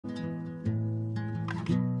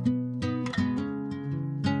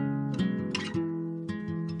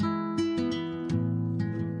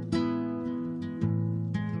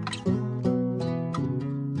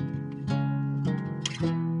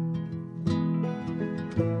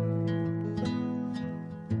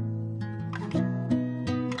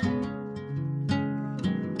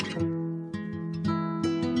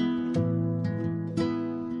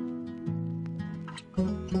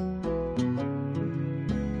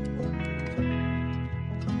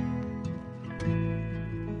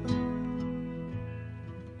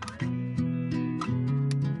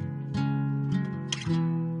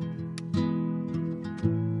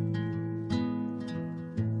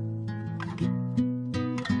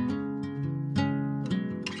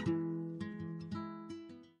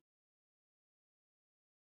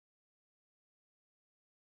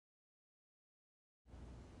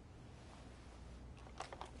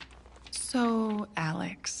So,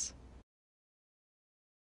 Alex,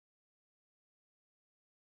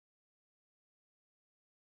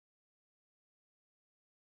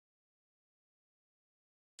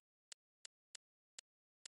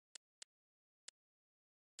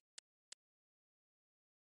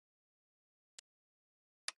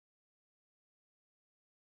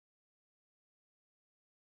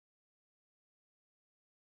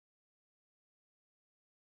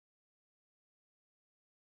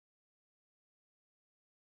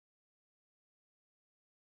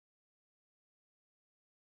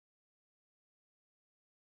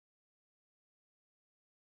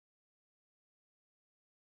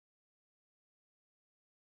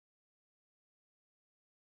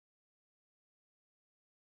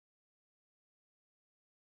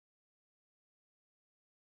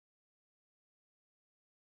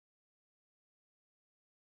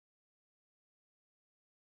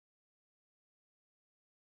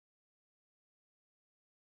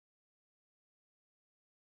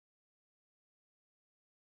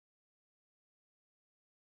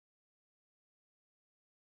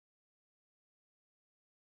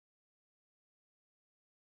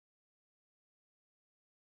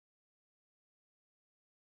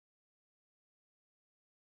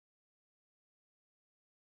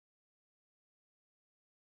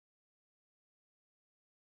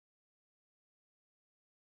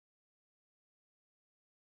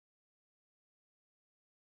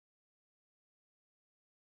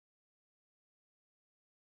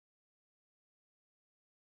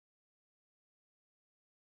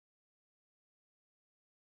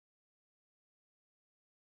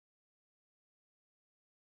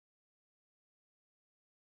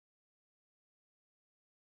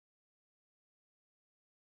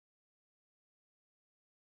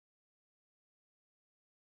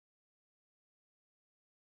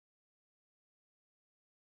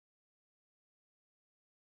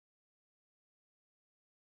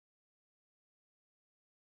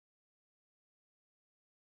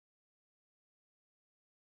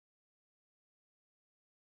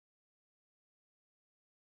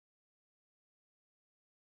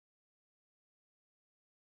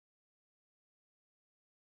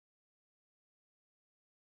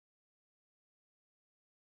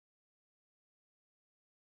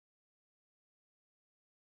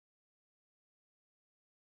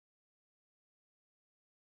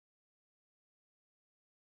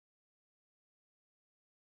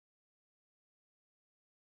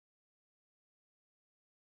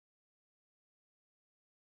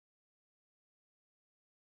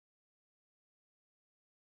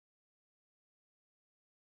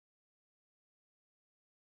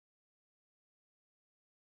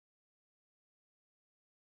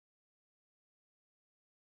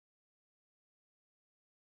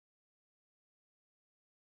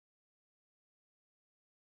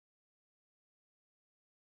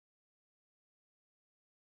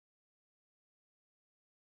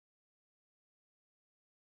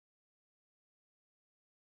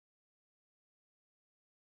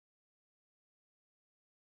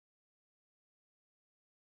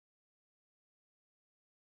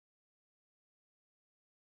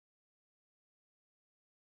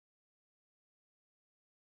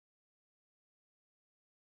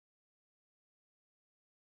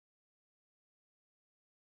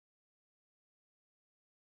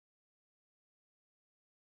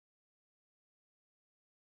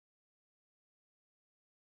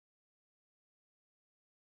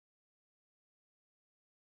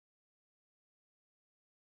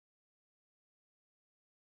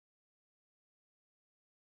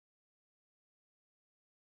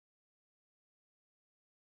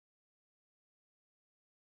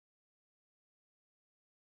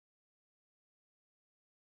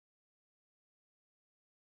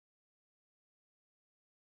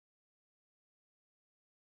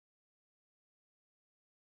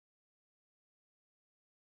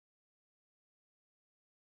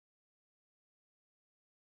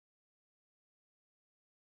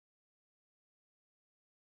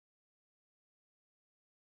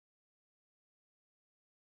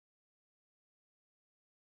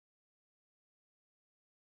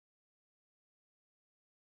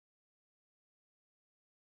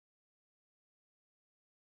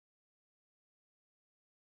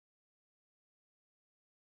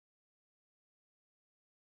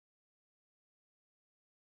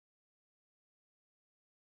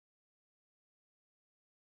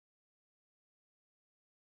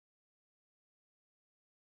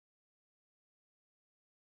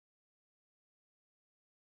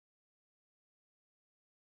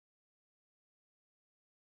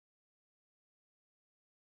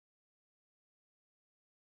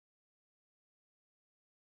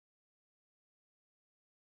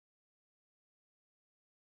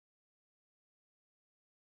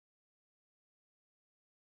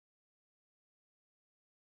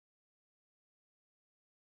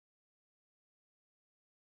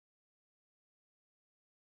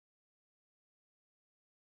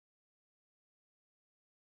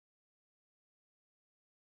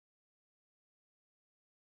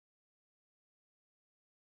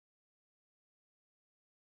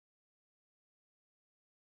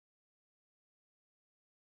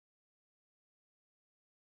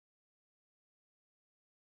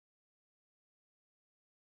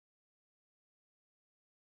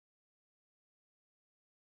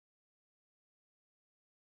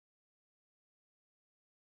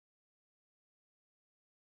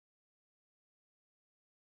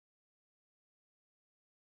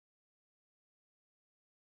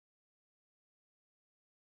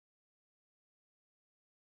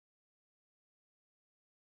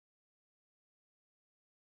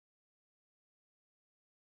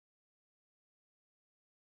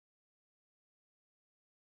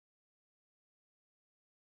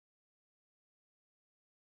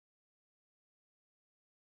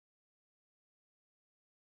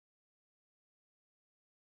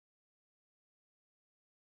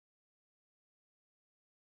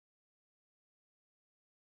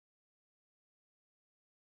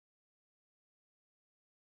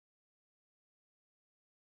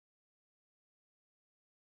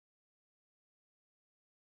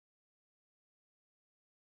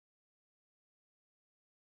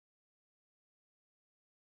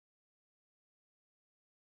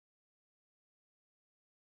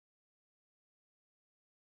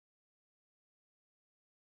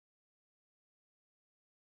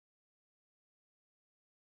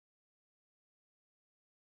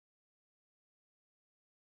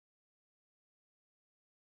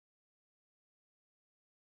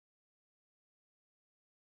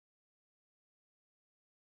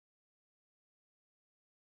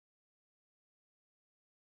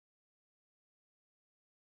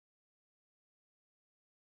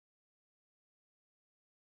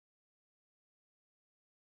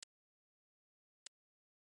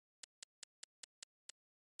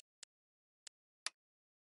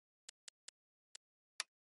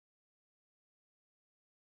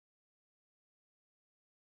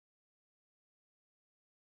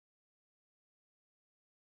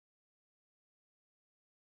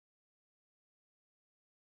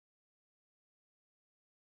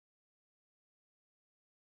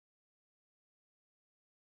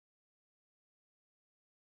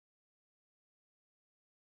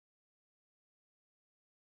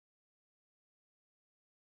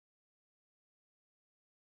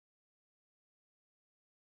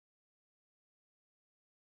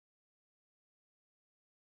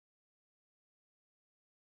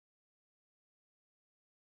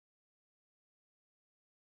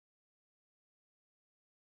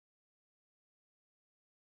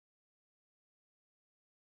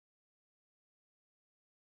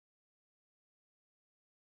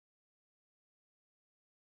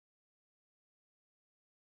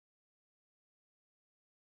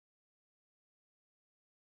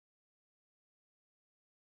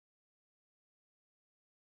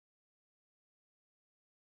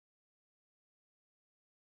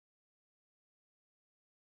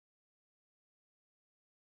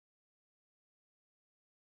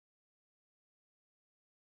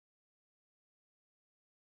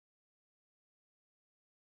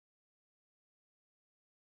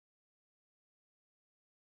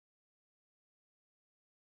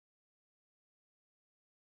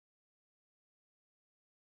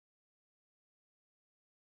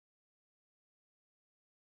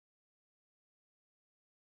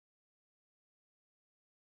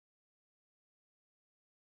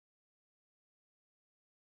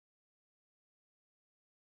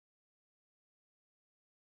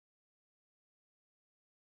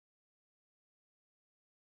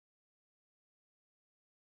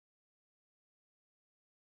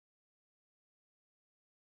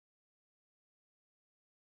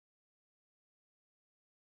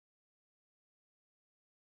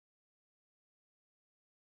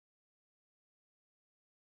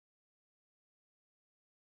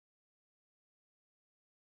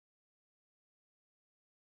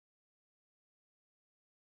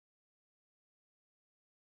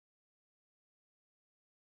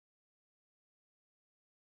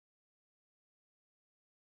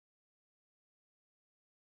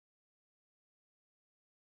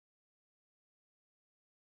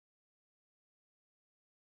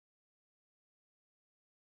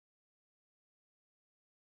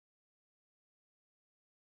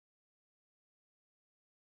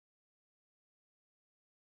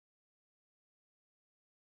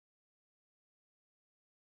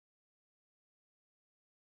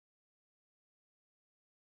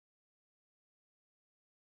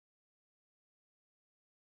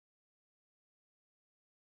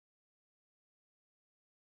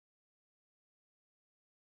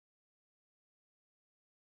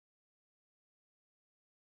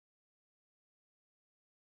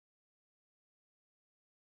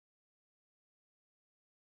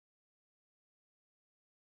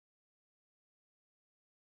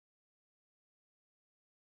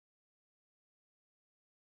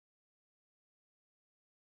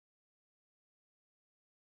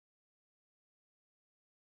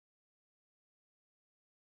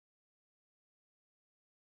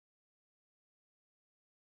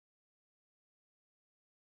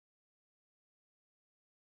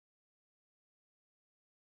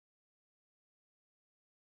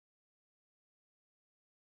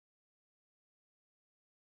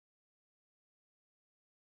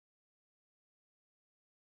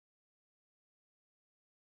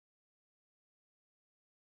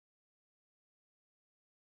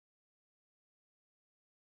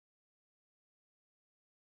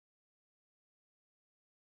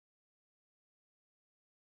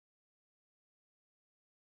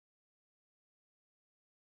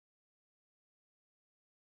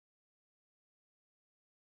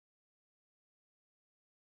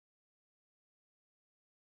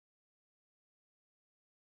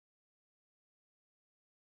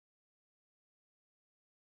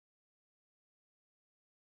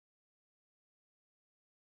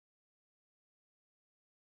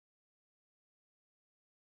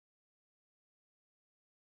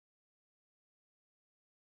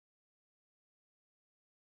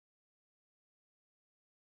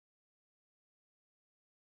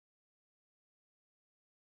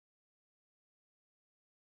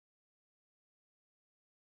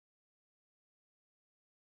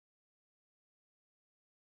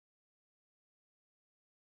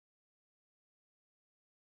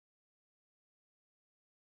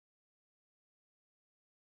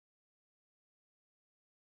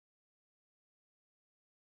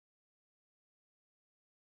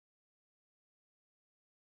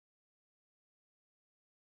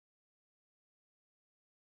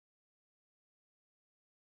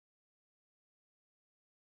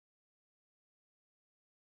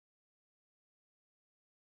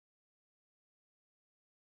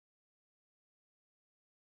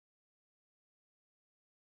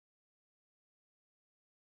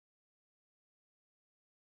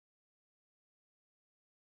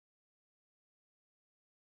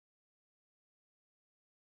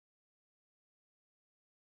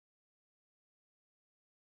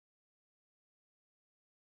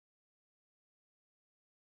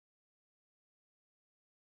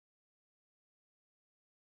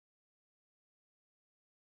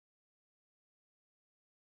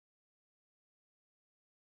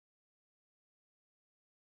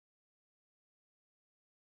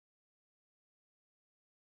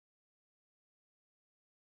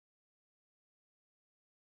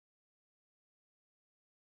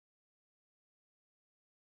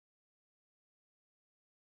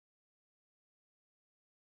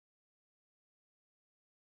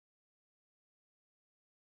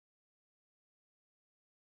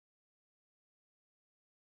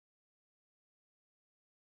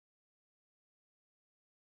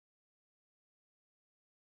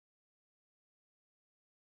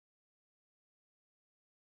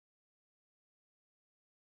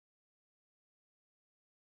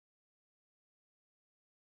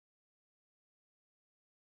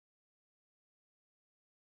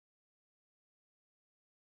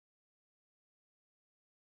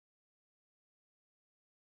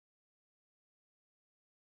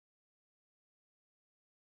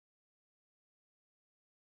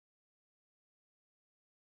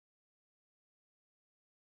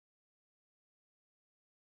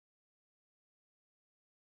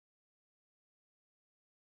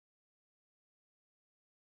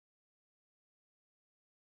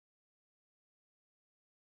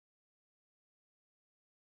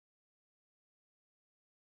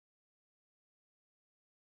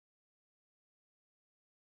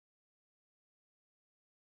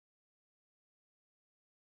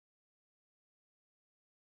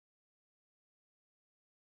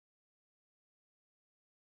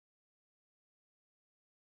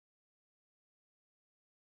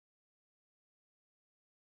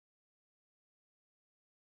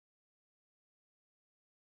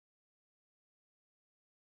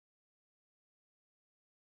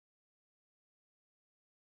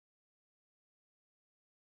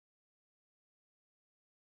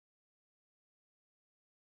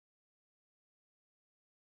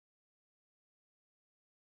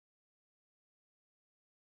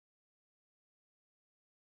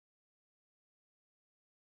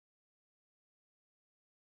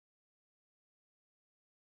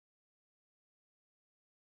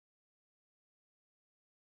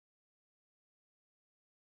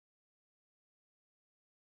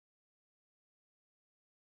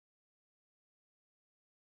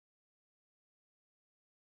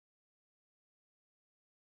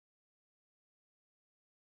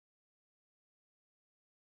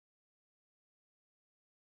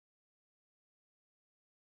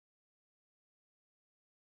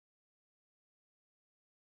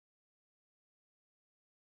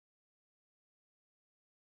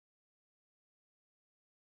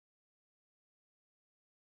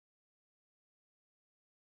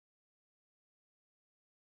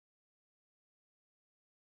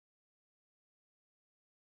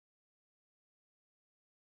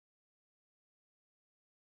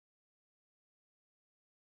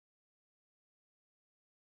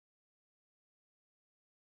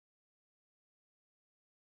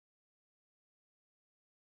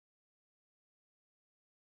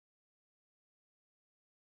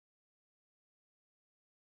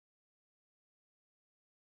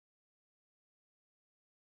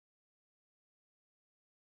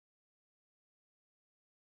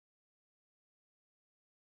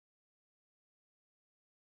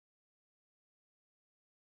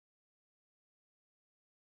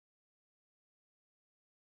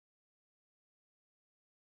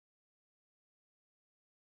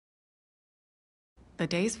 the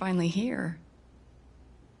day's finally here.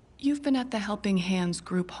 You've been at the Helping Hands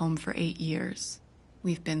group home for 8 years.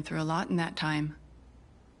 We've been through a lot in that time.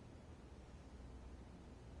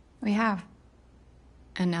 We have.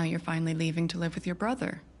 And now you're finally leaving to live with your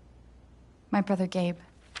brother. My brother Gabe.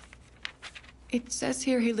 It says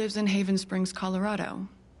here he lives in Haven Springs, Colorado.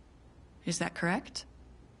 Is that correct?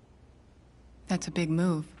 That's a big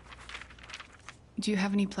move. Do you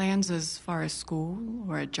have any plans as far as school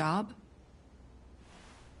or a job?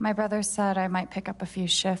 My brother said I might pick up a few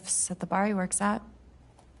shifts at the bar he works at.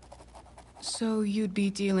 So you'd be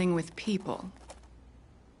dealing with people?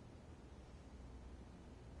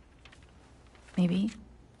 Maybe.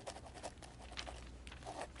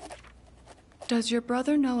 Does your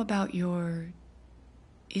brother know about your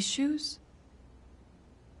issues?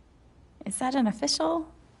 Is that an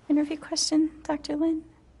official interview question, Dr. Lin?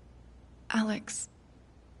 Alex,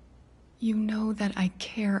 you know that I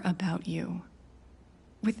care about you.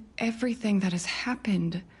 With everything that has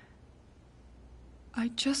happened, I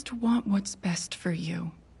just want what's best for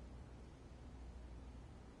you.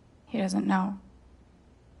 He doesn't know.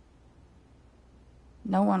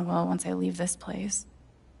 No one will once I leave this place.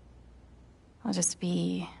 I'll just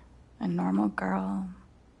be a normal girl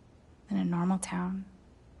in a normal town.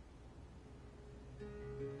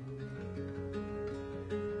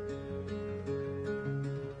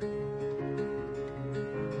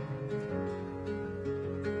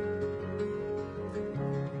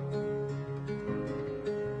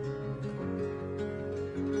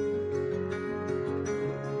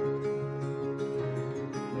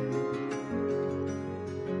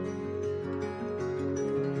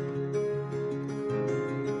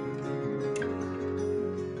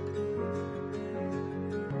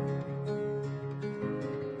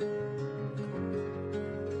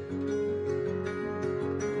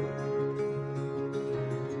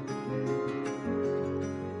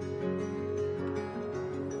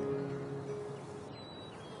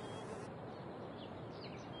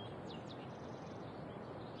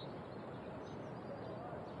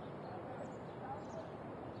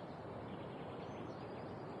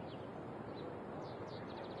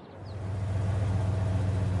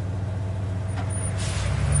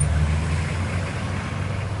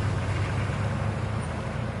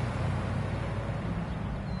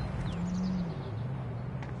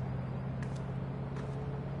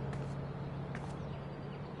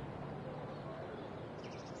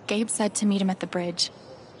 Gabe said to meet him at the bridge.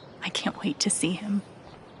 I can't wait to see him.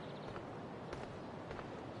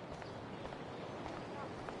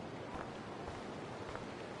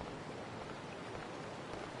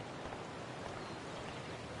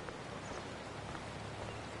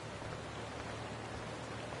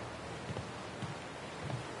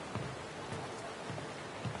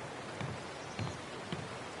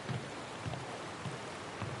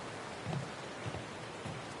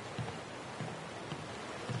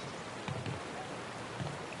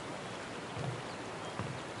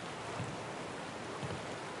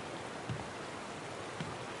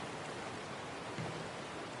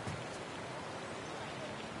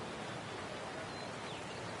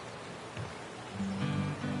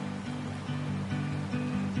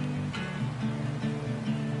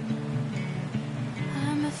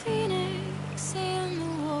 I'm a phoenix in the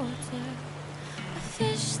water, a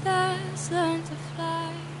fish that's learned to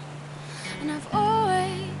fly. And I've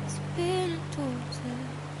always been a daughter,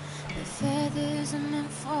 but feathers are meant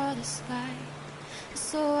for the sky.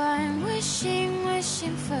 So I'm wishing,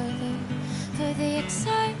 wishing further, for the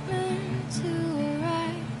excitement to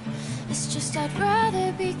arrive. It's just I'd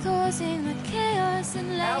rather be causing the chaos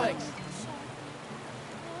and let Alex!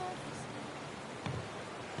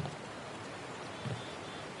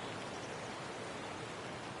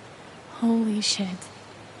 Holy shit.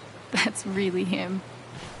 That's really him.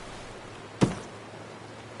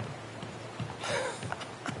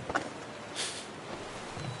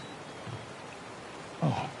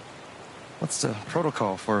 Oh. What's the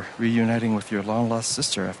protocol for reuniting with your long-lost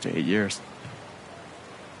sister after 8 years?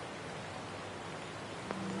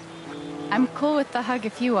 I'm cool with the hug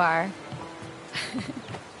if you are.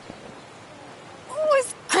 Oh,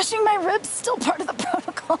 is crushing my ribs still part of the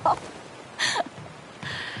protocol?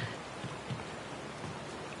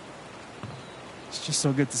 It's just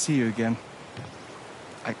so good to see you again.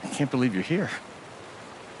 I can't believe you're here.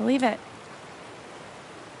 Believe it.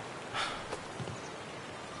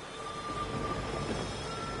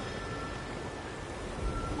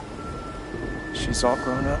 She's all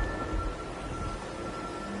grown up.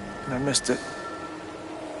 And I missed it.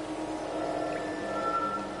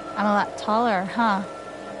 I'm a lot taller, huh?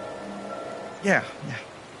 Yeah.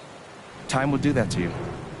 Time will do that to you.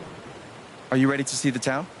 Are you ready to see the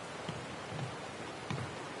town?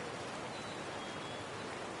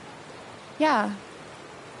 Yeah.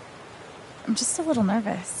 I'm just a little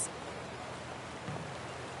nervous.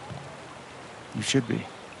 You should be.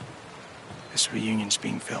 This reunion's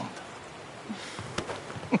being filmed.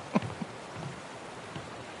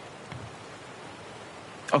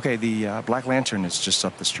 Okay, the Black Lantern is just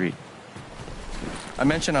up the street. I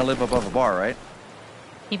mentioned I live above a bar, right?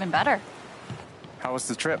 Even better. How was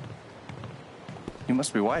the trip? You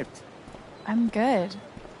must be wiped. I'm good.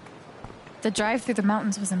 The drive through the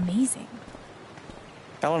mountains was amazing.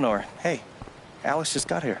 Eleanor, hey, Alex just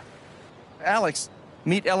got here. Alex,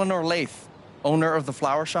 meet Eleanor Lath, owner of the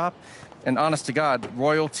flower shop, and honest to God,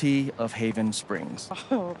 royalty of Haven Springs.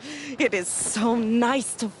 Oh, it is so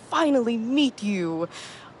nice to finally meet you.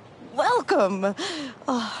 Welcome.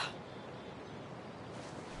 Oh.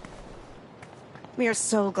 We are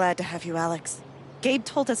so glad to have you, Alex. Gabe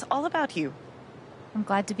told us all about you. I'm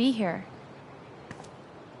glad to be here.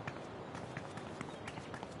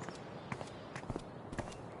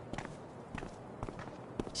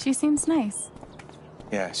 She seems nice.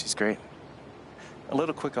 Yeah, she's great. A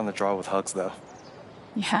little quick on the draw with hugs, though.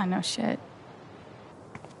 Yeah, no shit.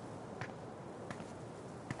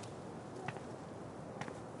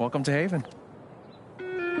 Welcome to Haven.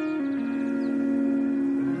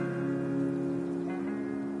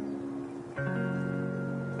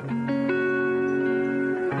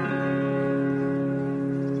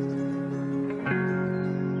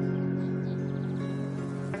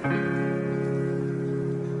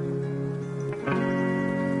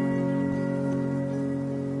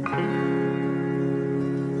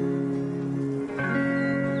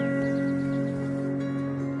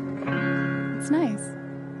 It's nice.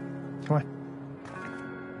 Come on.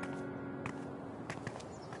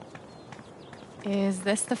 Is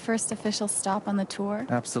this the first official stop on the tour?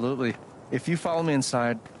 Absolutely. If you follow me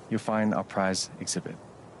inside, you'll find our prize exhibit.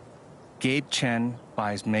 Gabe Chen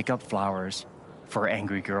buys makeup flowers for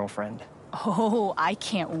angry girlfriend. Oh, I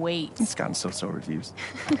can't wait. It's gotten so-so reviews.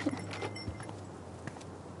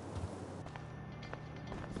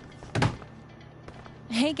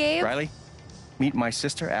 Hey, Gabe. Riley, meet my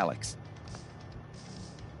sister, Alex.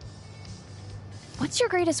 What's your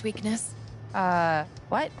greatest weakness?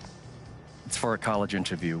 What? It's for a college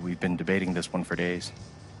interview. We've been debating this one for days.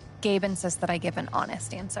 Gabe insists that I give an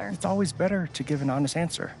honest answer. It's always better to give an honest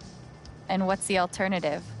answer. And what's the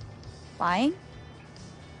alternative? Lying?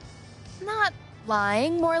 Not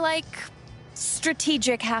lying, more like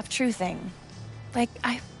strategic half-truthing. Like,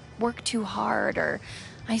 I work too hard, or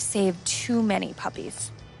I saved too many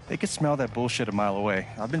puppies. They could smell that bullshit a mile away.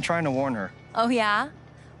 I've been trying to warn her. Oh, yeah?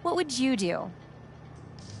 What would you do?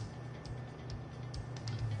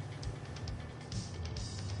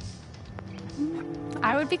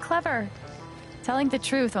 I would be clever. Telling the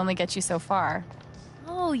truth only gets you so far.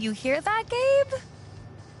 Oh, you hear that, Gabe?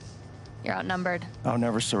 You're outnumbered. I'll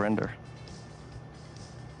never surrender.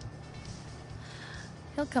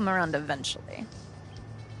 He'll come around eventually.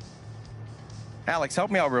 Alex, help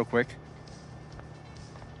me out real quick.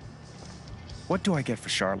 What do I get for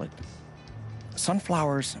Charlotte?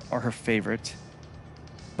 Sunflowers are her favorite,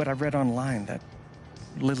 but I read online that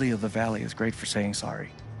Lily of the Valley is great for saying sorry.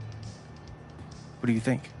 What do you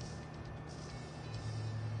think?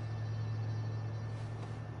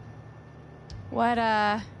 What,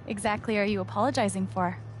 exactly are you apologizing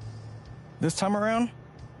for? This time around,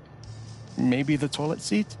 maybe the toilet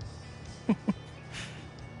seat?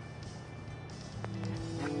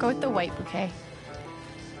 Go with the white bouquet.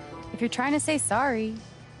 If you're trying to say sorry.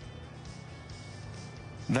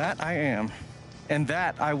 That I am, and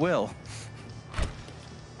that I will.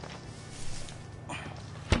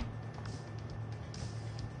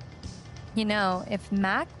 You know, if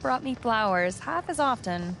Mac brought me flowers half as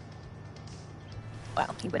often,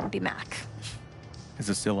 well, he wouldn't be Mac. Is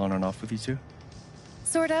it still on and off with you two?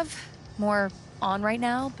 Sort of. More on right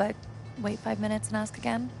now, but wait 5 minutes and ask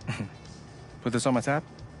again. Put this on my tab?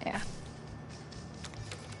 Yeah.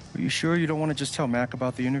 Are you sure you don't want to just tell Mac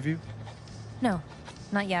about the interview? No,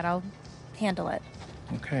 not yet. I'll handle it.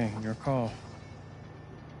 Okay, your call.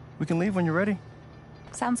 We can leave when you're ready.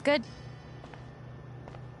 Sounds good.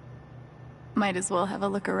 Might as well have a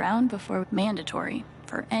look around before mandatory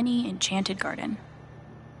for any enchanted garden.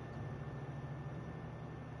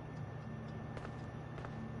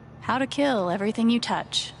 How to Kill Everything You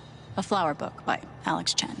Touch. A flower book by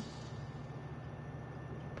Alex Chen.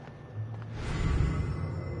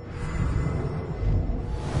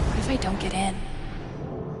 What if I don't get in?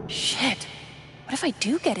 Shit. What if I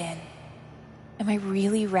do get in? Am I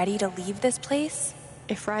really ready to leave this place?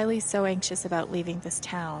 If Riley's so anxious about leaving this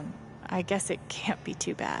town, I guess it can't be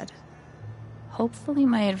too bad. Hopefully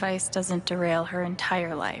my advice doesn't derail her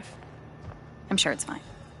entire life. I'm sure it's fine.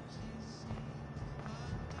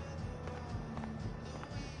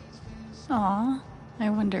 Aw, I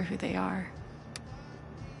wonder who they are.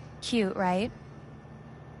 Cute, right?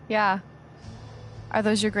 Yeah. Are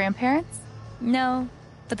those your grandparents? No,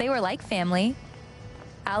 but they were like family.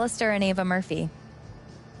 Alistair and Ava Murphy.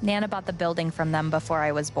 Nana bought the building from them before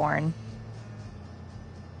I was born.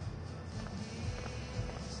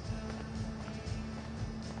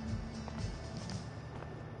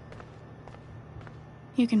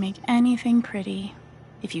 You can make anything pretty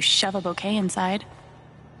if you shove a bouquet inside.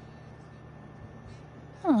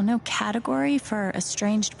 Oh, no category for a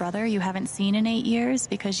estranged brother you haven't seen in 8 years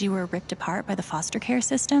because you were ripped apart by the foster care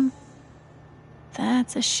system?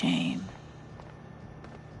 That's a shame.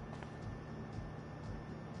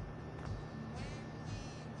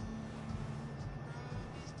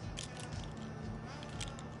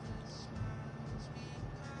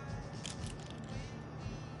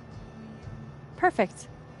 Perfect.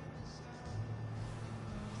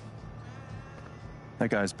 That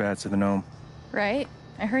guy's bad to the gnome. Right?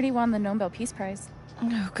 I heard he won the Nobel Peace Prize.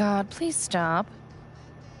 Oh, God, please stop.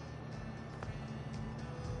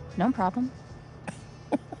 No problem.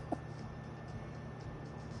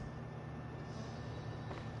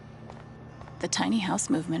 The tiny house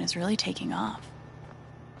movement is really taking off.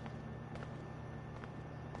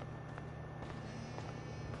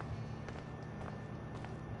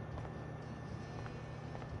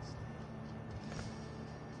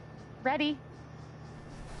 Ready?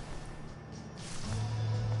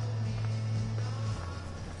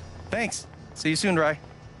 Thanks. See you soon, Rye.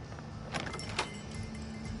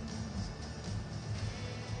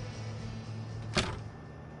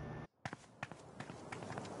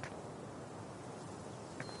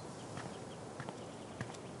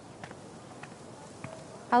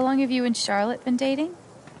 How long have you and Charlotte been dating?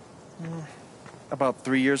 About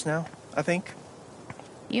 3 years now, I think.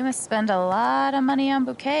 You must spend a lot of money on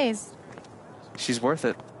bouquets. She's worth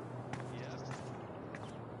it.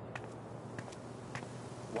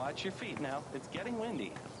 Watch your feet now. It's getting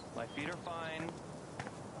windy. My feet are fine.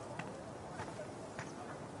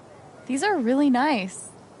 These are really nice.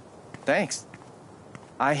 Thanks.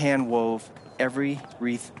 I hand wove every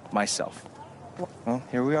wreath myself. Well,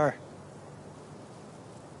 here we are.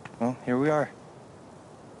 Well, here we are.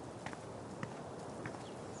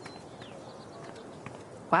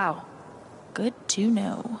 Wow. Good to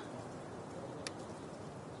know.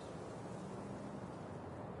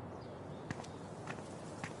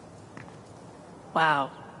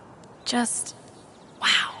 Wow. Just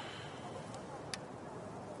wow.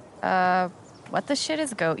 What the shit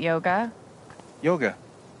is goat yoga? Yoga.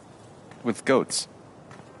 With goats.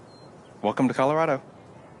 Welcome to Colorado.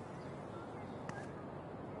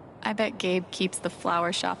 I bet Gabe keeps the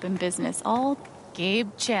flower shop in business. All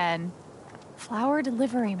Gabe Chen. Flower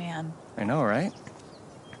delivery man. I know, right?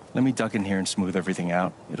 Let me duck in here and smooth everything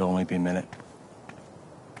out. It'll only be a minute.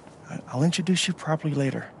 I'll introduce you properly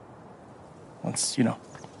later. Once, you know.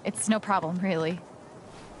 It's no problem, really.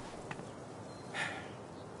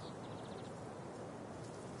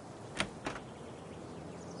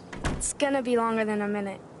 It's gonna be longer than a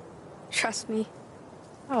minute. Trust me.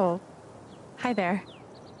 Oh, hi there.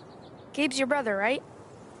 Gabe's your brother, right?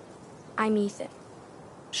 I'm Ethan.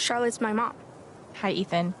 Charlotte's my mom. Hi,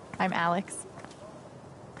 Ethan. I'm Alex.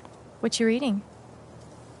 What you reading?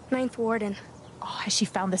 Ninth Warden. Oh, has she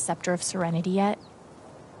found the Scepter of Serenity yet?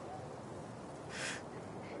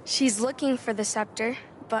 She's looking for the scepter,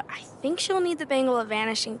 but I think she'll need the Bangle of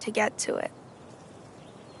Vanishing to get to it.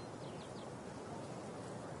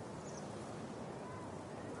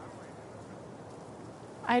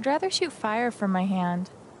 I'd rather shoot fire from my hand.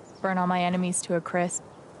 Burn all my enemies to a crisp.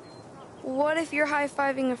 What if you're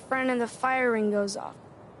high-fiving a friend and the fire ring goes off?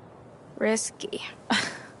 Risky.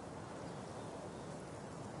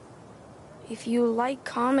 If you like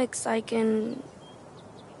comics, I can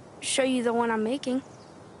show you the one I'm making.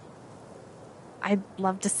 I'd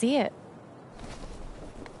love to see it.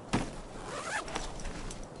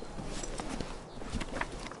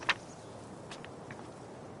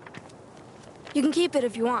 You can keep it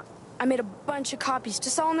if you want. I made a bunch of copies to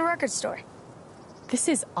sell in the record store. This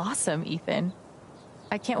is awesome, Ethan.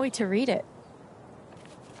 I can't wait to read it.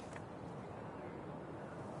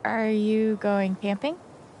 Are you going camping?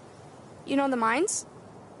 You know the mines?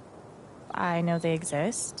 I know they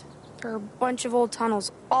exist. There are a bunch of old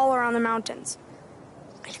tunnels all around the mountains.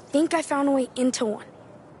 I think I found a way into one.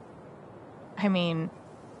 I mean,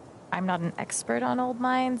 I'm not an expert on old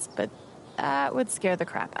mines, but that would scare the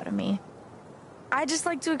crap out of me. I just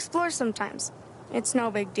like to explore sometimes. It's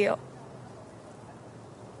no big deal.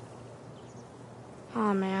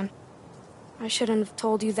 Oh man, I shouldn't have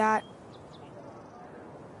told you that.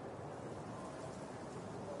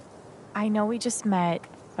 I know we just met,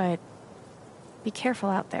 but be careful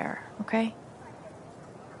out there, okay?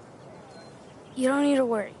 You don't need to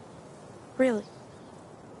worry. Really.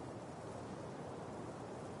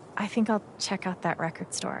 I think I'll check out that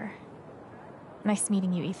record store. Nice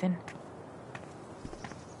meeting you, Ethan.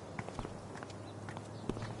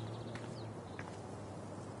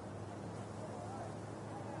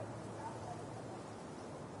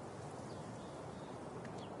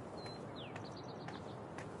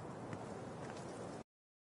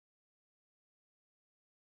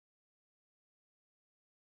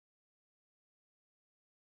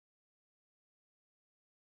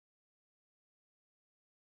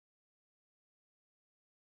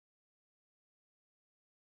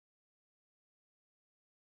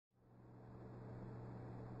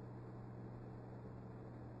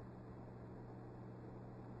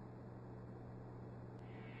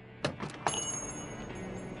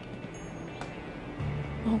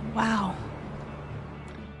 Oh, wow.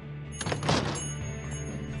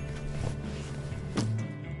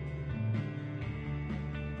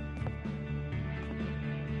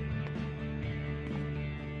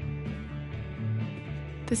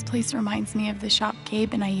 This place reminds me of the shop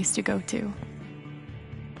Gabe and I used to go to.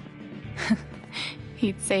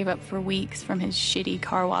 He'd save up for weeks from his shitty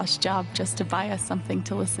car wash job just to buy us something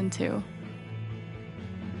to listen to.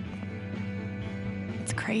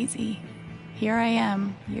 It's crazy. Here I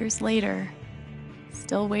am, years later,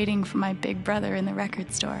 still waiting for my big brother in the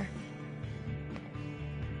record store.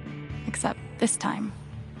 Except this time,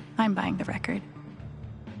 I'm buying the record.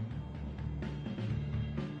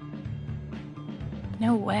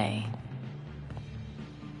 No way.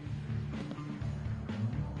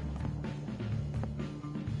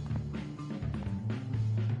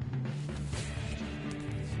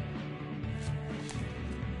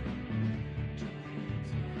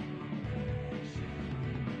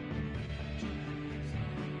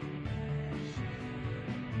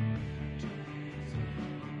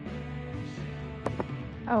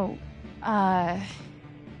 Oh,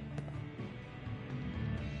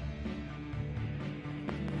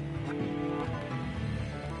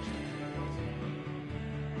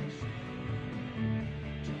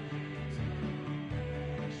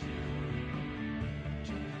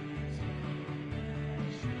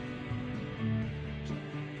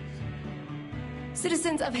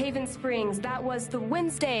 Citizens of Haven Springs, that was the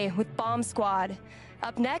Wednesday with Bomb Squad.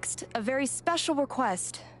 Up next, a very special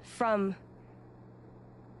request from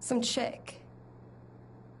some chick.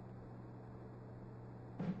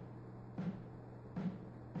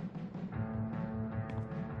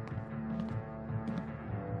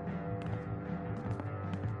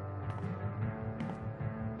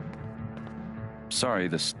 Sorry,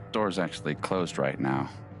 the store's actually closed right now.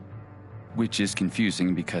 Which is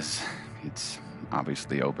confusing because it's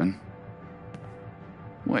obviously open.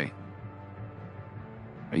 Wait.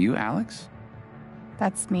 Are you Alex?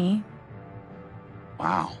 that's me.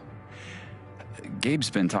 Wow. Gabe's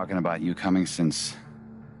been talking about you coming since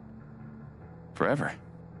forever.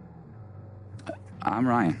 I'm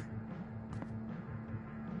Ryan.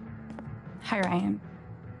 Hi, Ryan.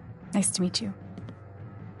 Nice to meet you.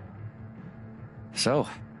 So,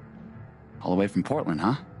 all the way from Portland,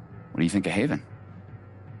 huh? What do you think of Haven?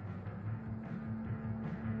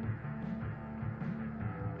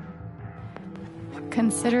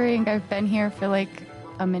 Considering I've been here for like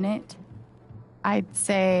a minute, I'd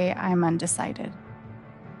say I'm undecided.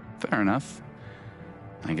 Fair enough.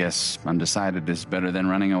 I guess undecided is better than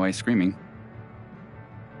running away screaming.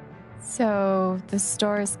 So, the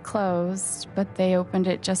store is closed, but they opened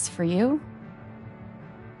it just for you?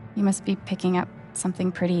 You must be picking up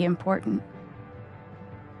something pretty important.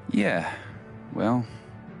 Yeah, well,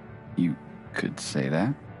 you could say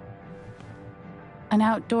that. An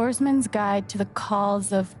outdoorsman's guide to the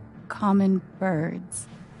calls of common birds.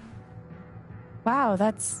 Wow,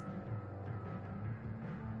 that's...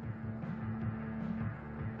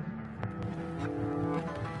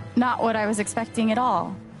 not what I was expecting at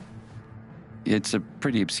all. It's a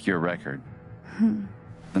pretty obscure record.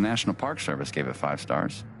 The National Park Service gave it 5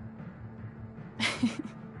 stars.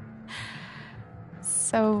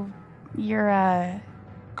 So, you're a...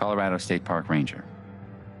 Colorado State Park Ranger.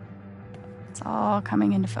 It's all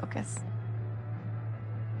coming into focus.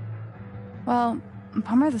 Well,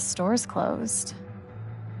 bummer the store's closed.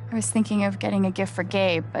 I was thinking of getting a gift for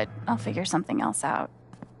Gabe, but I'll figure something else out.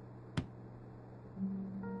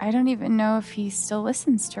 I don't even know if he still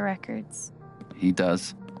listens to records. he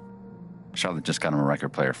does. Charlotte just got him a record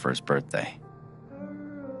player for his birthday.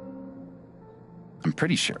 I'm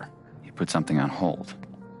pretty sure he put something on hold.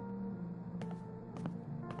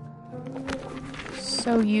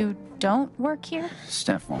 So you don't work here?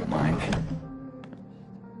 Steph won't mind.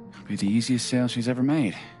 It'll be the easiest sale she's ever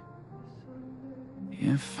made.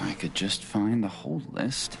 If I could just find the hold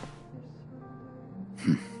list.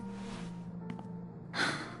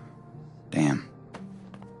 Damn.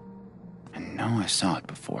 I know I saw it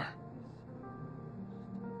before.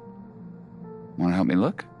 Want to help me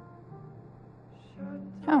look?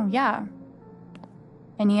 Oh, yeah.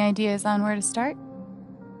 Any ideas on where to start?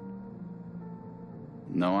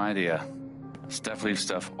 No idea. Steph leaves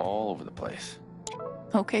stuff all over the place.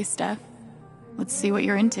 Okay, Steph. Let's see what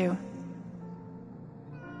you're into.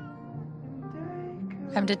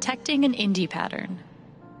 I'm detecting an indie pattern.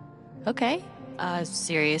 Okay, a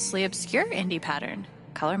seriously obscure indie pattern.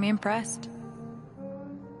 Color me impressed.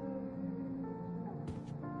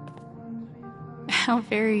 How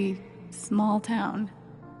very small town.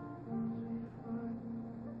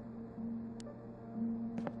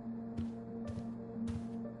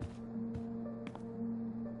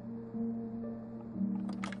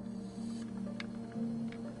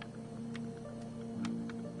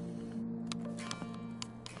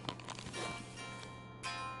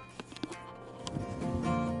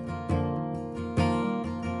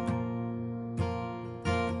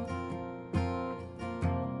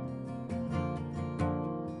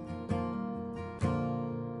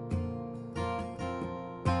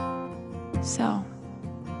 So,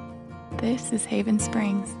 this is Haven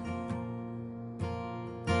Springs.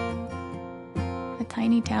 A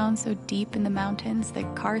tiny town so deep in the mountains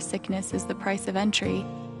that car sickness is the price of entry,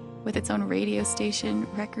 with its own radio station,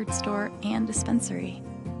 record store, and dispensary.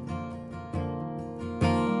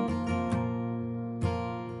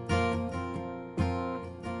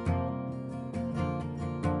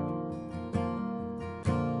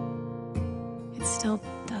 It still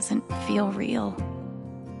doesn't feel real.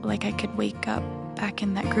 Like I could wake up back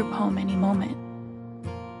in that group home any moment.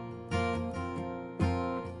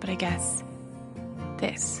 But I guess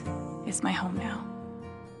this is my home now.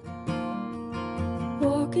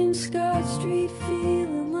 Walking Scott Street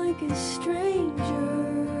feeling like a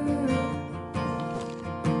stranger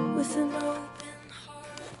with an open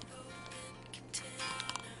heart, open container.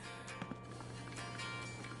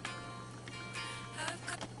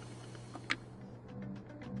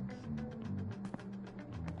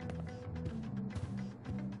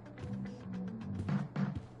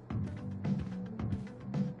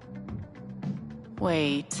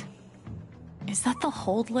 Wait, is that the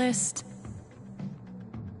hold list?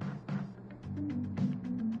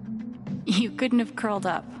 You couldn't have curled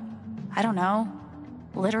up, I don't know,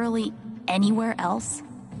 literally anywhere else?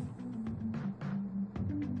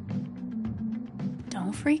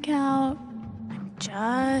 Don't freak out. I'm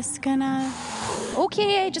just gonna...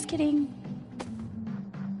 Okay, just kidding.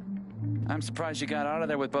 I'm surprised you got out of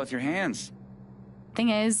there with both your hands. Thing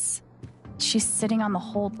is, she's sitting on the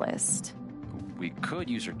hold list. We could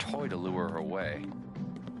use her toy to lure her away.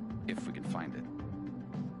 If we can find it.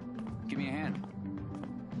 Give me a hand.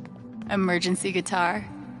 Emergency guitar.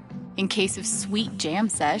 In case of sweet jam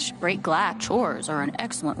sesh, break glass. Chores are an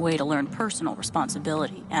excellent way to learn personal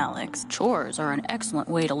responsibility, Alex. Chores are an excellent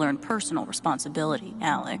way to learn personal responsibility,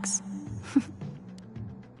 Alex.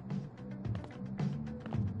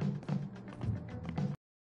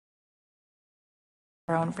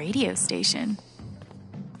 Our own radio station.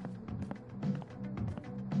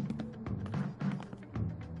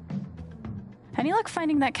 Any luck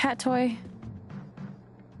finding that cat toy?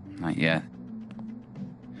 Not yet.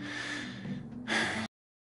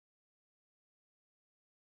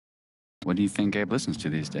 What do you think Gabe listens to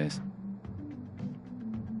these days?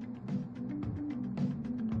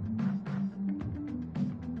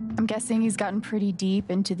 I'm guessing he's gotten pretty deep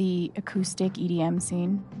into the acoustic EDM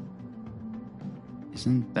scene.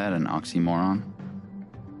 Isn't that an oxymoron?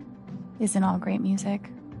 Isn't all great music?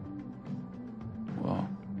 Whoa.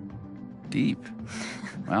 Deep.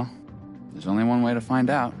 Well, there's only one way to find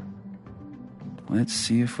out. Let's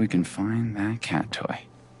see if we can find that cat toy.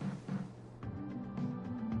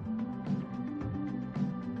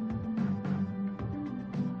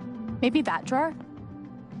 Maybe that drawer?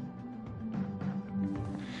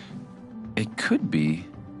 It could be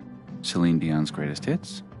Celine Dion's greatest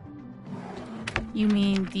hits. You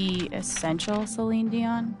mean the essential Celine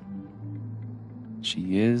Dion?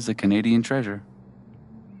 She is a Canadian treasure.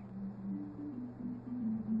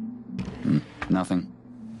 Nothing.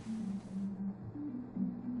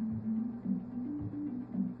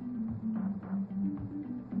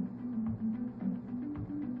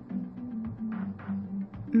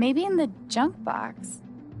 Maybe in the junk box.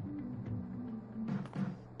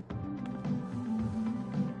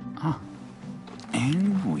 Ah.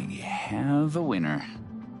 And we have a winner.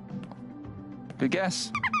 Good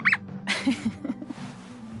guess.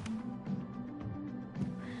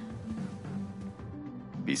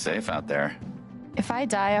 Be safe out there. If I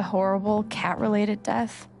die a horrible cat-related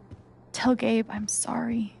death, tell Gabe I'm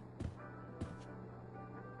sorry.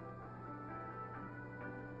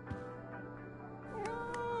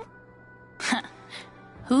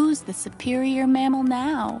 Who's the superior mammal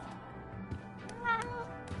now?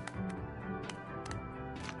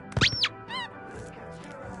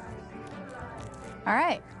 All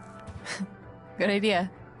right. Good idea.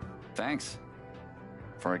 Thanks.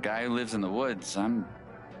 For a guy who lives in the woods, I'm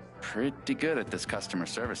pretty good at this customer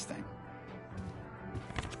service thing.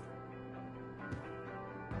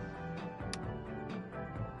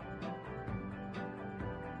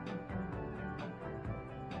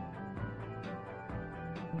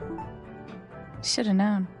 Should have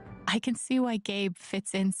known. I can see why Gabe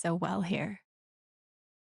fits in so well here.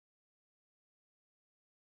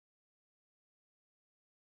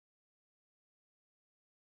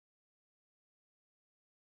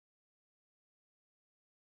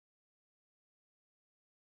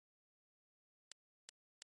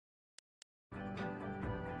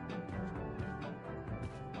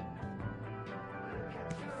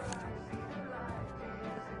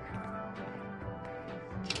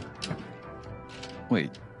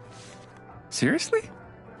 Wait, seriously?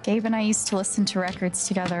 Gabe and I used to listen to records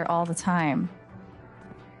together all the time.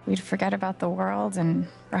 We'd forget about the world and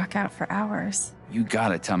rock out for hours. You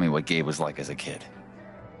gotta tell me what Gabe was like as a kid.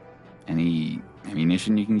 Any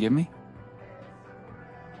ammunition you can give me?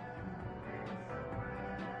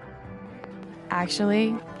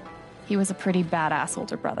 Actually, he was a pretty badass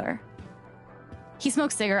older brother. He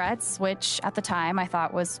smoked cigarettes, which at the time I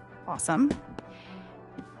thought was awesome.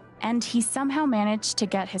 And he somehow managed to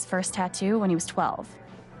get his first tattoo when he was 12.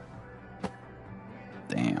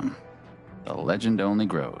 Damn. The legend only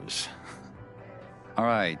grows. All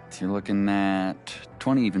right, you're looking at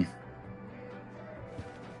 20 even.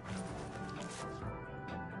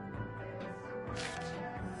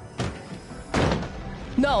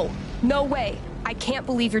 No, no way. I can't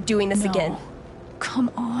believe you're doing this again.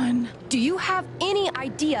 Come on. Do you have any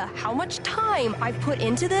idea how much time I've put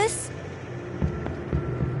into this?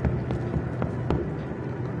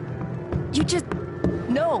 You just...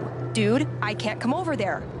 No, dude, I can't come over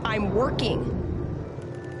there. I'm working.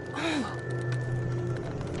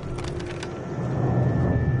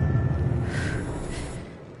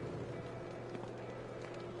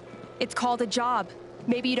 It's called a job.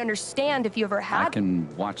 Maybe you'd understand if you ever had... I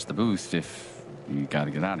can watch the booth if you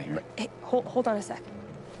gotta get out of here. Hey, hold on a sec.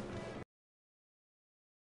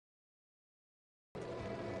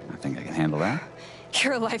 I think I can handle that.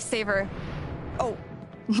 You're a lifesaver. Oh,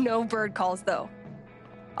 no bird calls, though.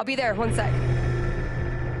 I'll be there, 1 sec.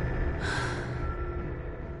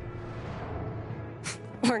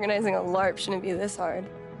 Organizing a LARP shouldn't be this hard.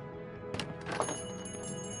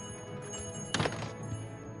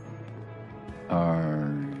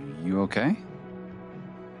 Are you okay?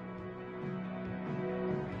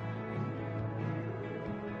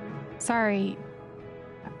 Sorry.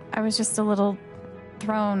 I was just a little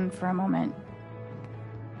thrown for a moment.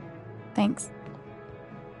 Thanks.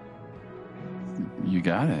 You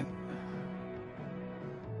got it.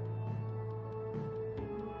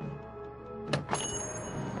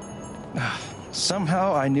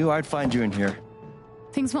 Somehow I knew I'd find you in here.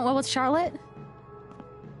 Things went well with Charlotte?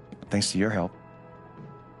 Thanks to your help.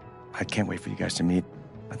 I can't wait for you guys to meet.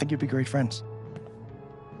 I think you'd be great friends.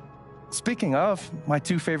 Speaking of, my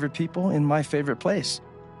two favorite people in my favorite place.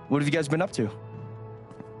 What have you guys been up to?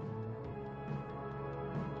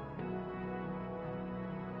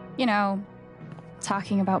 You know,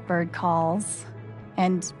 talking about bird calls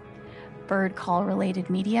and bird call related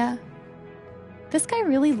media. This guy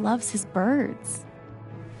really loves his birds.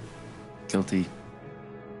 Guilty.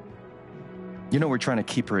 You know we're trying to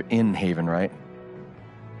keep her in Haven, right?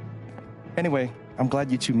 Anyway, I'm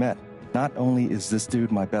glad you two met. Not only is this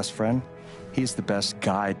dude my best friend, he's the best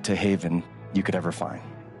guide to Haven you could ever find.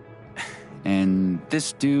 And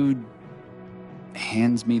this dude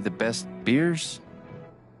hands me the best beers?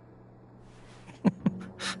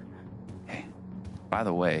 Hey, by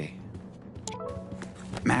the way,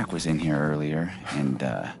 Mac was in here earlier, and,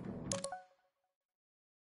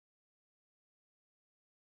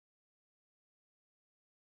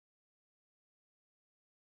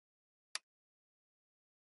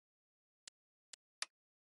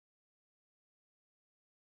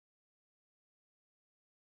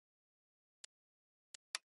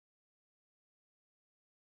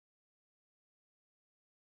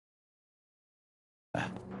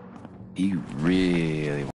 He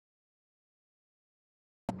really...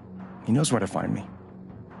 He knows where to find me.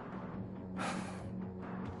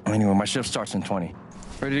 Anyway, my shift starts in 20.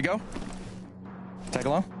 Ready to go? Tag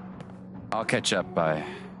along? I'll catch up. I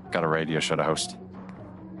got a radio show to host.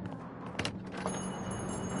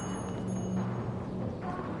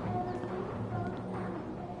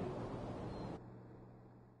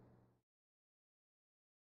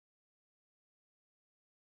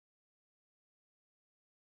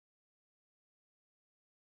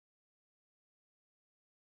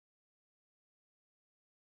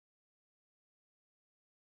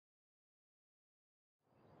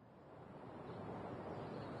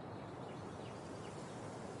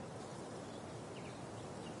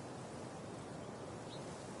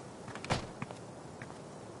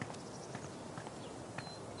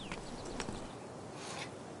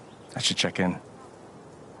 I should check in.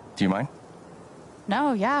 Do you mind?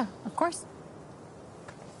 No, yeah, of course.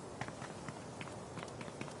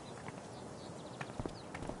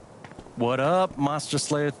 What up, Monster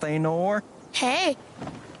Slayer Thanor? Hey,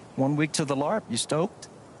 1 week to the LARP. You stoked?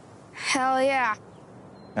 hell yeah.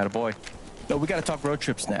 Attaboy. No, we gotta talk road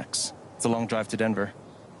trips next. It's a long drive to Denver.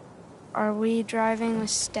 Are we driving with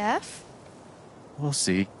Steph? We'll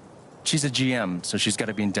see. She's a GM, so she's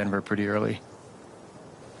gotta be in Denver pretty early.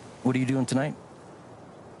 What are you doing tonight?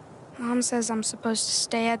 Mom says I'm supposed to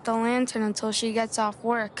stay at the Lantern until she gets off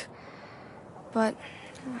work. But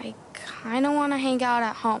I kind of want to hang out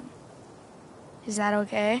at home. Is that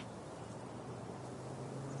okay?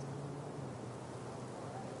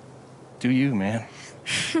 Do you, man?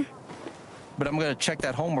 But I'm gonna check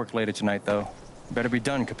that homework later tonight, though. Better be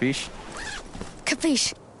done, capiche?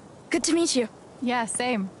 Capiche. Good to meet you. Yeah,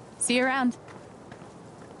 same. See you around.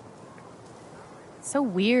 So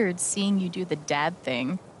weird seeing you do the dad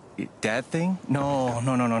thing. Dad thing? No.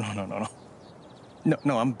 No,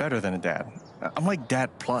 I'm better than a dad. I'm like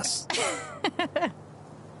dad plus.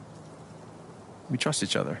 We trust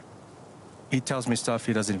each other. He tells me stuff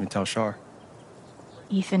he doesn't even tell Shar.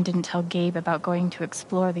 Ethan didn't tell Gabe about going to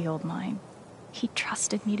explore the old mine. He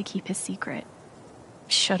trusted me to keep his secret.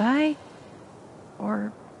 Should I?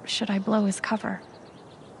 Or should I blow his cover?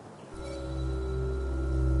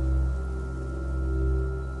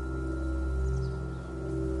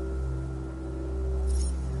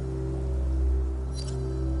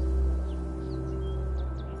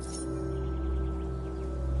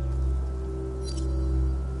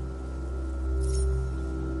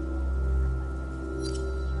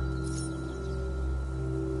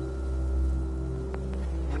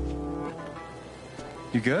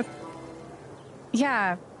 You good?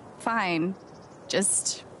 Yeah, fine.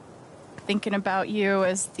 Just thinking about you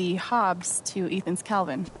as the Hobbs to Ethan's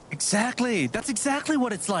Calvin. Exactly. That's exactly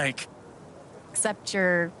what it's like. Except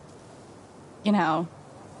you're,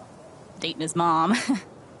 dating his mom.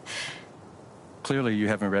 Clearly, you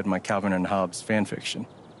haven't read my Calvin and Hobbes fan fiction.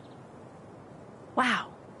 Wow.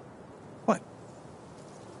 What?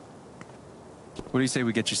 What do you say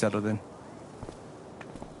we get you settled in?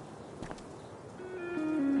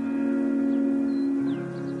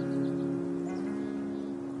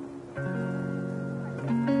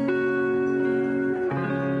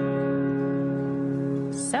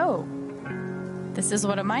 So, this is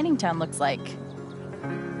what a mining town looks like.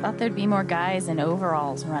 Thought there'd be more guys in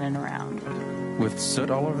overalls running around. With soot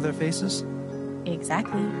all over their faces?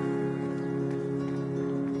 Exactly.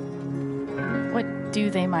 What do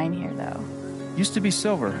they mine here, though? Used to be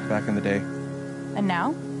silver back in the day. And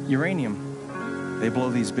now? Uranium. They blow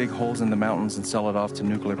these big holes in the mountains and sell it off to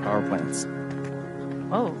nuclear power plants.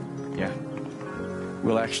 Whoa. Yeah.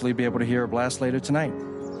 We'll actually be able to hear a blast later tonight.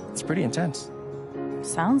 It's pretty intense.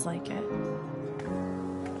 Sounds like it.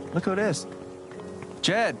 Look who it is.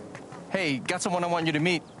 Jed. Hey, got someone I want you to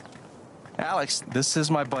meet. Alex, this is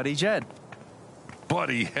my buddy Jed.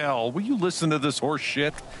 Buddy hell, will you listen to this horse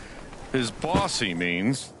shit? His boss, he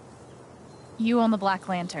means. You own the Black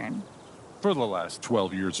Lantern. For the last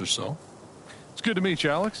 12 years or so. It's good to meet you,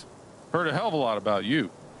 Alex. Heard a hell of a lot about you.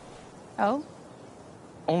 Oh?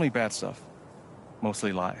 Only bad stuff.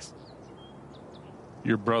 Mostly lies.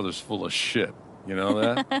 Your brother's full of shit. You know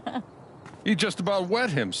that? He just about wet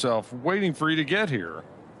himself waiting for you to get here.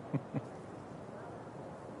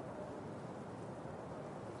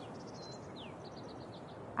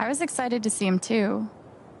 I was excited to see him, too.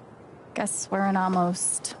 Guess we're an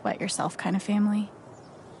almost wet-yourself kind of family.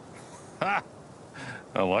 Ha!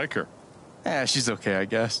 I like her. Yeah, she's okay, I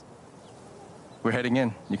guess. We're heading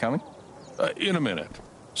in. You coming? In a minute.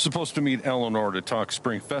 Supposed to meet Eleanor to talk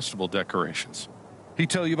Spring Festival decorations. He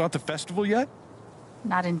tell you about the festival yet?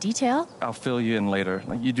 Not in detail. I'll fill you in later.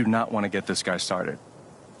 Like, you do not want to get this guy started.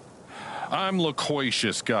 I'm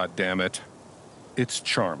loquacious, goddammit. It's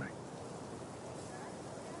charming.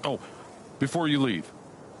 Oh, before you leave,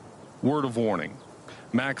 word of warning.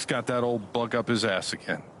 Max got that old bug up his ass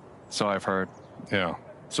again. So I've heard. Yeah,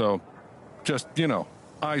 so just, you know,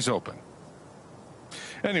 eyes open.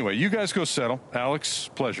 Anyway, you guys go settle. Alex,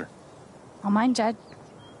 pleasure. All mine, Jed.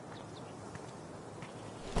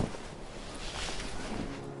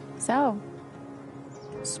 So,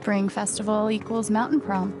 Spring Festival equals Mountain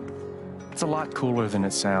Prom. It's a lot cooler than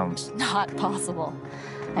it sounds. Not possible.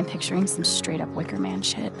 I'm picturing some straight up Wicker Man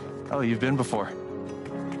shit. Oh, you've been before.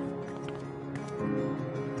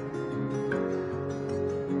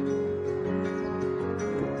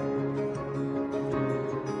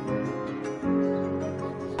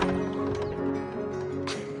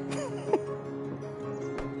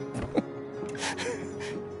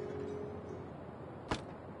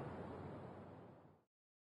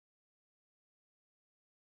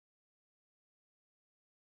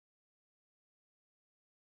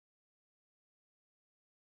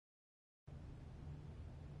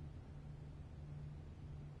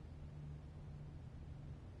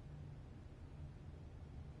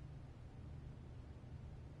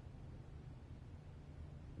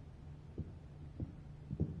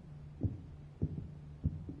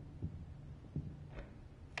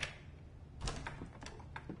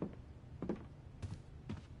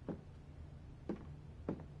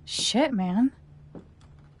 Shit, man.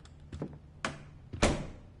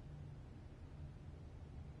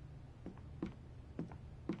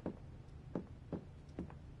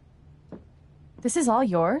 This is all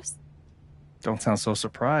yours? Don't sound so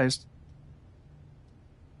surprised.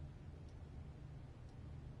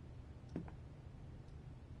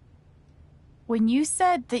 When you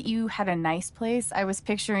said that you had a nice place, I was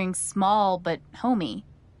picturing small but homey.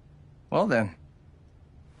 Well then,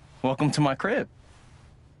 welcome to my crib.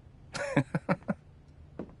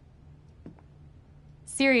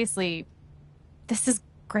 Seriously, this is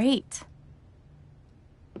great.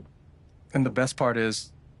 And the best part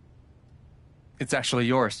is, it's actually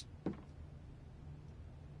yours.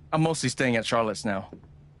 I'm mostly staying at Charlotte's now.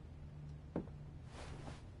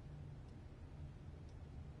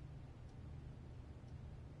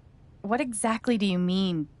 What exactly do you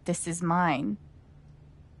mean, this is mine?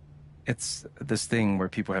 It's this thing where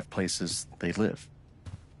people have places they live.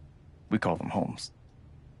 We call them homes.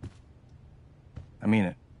 I mean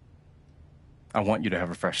it. I want you to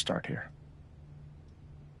have a fresh start here.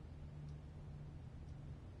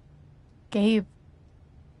 Gabe,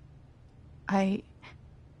 thank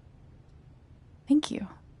you.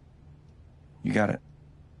 You got it.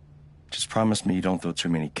 Just promise me you don't throw too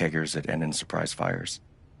many keggers that end in surprise fires.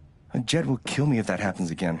 Jed will kill me if that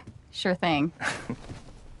happens again. Sure thing.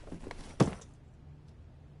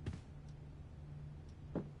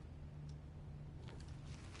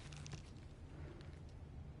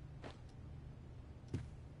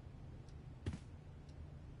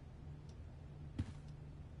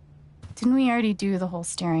 Didn't we already do the whole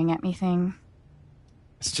staring at me thing?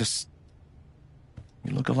 It's just,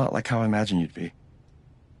 you look a lot like how I imagined you'd be.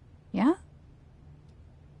 Yeah?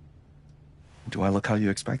 Do I look how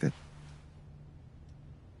you expected?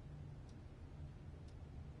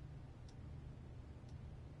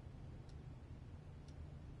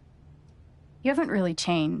 You haven't really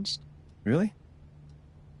changed. Really?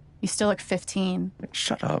 You still look 15.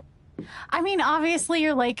 Shut up. I mean, obviously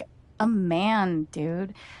you're like a man,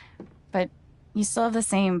 dude. But you still have the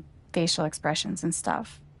same facial expressions and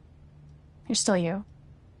stuff. You're still you.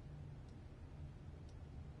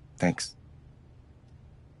 Thanks.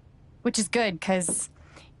 Which is good, because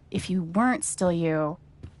if you weren't still you,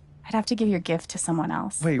 I'd have to give your gift to someone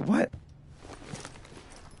else. Wait, what?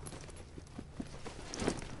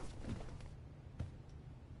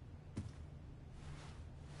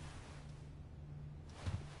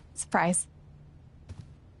 Surprise.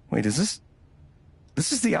 Wait, is this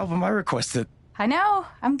the album I requested? I know,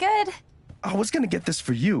 I'm good. I was gonna get this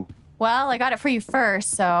for you. Well, I got it for you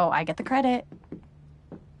first, so I get the credit.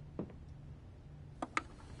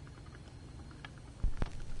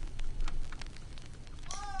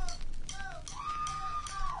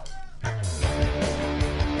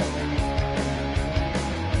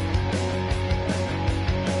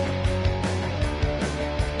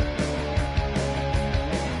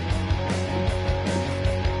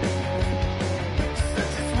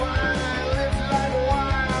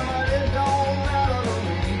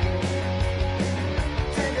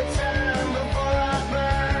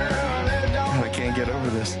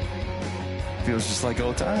 Feels just like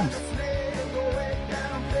old times.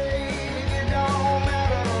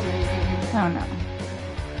 no.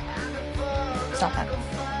 Stop that.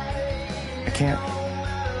 I can't.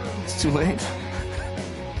 It's too late.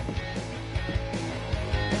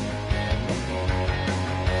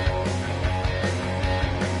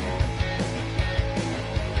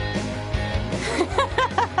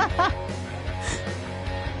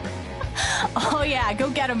 Oh yeah, go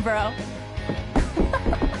get him, bro.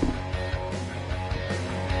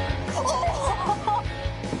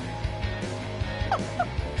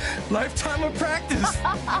 Lifetime of practice.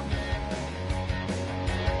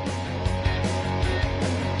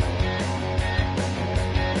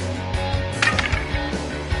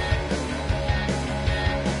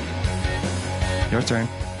 Your turn.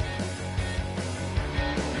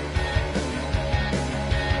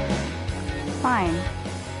 Fine.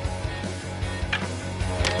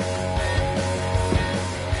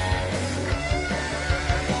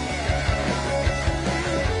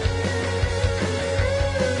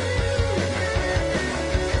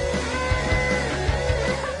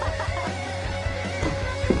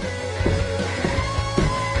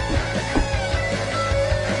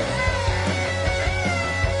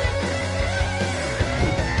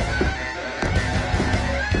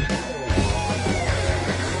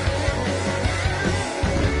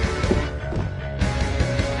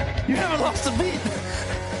 You haven't lost a beat.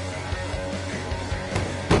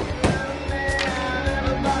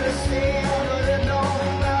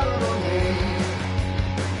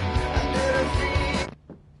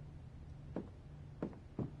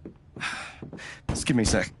 Just give me a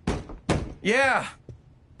sec. Yeah.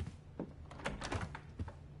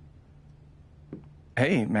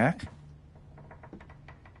 Hey, Mac.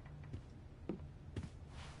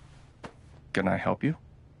 Can I help you?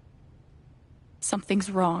 Something's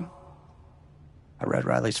wrong. I read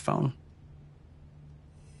Riley's phone.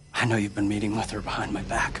 I know you've been meeting with her behind my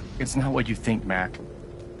back. It's not what you think, Mac.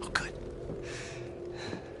 Oh, good.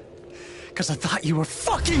 Because I thought you were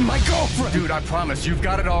fucking my girlfriend! Dude, I promise, you've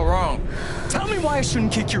got it all wrong. Tell me why I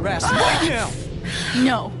shouldn't kick your ass right now!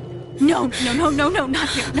 No. No, not here.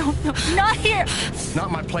 No, not here.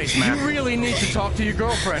 Not my place, Mac. You really need to talk to your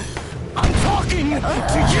girlfriend. I'm talking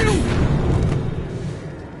to you!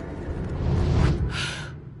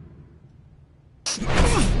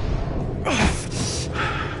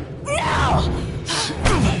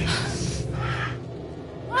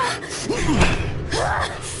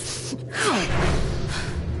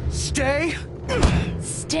 Stay.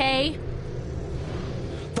 Stay.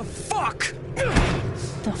 The fuck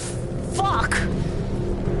The fuck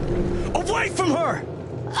away from her!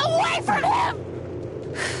 away from him!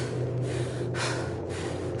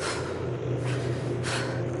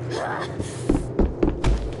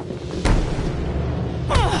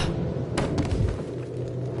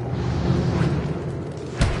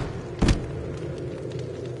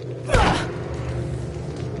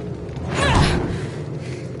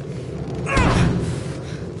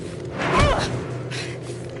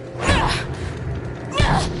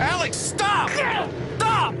 Alex, stop!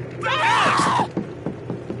 Stop!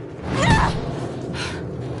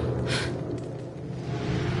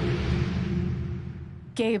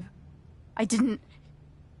 Gabe, I didn't.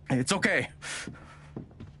 It's okay.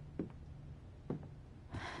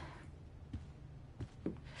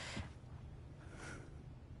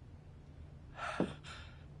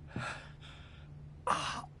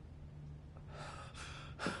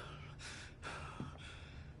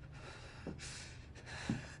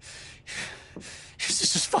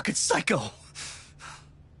 This is fucking psycho.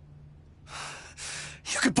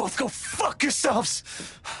 You could both go fuck yourselves.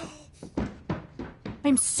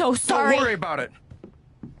 I'm so sorry. Don't worry about it.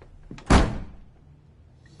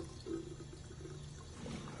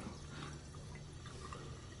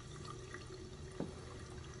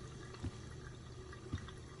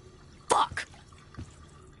 Fuck.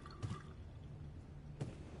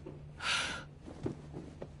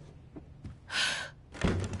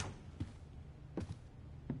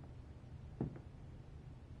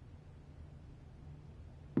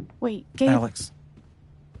 Wait, Gabe. Alex,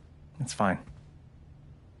 it's fine.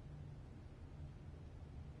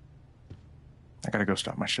 I gotta go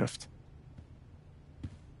start my shift.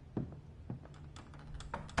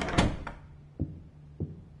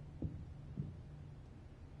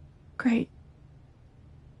 Great.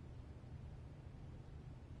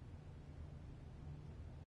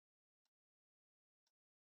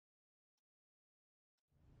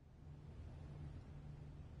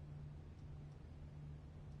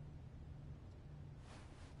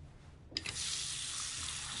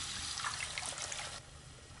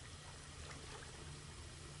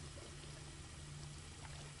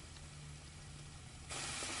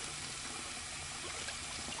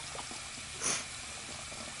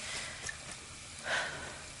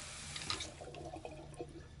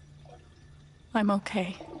 I'm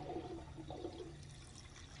okay.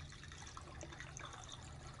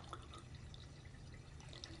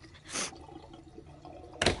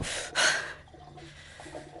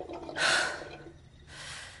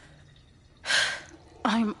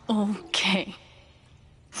 I'm okay.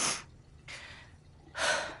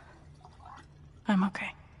 I'm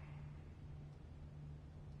okay.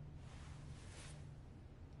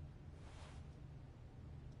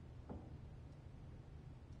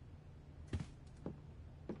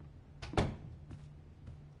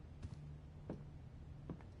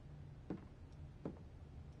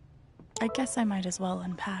 I guess I might as well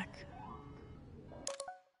unpack.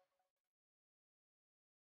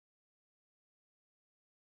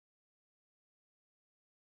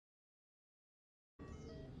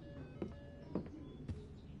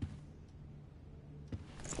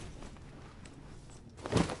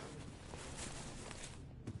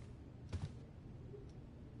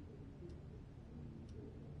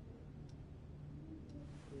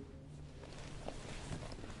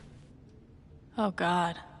 Oh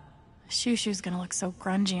god. Shushu's gonna look so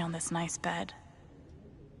grungy on this nice bed.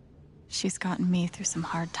 She's gotten me through some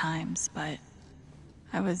hard times, but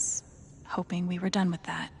I was hoping we were done with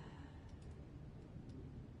that.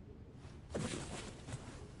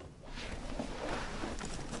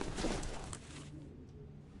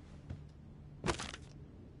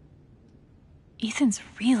 Ethan's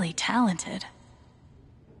really talented.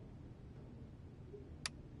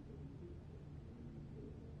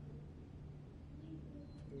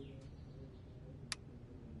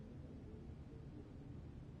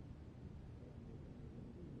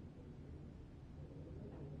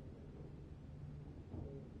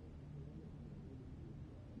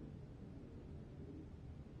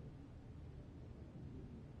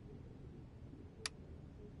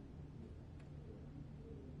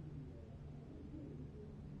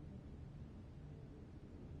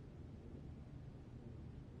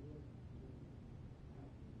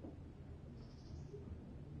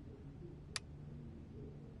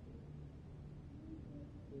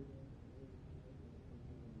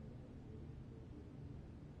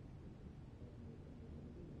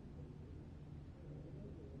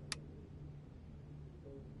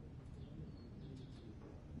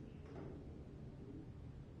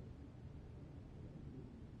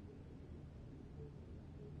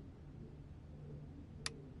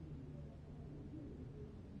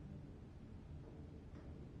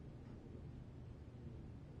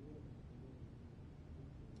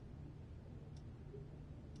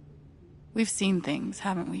 We've seen things,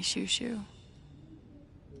 haven't we, Shushu?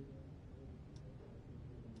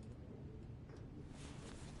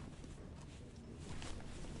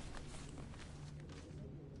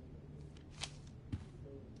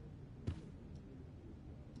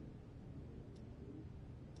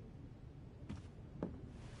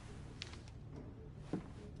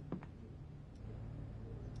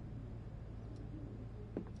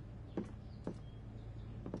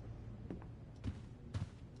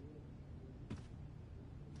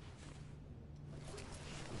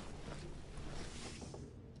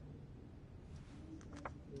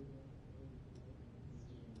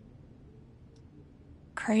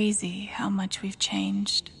 Crazy how much we've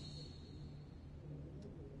changed.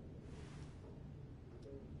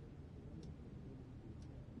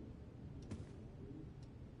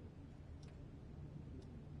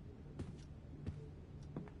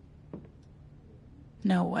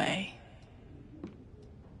 No way.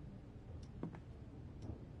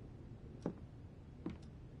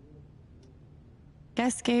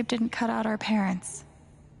 Guess Gabe didn't cut out our parents.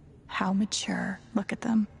 How mature. Look at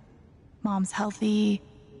them. Mom's healthy,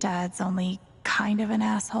 Dad's only kind of an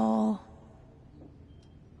asshole.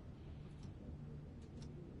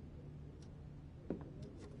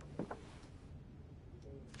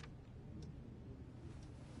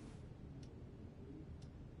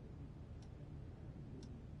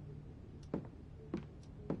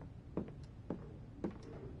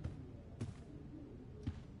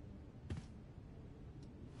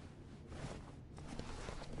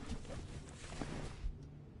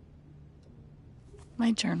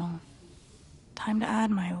 My journal. Time to add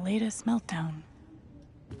my latest meltdown.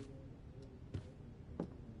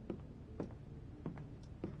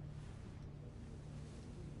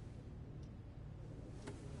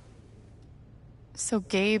 So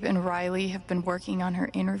Gabe and Riley have been working on her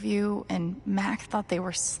interview, and Mac thought they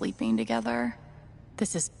were sleeping together?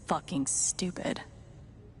 This is fucking stupid.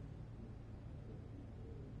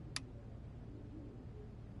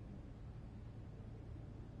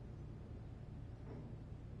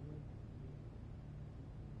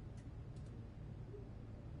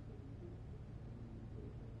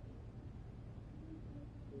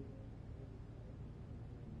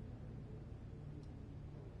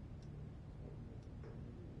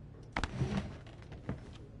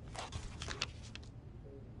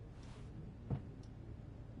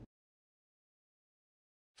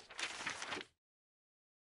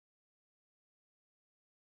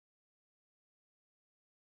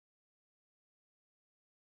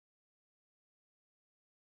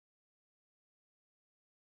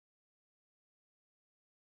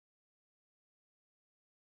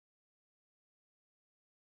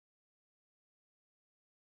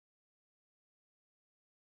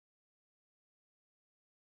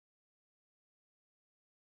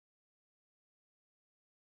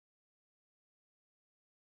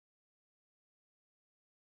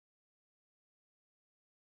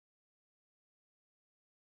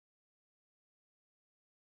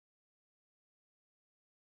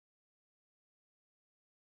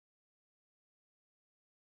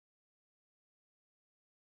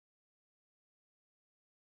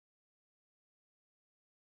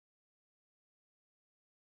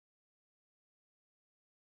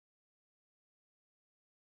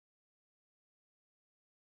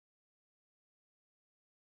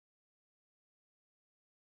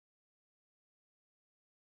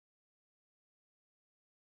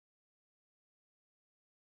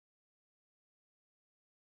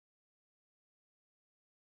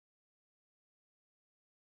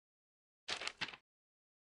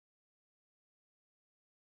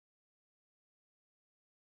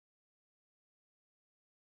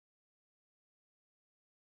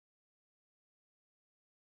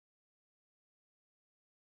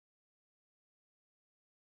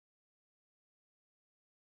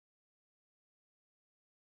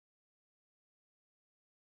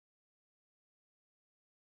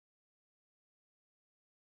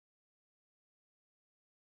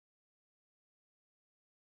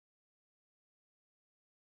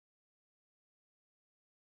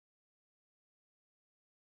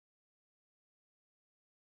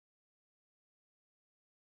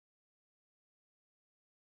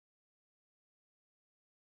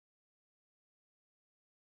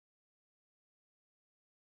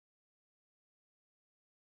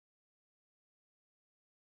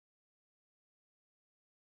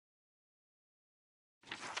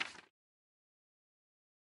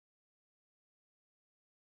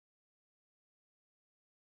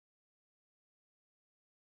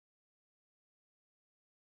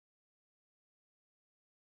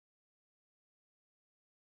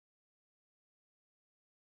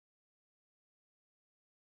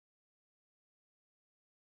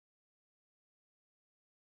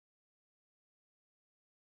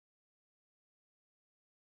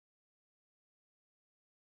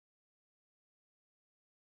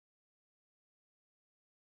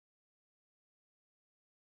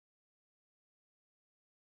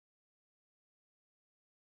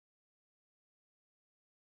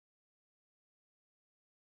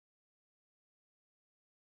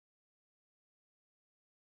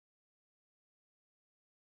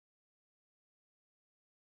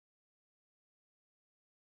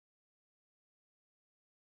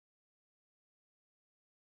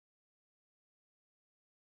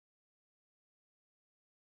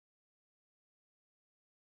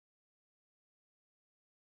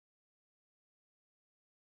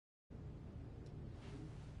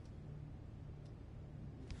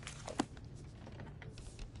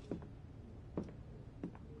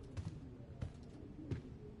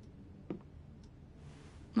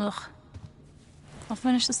 Ugh. I'll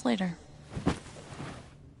finish this later.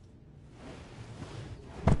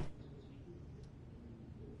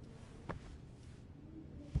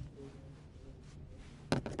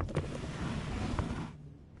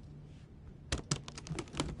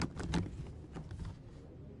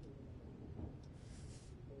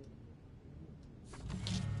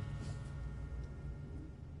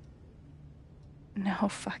 No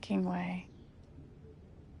fucking way.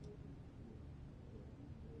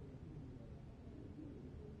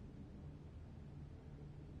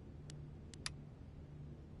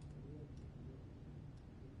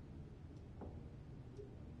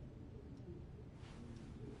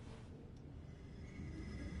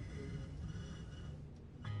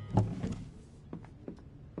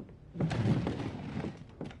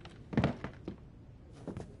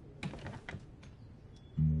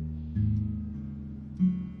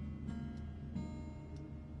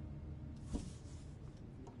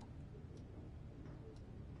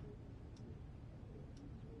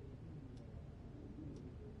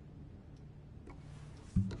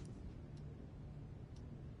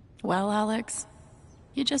 Well, Alex,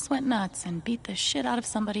 you just went nuts and beat the shit out of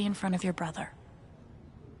somebody in front of your brother.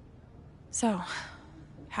 So,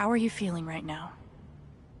 how are you feeling right now?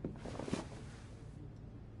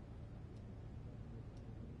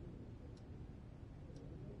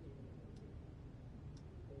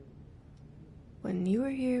 When you were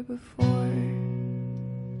here before,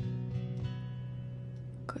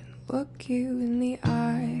 couldn't look you in the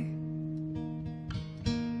eye.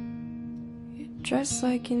 Dressed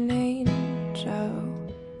like an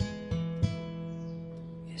angel,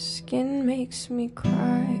 your skin makes me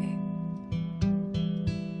cry.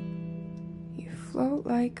 You float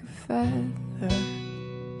like a feather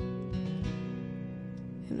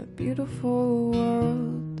in a beautiful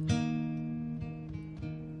world.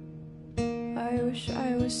 I wish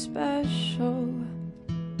I was special.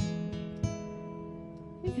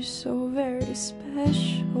 You're so very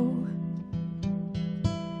special.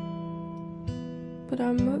 But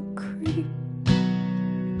I'm a creep.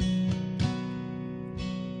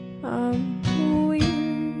 I'm a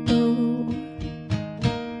weirdo.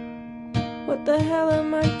 What the hell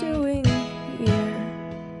am I doing here?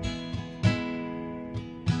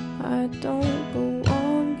 I don't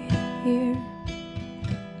belong here.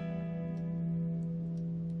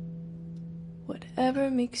 Whatever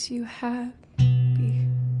makes you happy,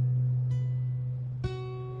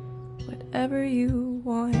 whatever you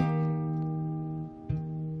want.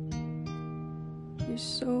 You're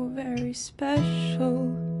so very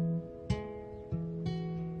special.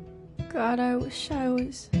 God, I wish I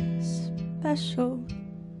was special.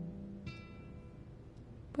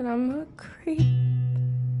 But I'm a creep.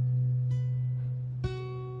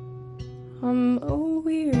 I'm a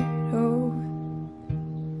weirdo.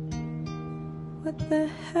 What the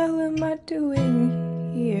hell am I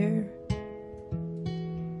doing here?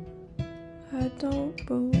 I don't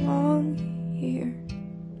belong here.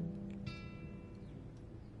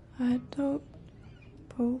 I don't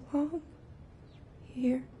belong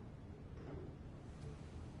here.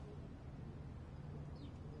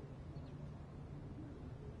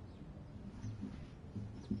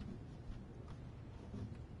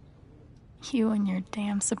 You and your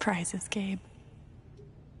damn surprises, Gabe.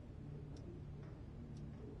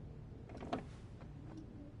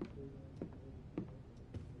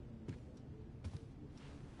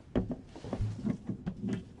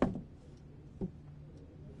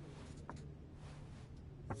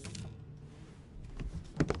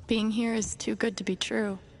 Being here is too good to be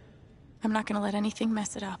true. I'm not gonna let anything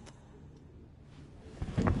mess it up.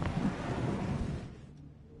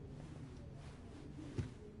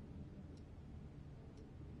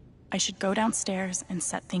 I should go downstairs and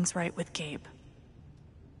set things right with Gabe.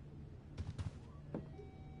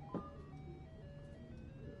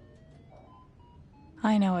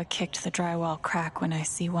 I know a kick to the drywall crack when I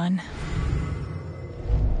see one.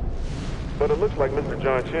 But it looks like Mr.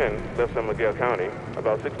 John Chen left San Miguel County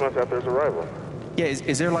about 6 months after his arrival. Yeah,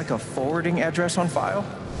 is there like a forwarding address on file?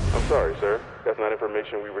 I'm sorry, sir. That's not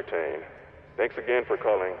information we retain. Thanks again for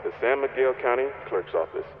calling the San Miguel County Clerk's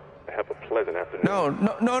Office. Have a pleasant afternoon.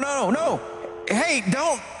 No. Hey,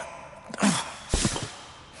 don't.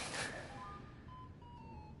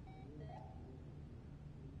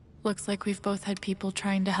 Looks like we've both had people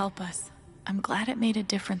trying to help us. I'm glad it made a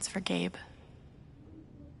difference for Gabe.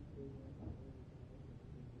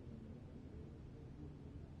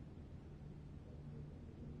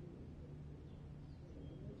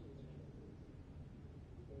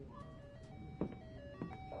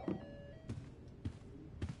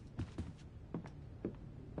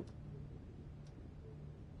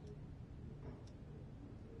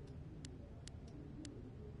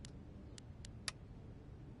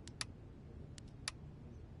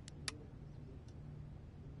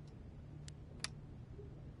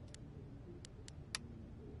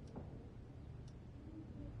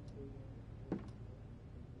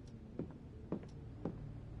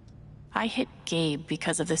 I hit Gabe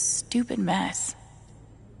because of this stupid mess.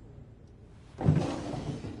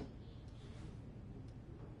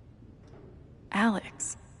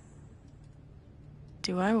 Alex.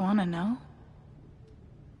 Do I want to know?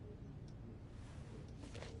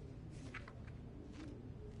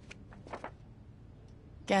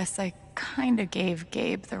 Guess I kinda gave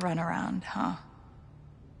Gabe the runaround, huh?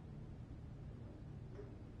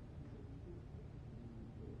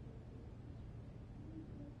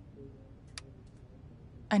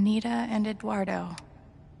 Anita and Eduardo.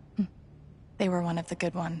 They were one of the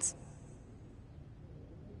good ones.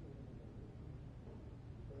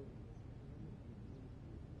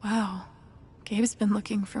 Wow, Gabe's been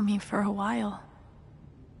looking for me for a while.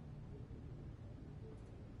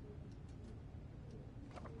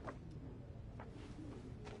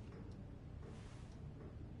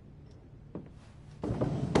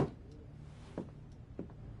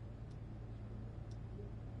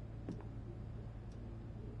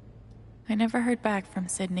 I never heard back from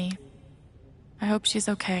Sydney. I hope she's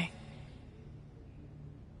okay.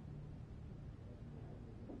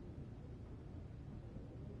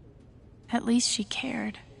 At least she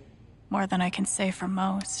cared. More than I can say for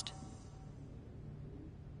most.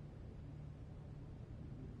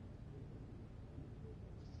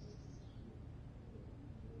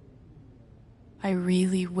 I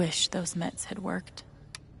really wish those meds had worked.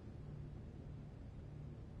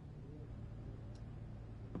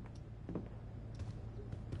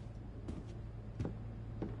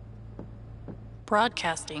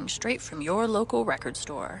 Broadcasting straight from your local record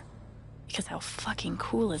store. Because how fucking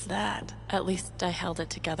cool is that? At least I held it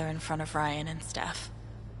together in front of Ryan and Steph.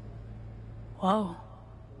 Whoa.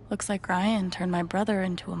 Looks like Ryan turned my brother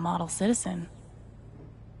into a model citizen.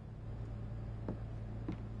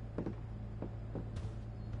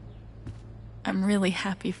 I'm really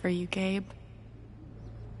happy for you, Gabe.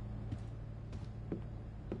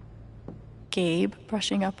 Gabe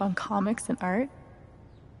brushing up on comics and art?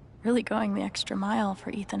 Really going the extra mile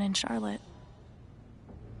for Ethan and Charlotte.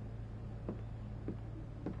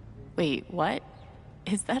 Wait, what?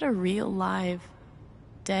 Is that a real live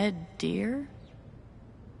dead deer?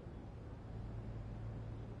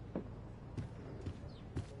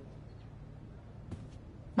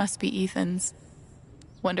 Must be Ethan's.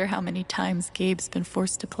 Wonder how many times Gabe's been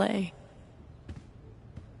forced to play.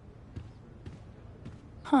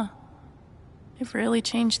 Huh. They've really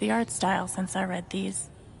changed the art style since I read these.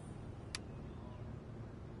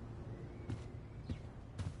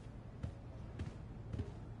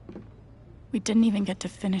 We didn't even get to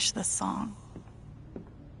finish the song.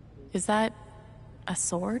 Is that a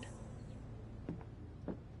sword?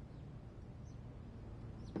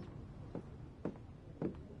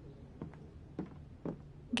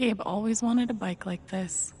 Gabe always wanted a bike like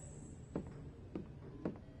this.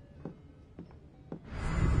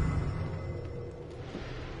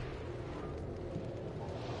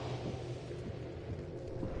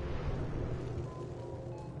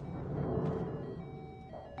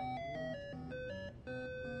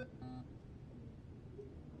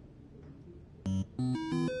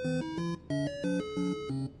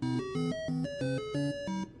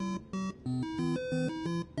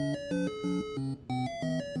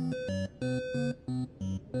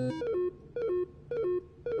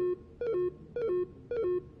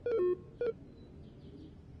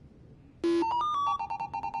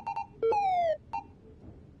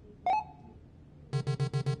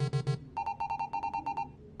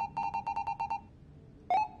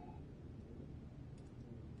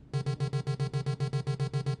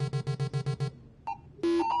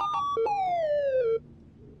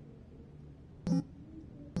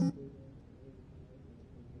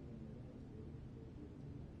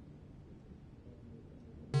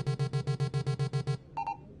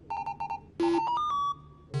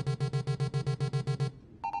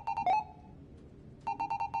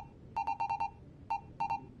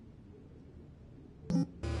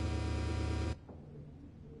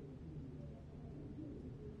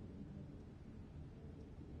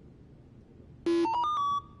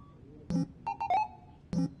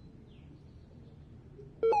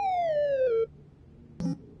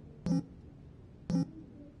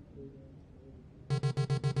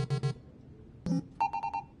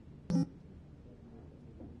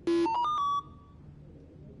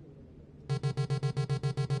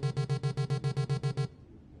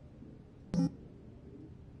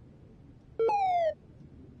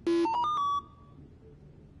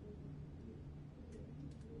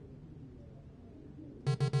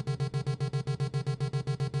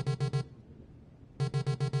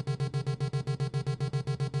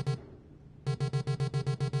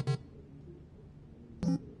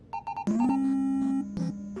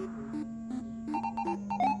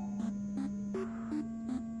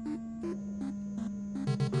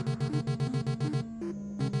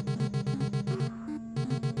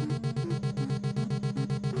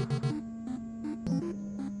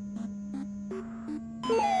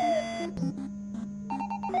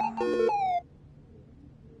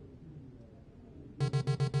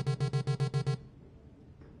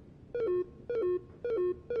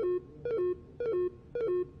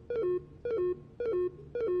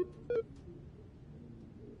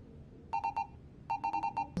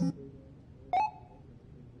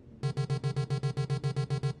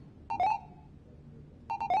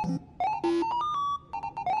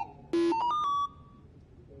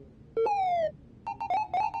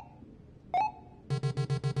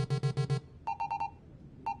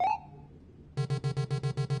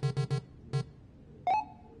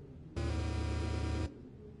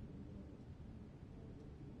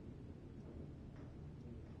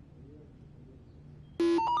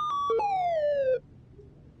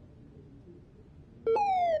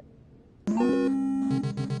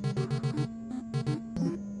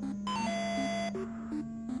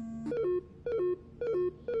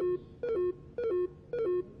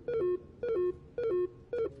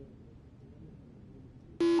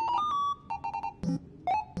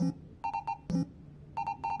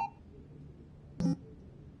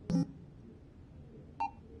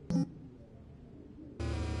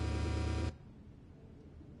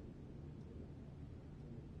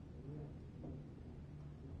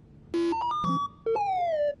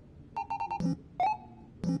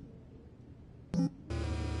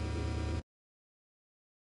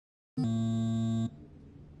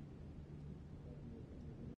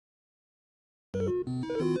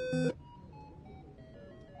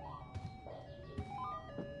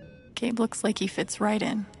 Gabe looks like he fits right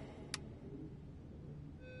in.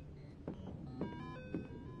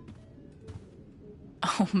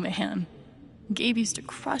 Oh man, Gabe used to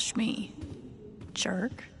crush me.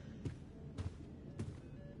 Jerk.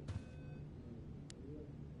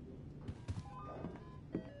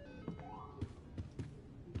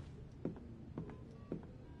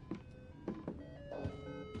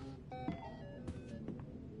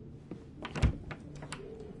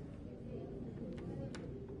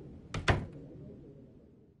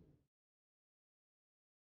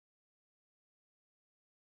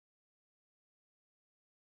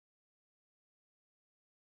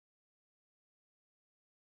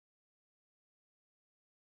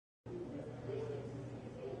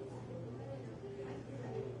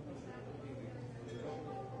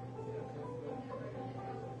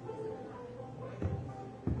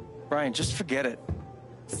 Brian, just forget it.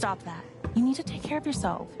 Stop that. You need to take care of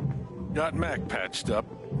yourself. Got Mac patched up.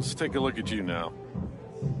 Let's take a look at you now.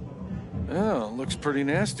 Oh, looks pretty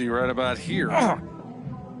nasty right about here.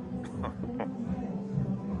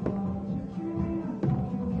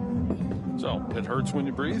 So, it hurts when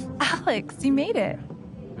you breathe? Alex, you made it.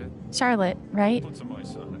 Charlotte, right? Put some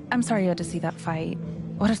ice on it. I'm sorry you had to see that fight.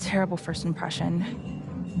 What a terrible first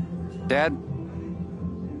impression. Dad,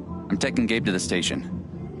 I'm taking Gabe to the station.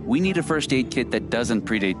 We need a first aid kit that doesn't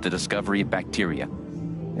predate the discovery of bacteria.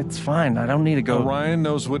 It's fine. I don't need to go. Well, Ryan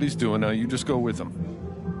knows what he's doing now. You just go with him.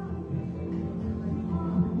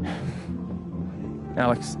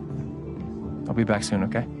 Alex, I'll be back soon,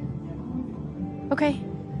 okay? Okay.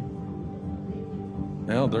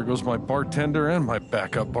 Well, there goes my bartender and my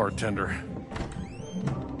backup bartender.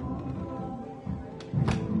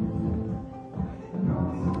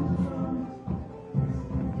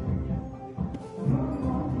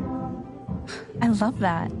 I love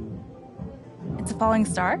that. It's a falling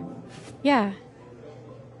star? Yeah.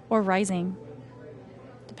 Or rising.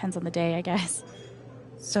 Depends on the day, I guess.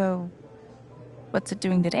 So, what's it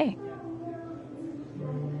doing today?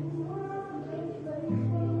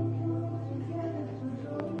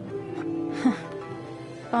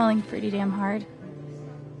 Falling pretty damn hard.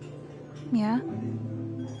 Yeah?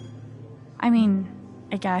 I mean,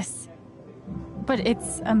 I guess. But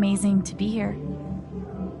it's amazing to be here.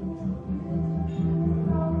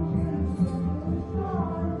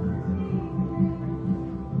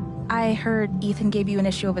 I heard Ethan gave you an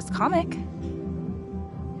issue of his comic.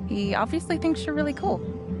 He obviously thinks you're really cool.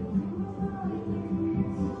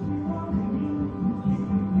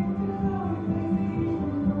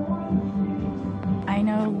 I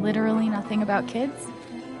know literally nothing about kids,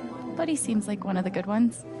 but he seems like one of the good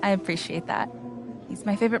ones. I appreciate that. He's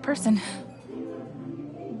my favorite person.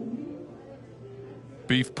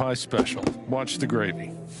 Beef pie special. Watch the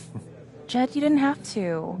gravy. Jed, you didn't have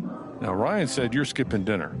to. Now, Ryan said you're skipping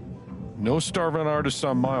dinner. No starving artists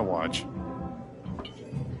on my watch.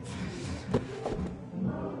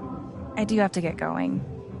 I do have to get going.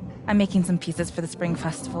 I'm making some pieces for the spring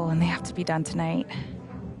festival, and they have to be done tonight.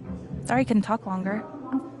 Sorry I couldn't talk longer.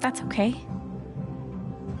 Oh, that's okay.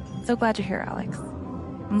 So glad you're here, Alex.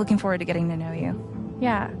 I'm looking forward to getting to know you.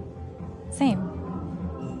 Yeah, same.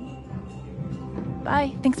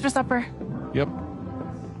 Bye. Thanks for supper. Yep.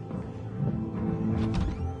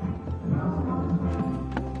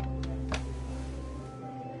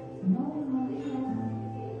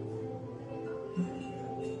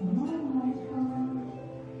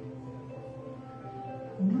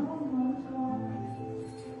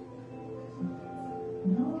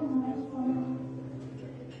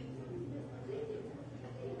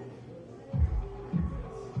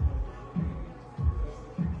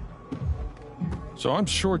 So I'm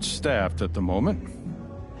short-staffed at the moment.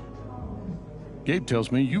 Gabe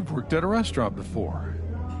tells me you've worked at a restaurant before.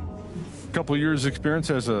 Couple years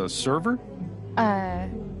experience as a server?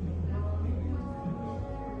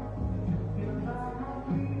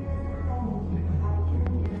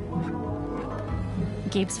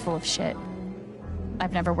 Gabe's full of shit.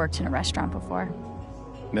 I've never worked in a restaurant before.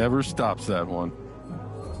 Never stops that one.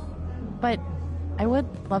 But I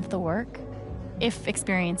would love the work, if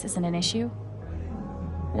experience isn't an issue.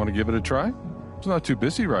 Want to give it a try? It's not too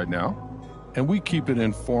busy right now. And we keep it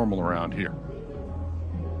informal around here.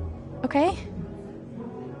 Okay.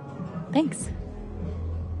 Thanks.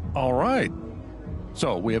 All right.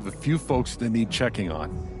 So we have a few folks that need checking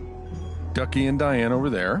on. Ducky and Diane over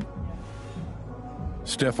there.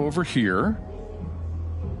 Steph over here.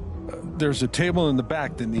 There's a table in the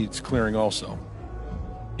back that needs clearing also.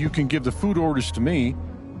 You can give the food orders to me,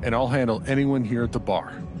 and I'll handle anyone here at the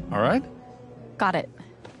bar. All right? Got it.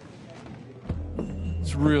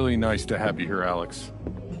 It's really nice to have you here, Alex.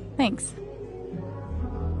 Thanks.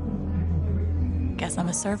 Guess I'm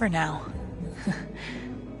a server now.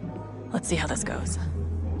 Let's see how this goes.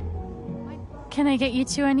 Can I get you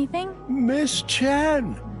two anything? Miss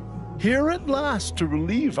Chan, here at last to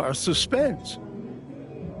relieve our suspense.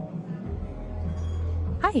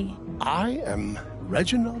 Hi. I am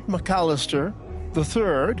Reginald McAllister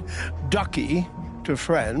III, Ducky to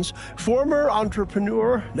friends, former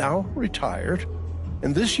entrepreneur, now retired.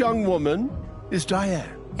 And this young woman is Diane.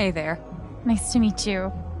 Hey there. Nice to meet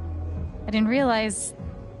you. I didn't realize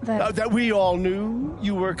that... that we all knew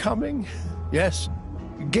you were coming. Yes.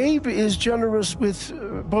 Gabe is generous with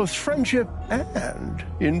both friendship and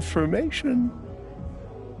information.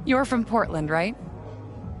 You're from Portland, right?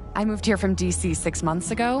 I moved here from DC 6 months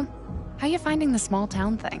ago. How you finding the small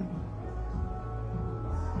town thing?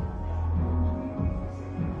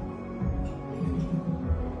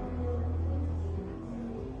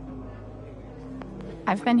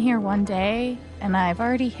 I've been here one day, and I've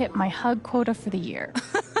already hit my hug quota for the year.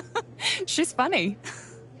 She's funny.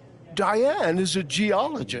 Diane is a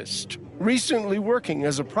geologist, recently working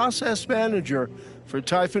as a process manager for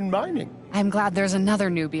Typhon Mining. I'm glad there's another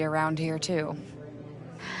newbie around here, too.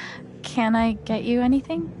 Can I get you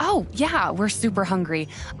anything? Oh, yeah, we're super hungry.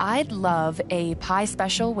 I'd love a pie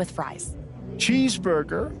special with fries.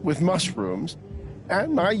 Cheeseburger with mushrooms,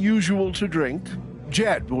 and my usual to drink.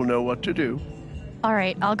 Jed will know what to do. All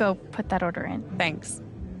right, I'll go put that order in. Thanks.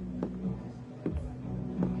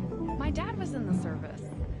 My dad was in the service.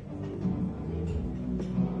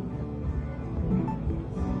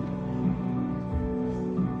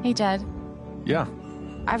 Hey, Jed. Yeah.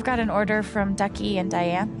 I've got an order from Ducky and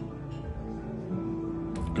Diane.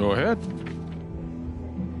 Go ahead.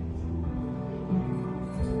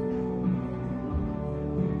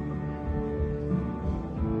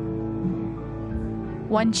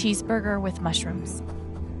 One cheeseburger with mushrooms.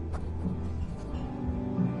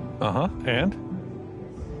 Uh-huh, and?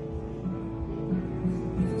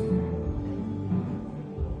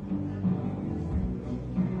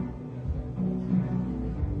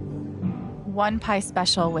 One pie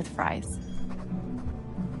special with fries.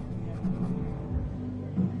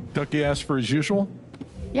 Ducky asked for his usual?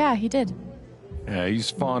 Yeah, he did. Yeah,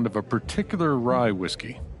 he's fond of a particular rye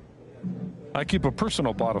whiskey. I keep a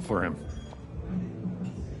personal bottle for him.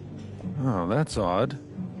 Oh, that's odd.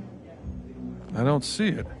 I don't see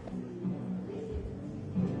it.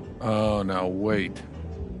 Oh, now wait.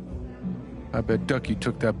 I bet Ducky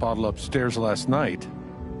took that bottle upstairs last night.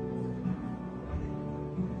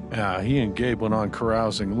 Yeah, he and Gabe went on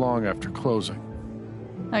carousing long after closing.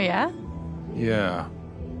 Oh, yeah? Yeah.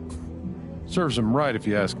 Serves him right if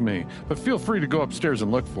you ask me, but feel free to go upstairs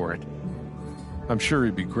and look for it. I'm sure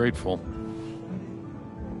he'd be grateful.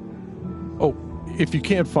 Oh, if you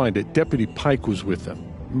can't find it, Deputy Pike was with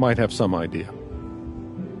them. Might have some idea.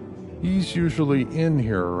 He's usually in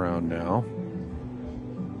here around now.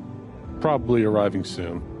 Probably arriving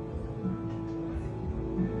soon.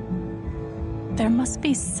 There must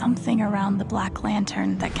be something around the Black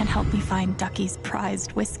Lantern that can help me find Ducky's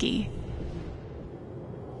prized whiskey.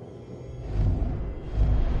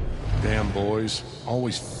 Damn boys,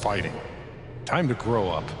 always fighting. Time to grow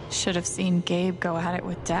up. Should have seen Gabe go at it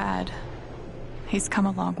with Dad. He's come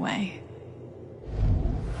a long way.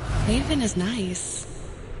 Haven is nice.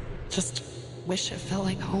 Just wish it felt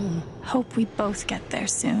like home. Hope we both get there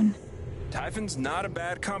soon. Typhon's not a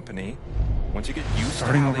bad company. Once you get used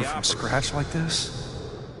Starting to how over they from operate. scratch like this?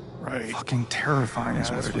 Right. Fucking terrifying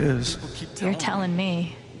is what it is. You're telling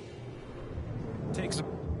me. Takes a...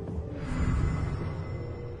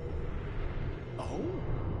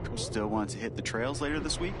 Still want to hit the trails later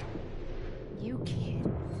this week? You kid.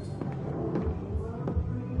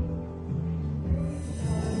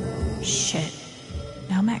 Shit.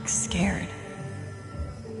 Now Mac's scared.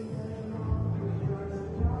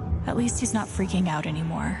 At least he's not freaking out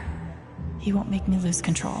anymore. He won't make me lose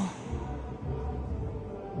control.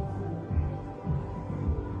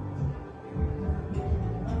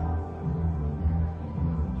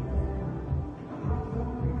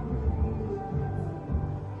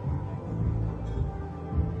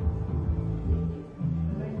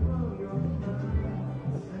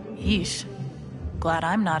 Yeesh. Glad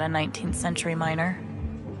I'm not a 19th century miner.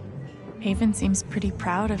 Haven seems pretty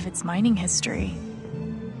proud of its mining history.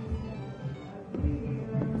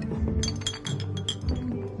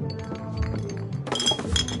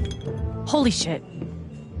 Holy shit.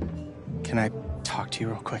 Can I talk to you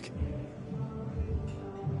real quick?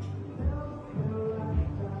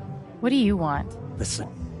 What do you want? Listen,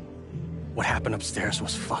 what happened upstairs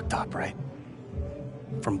was fucked up, right?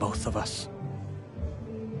 From both of us.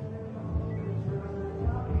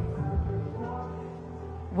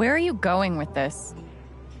 Where are you going with this?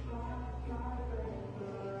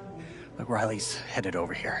 Look, Riley's headed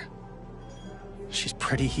over here. She's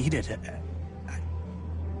pretty heated.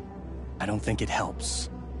 I don't think it helps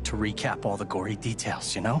to recap all the gory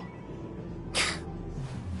details, you know?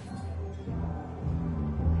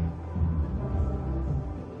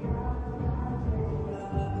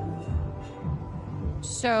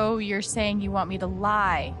 So you're saying you want me to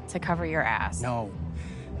lie to cover your ass? No,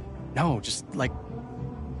 just, like,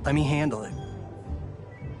 let me handle it.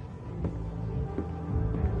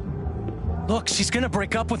 Look, she's gonna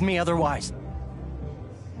break up with me otherwise.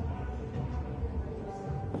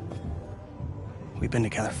 We've been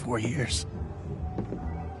together 4 years.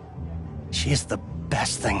 She is the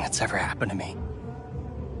best thing that's ever happened to me.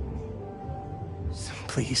 So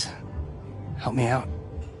please, help me out.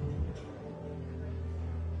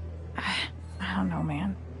 I don't know,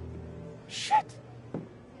 man. Shit.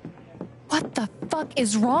 What the fuck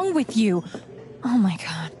is wrong with you? Oh my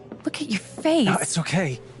god. Look at your face. No, it's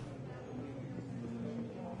okay.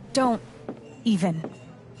 Don't even.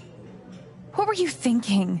 What were you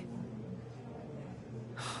thinking?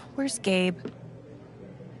 Where's Gabe?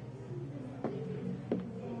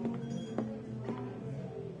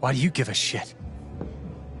 Why do you give a shit?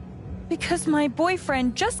 Because my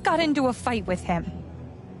boyfriend just got into a fight with him.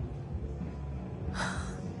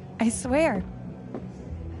 I swear.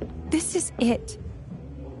 This is it.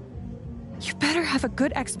 You better have a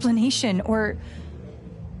good explanation or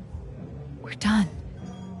we're done.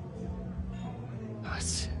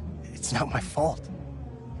 It's not my fault.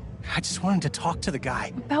 I just wanted to talk to the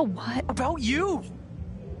guy. About what? About you!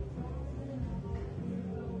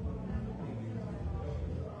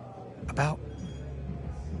 About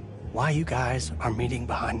why you guys are meeting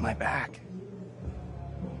behind my back.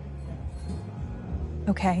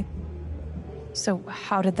 Okay. So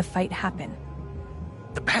how did the fight happen?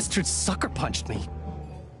 The bastard sucker punched me.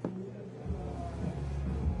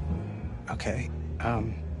 Okay,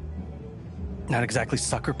 not exactly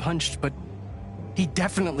sucker punched, but he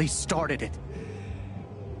definitely started it.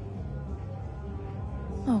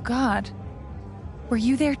 Oh God. Were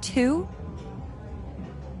you there too?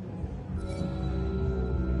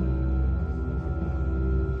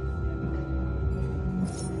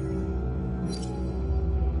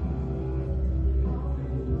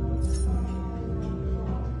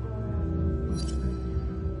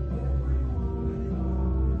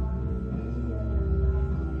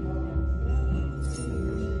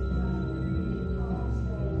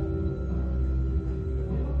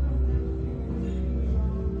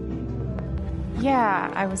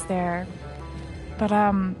 Yeah, I was there. But,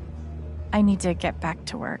 I need to get back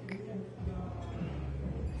to work.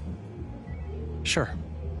 Sure.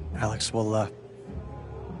 Alex, we'll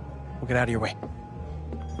get out of your way.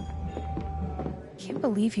 Can't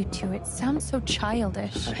believe you two. It sounds so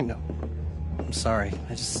childish. I know. I'm sorry.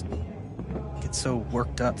 I just get so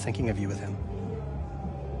worked up thinking of you with him.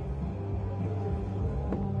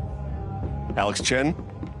 Alex Chen?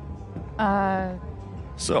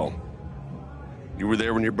 So, you were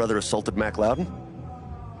there when your brother assaulted Mac Loudon?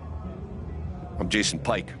 I'm Jason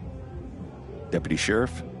Pike, Deputy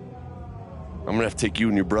Sheriff. I'm gonna have to take you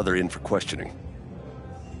and your brother in for questioning.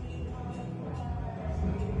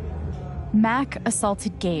 Mac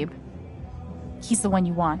assaulted Gabe. He's the one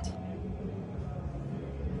you want.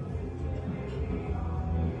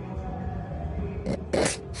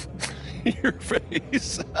 Your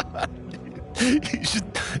face. You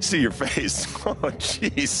should see your face. Oh,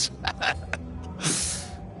 jeez.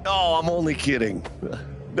 No, I'm only kidding.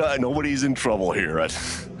 Nobody's in trouble here.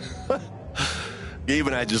 Gabe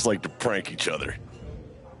and I just like to prank each other.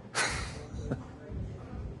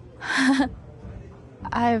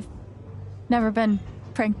 I've never been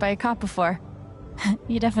pranked by a cop before.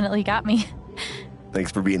 You definitely got me.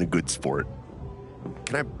 Thanks for being a good sport.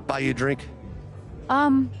 Can I buy you a drink?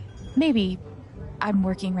 Maybe. I'm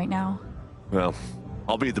working right now. Well,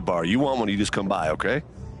 I'll be at the bar. You want one, you just come by, okay?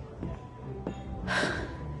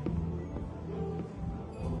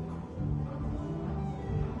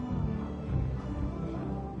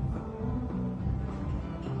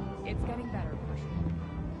 It's getting better.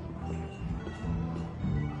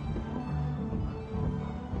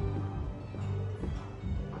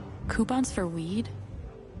 Coupons for weed?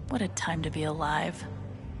 What a time to be alive.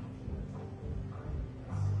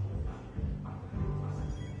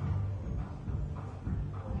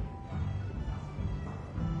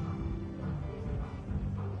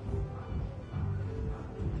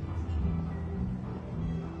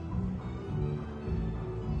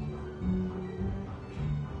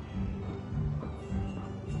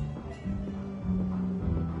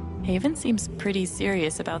 Haven seems pretty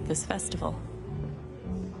serious about this festival.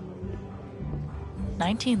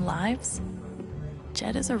 19 lives?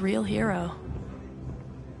 Jed is a real hero.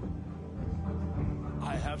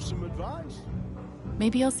 I have some advice.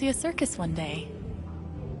 Maybe I'll see a circus one day.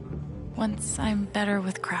 Once I'm better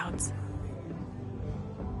with crowds.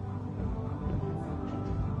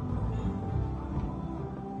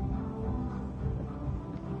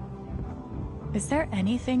 Is there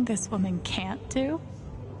anything this woman can't do?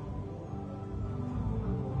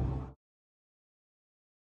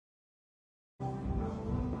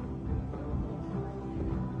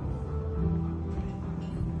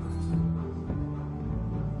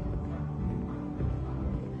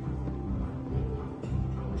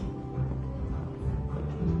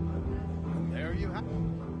 There you have.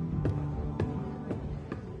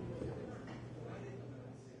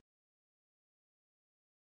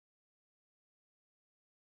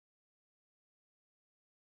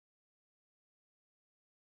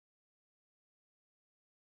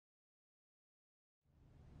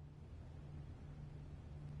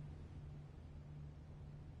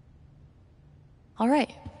 All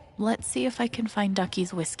right, let's see if I can find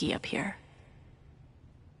Ducky's whiskey up here.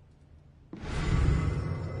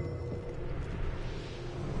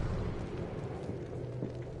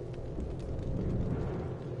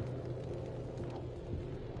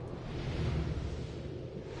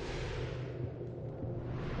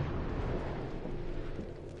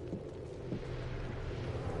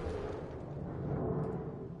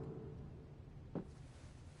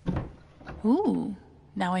 Ooh,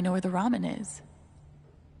 now I know where the ramen is.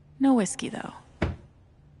 No whiskey, though.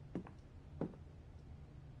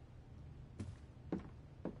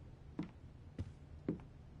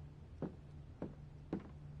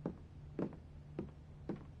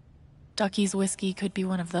 Ducky's whiskey could be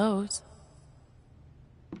one of those.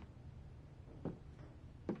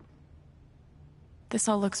 This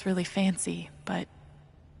all looks really fancy, but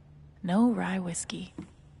no rye whiskey.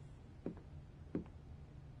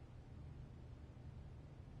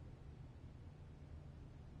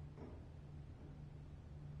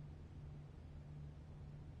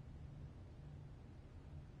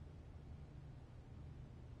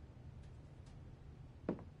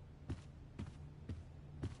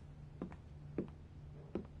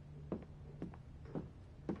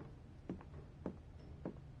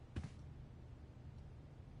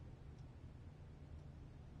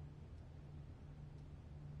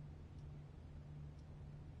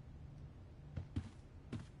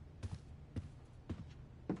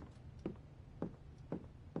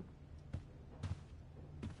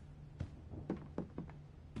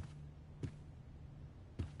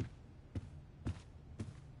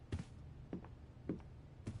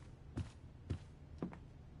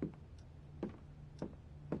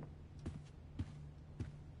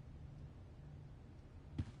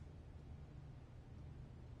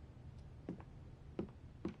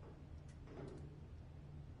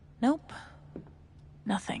 Nope.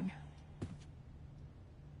 Nothing.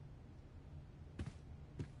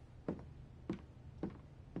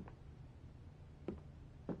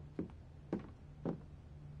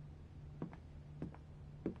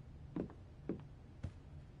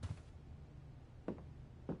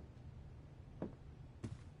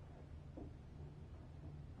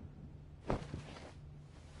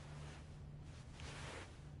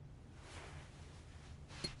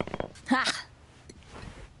 Ha!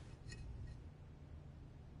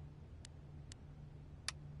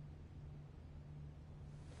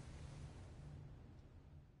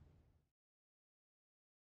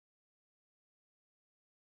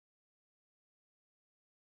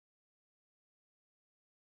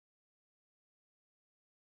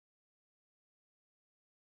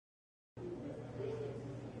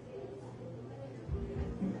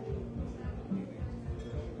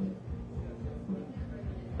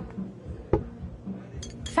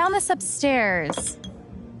 Found this upstairs.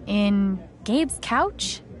 In Gabe's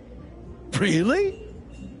couch? Really?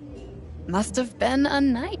 Must have been a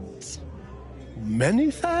night. Many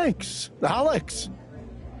thanks, Alex.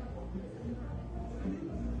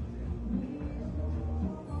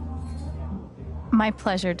 My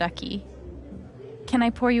pleasure, Ducky. Can I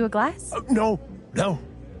pour you a glass? No.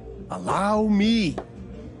 Allow me.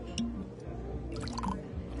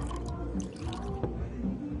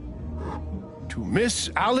 To Miss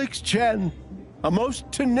Alex Chen, a most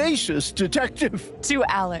tenacious detective. To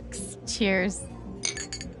Alex. Cheers.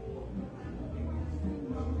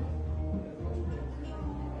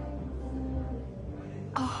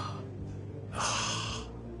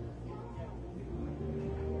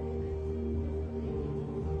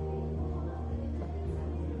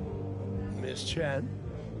 Miss Chen,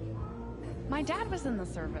 My dad was in the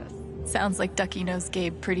service. Sounds like Ducky knows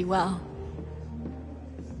Gabe pretty well.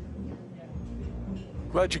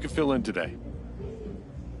 Glad you could fill in today.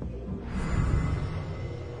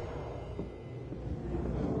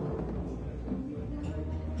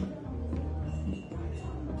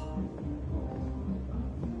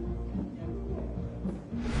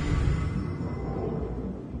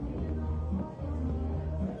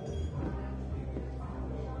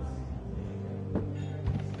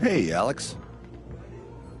 Hey, Alex.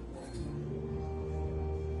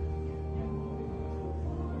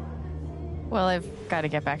 Well, I've got to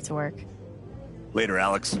get back to work. Later,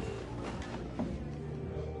 Alex.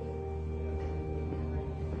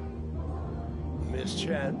 Miss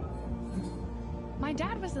Chen? My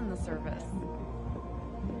dad was in the service.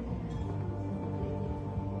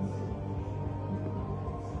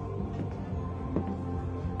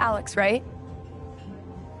 Alex, right?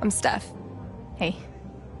 I'm Steph. Hey.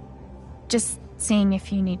 Just seeing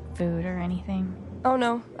if you need food or anything. Oh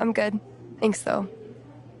no, I'm good. Thanks though.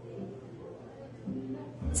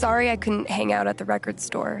 Sorry I couldn't hang out at the record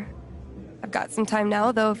store. I've got some time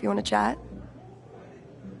now though if you want to chat.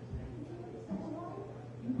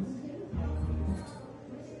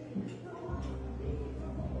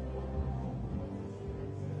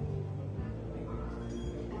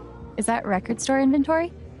 Is that record store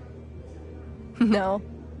inventory? No,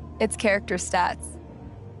 it's character stats.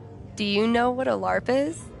 Do you know what a LARP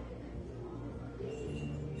is?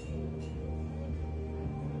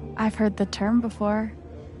 I've heard the term before.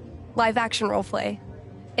 Live action roleplay.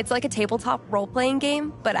 It's like a tabletop role-playing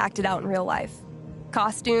game, but acted out in real life.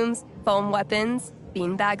 Costumes, foam weapons,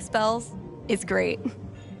 beanbag spells. It's great.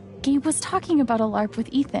 Gabe was talking about a LARP with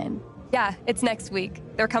Ethan. Yeah, it's next week.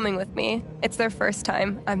 They're coming with me. It's their first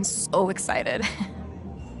time. I'm so excited.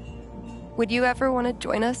 Would you ever want to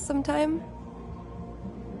join us sometime?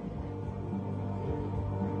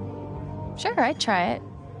 Sure, I'd try it.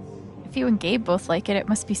 If you and Gabe both like it, it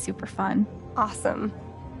must be super fun. Awesome.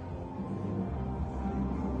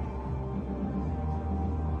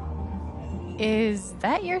 Is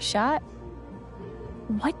that your shot?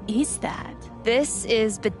 What is that? This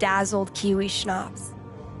is bedazzled kiwi schnapps.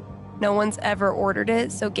 No one's ever ordered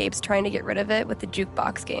it, so Gabe's trying to get rid of it with the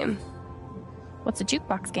jukebox game. What's a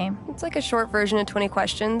jukebox game? It's like a short version of 20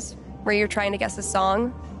 questions, where you're trying to guess a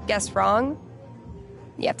song, guess wrong,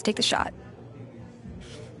 you have to take the shot.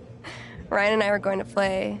 Ryan and I were going to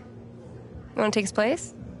play. You want to take his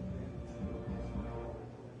place?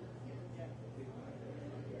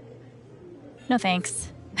 No thanks.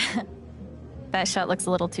 That shot looks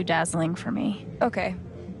a little too dazzling for me. Okay.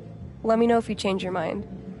 Let me know if you change your mind.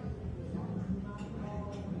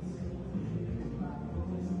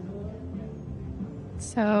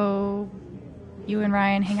 So, you and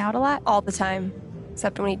Ryan hang out a lot? All the time.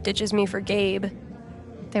 Except when he ditches me for Gabe.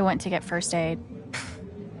 They went to get first aid.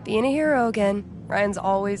 Being a hero again. Ryan's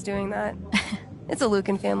always doing that. It's a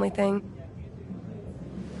Lucan family thing.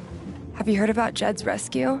 Have you heard about Jed's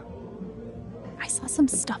rescue? I saw some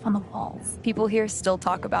stuff on the walls. People here still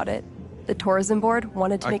talk about it. The tourism board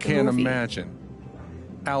wanted to make a movie. I can't imagine.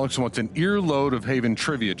 Alex wants an earload of Haven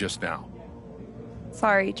trivia just now.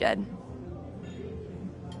 Sorry, Jed.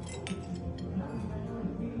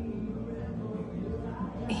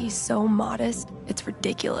 He's so modest, it's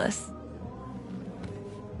ridiculous.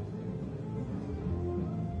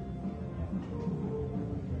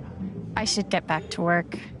 I should get back to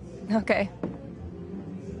work. Okay.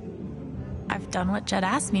 I've done what Jed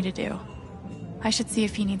asked me to do. I should see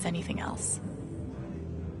if he needs anything else.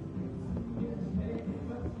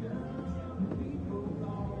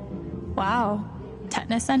 Wow.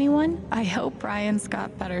 Tetanus, anyone? I hope Ryan's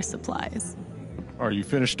got better supplies. Are you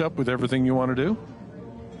finished up with everything you want to do?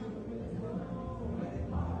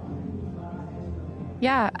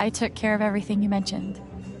 Yeah, I took care of everything you mentioned.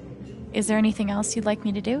 Is there anything else you'd like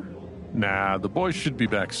me to do? Nah, the boys should be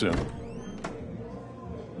back soon.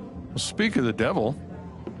 Well, speak of the devil.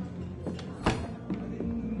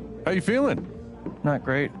 How you feeling? Not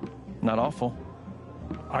great. Not awful.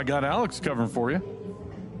 I got Alex covering for you.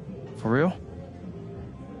 For real?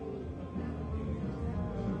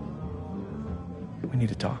 We need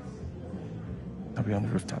to talk. I'll be on the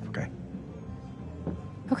rooftop, okay?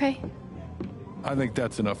 Okay. I think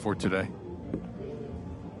that's enough for today.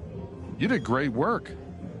 You did great work.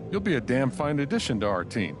 You'll be a damn fine addition to our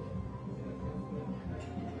team.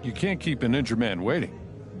 You can't keep an injured man waiting.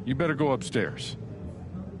 You better go upstairs.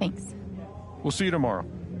 Thanks. We'll see you tomorrow.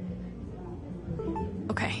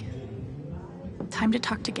 Okay. Time to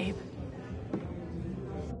talk to Gabe.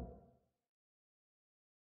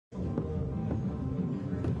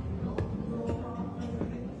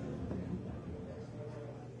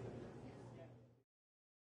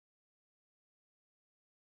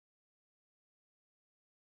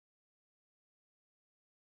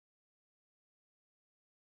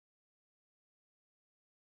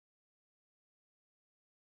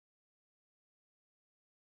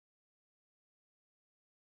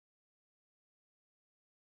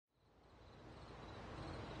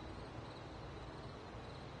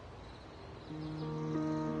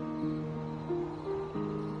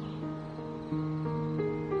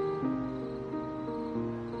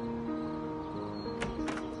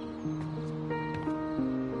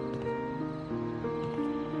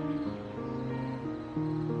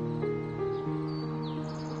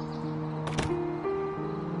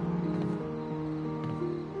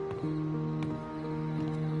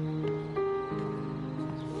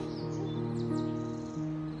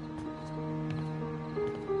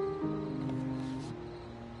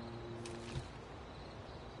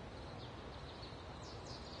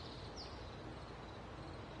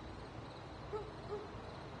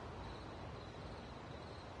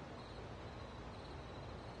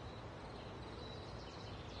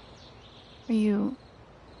 Are you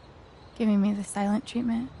giving me the silent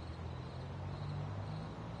treatment?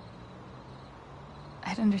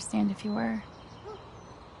 I'd understand if you were.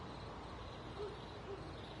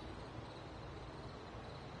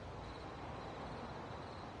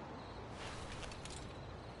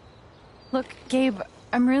 Look, Gabe,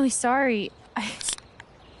 I'm really sorry.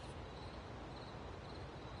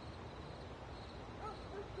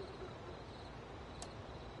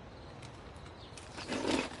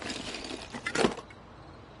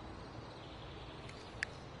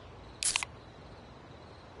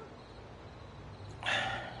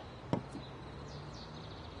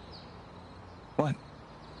 What?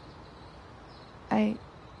 Do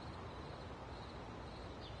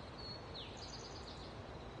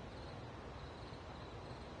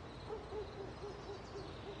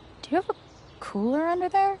you have a cooler under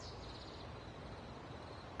there?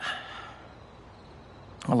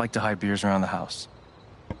 I like to hide beers around the house.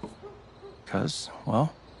 Because,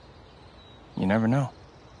 well, you never know.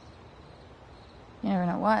 You never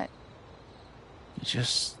know what. You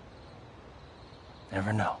just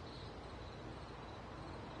never know.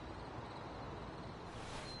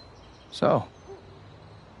 So,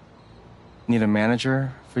 need a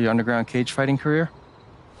manager for your underground cage fighting career?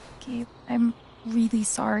 Gabe, I'm really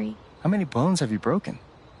sorry. How many bones have you broken?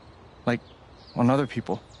 Like, on other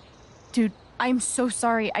people? Dude, I'm so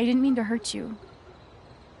sorry. I didn't mean to hurt you.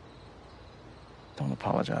 Don't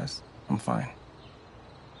apologize. I'm fine.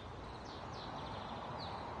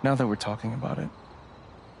 Now that we're talking about it,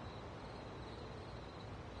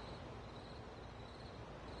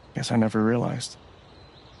 guess I never realized.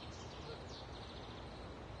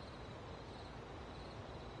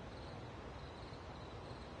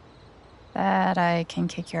 That I can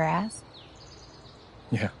kick your ass?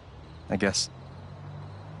 Yeah, I guess.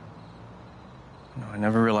 No, I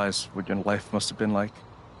never realized what your life must have been like.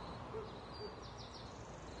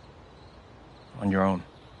 On your own.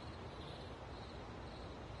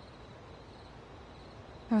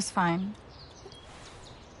 It was fine.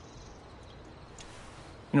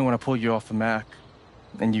 You know, when I pulled you off the Mac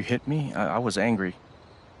and you hit me, I was angry.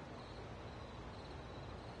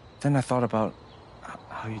 Then I thought about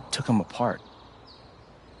how you took him apart.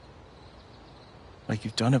 Like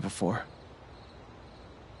you've done it before.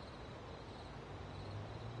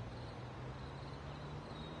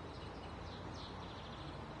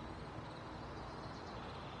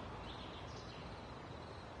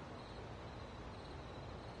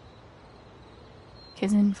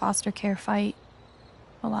 Kids in foster care fight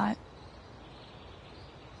a lot.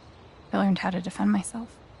 I learned how to defend myself.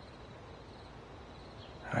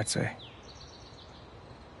 I'd say.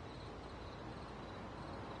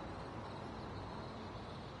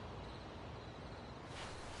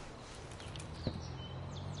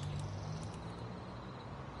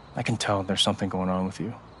 I can tell there's something going on with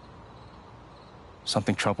you.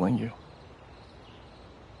 Something troubling you.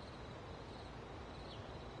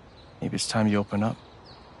 Maybe it's time you open up.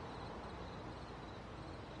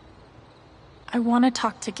 I want to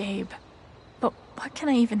talk to Gabe, but what can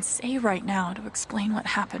I even say right now to explain what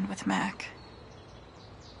happened with Mac?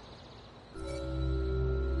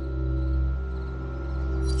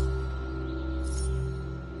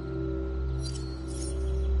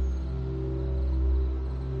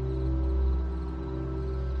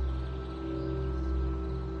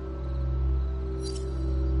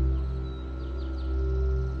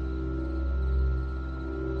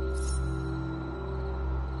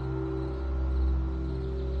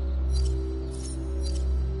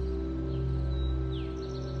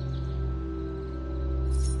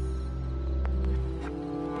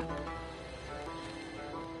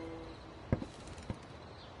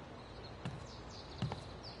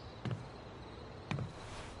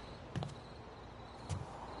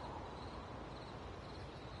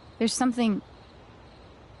 There's something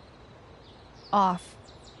off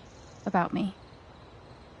about me.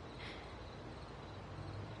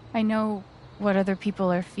 I know what other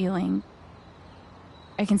people are feeling.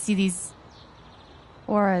 I can see these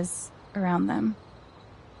auras around them.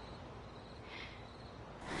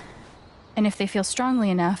 And if they feel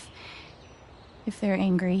strongly enough, if they're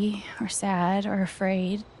angry or sad or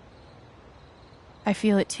afraid, I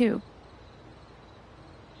feel it too.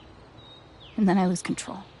 And then I lose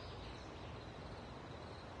control.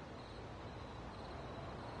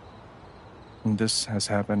 And this has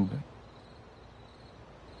happened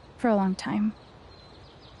For a long time.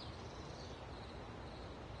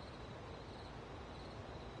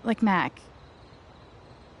 Like Mac.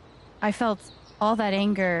 I felt all that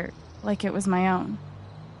anger like it was my own.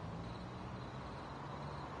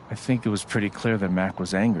 I think it was pretty clear that Mac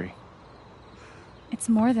was angry. It's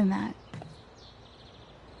more than that.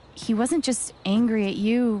 he wasn't just angry at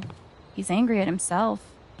you, he's angry at himself.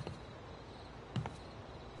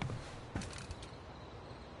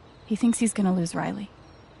 He thinks he's gonna lose Riley.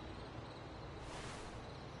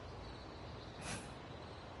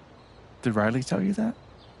 Did Riley tell you that?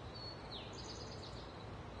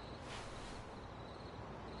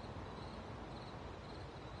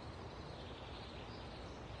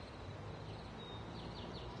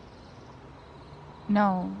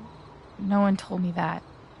 No, no one told me that.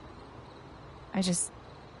 I just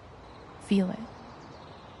feel it.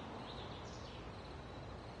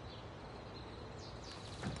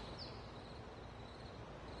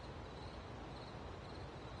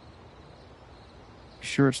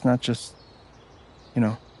 Sure it's not just, you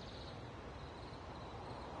know.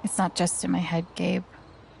 It's not just in my head, Gabe.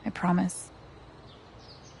 I promise.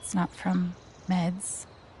 It's not from meds,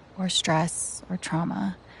 or stress, or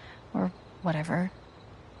trauma, or whatever.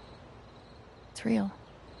 It's real.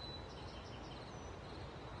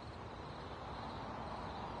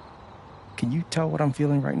 Can you tell what I'm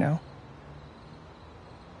feeling right now?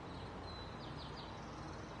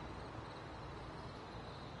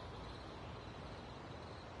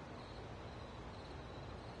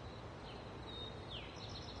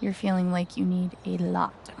 You're feeling like you need a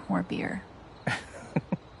lot more beer.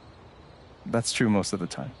 That's true most of the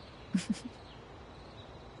time.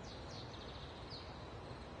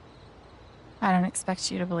 I don't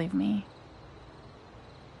expect you to believe me.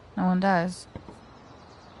 No one does.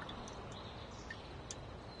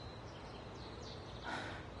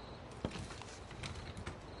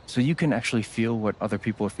 So you can actually feel what other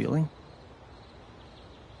people are feeling?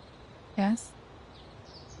 Yes?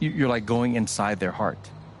 You're like going inside their heart.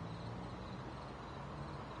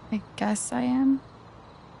 I guess I am.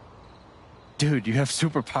 Dude, you have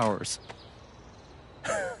superpowers.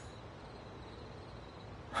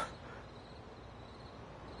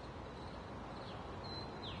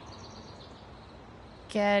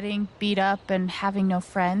 Getting beat up and having no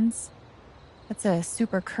friends. That's a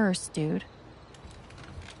super curse, dude.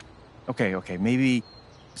 Okay, maybe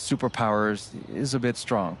superpowers is a bit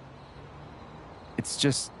strong. It's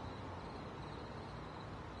just,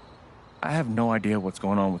 I have no idea what's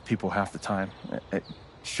going on with people half the time.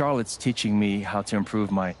 Charlotte's teaching me how to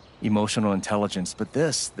improve my emotional intelligence, but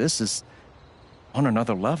this is on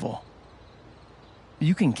another level.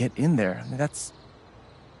 You can get in there. That's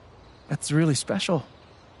really special.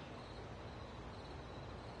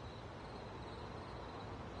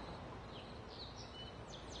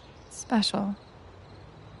 Special.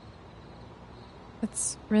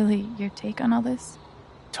 That's really your take on all this?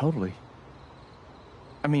 Totally.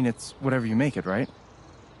 I mean, it's whatever you make it, right?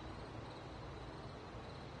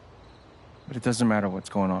 But it doesn't matter what's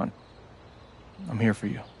going on. I'm here for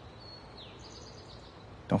you.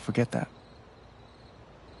 Don't forget that.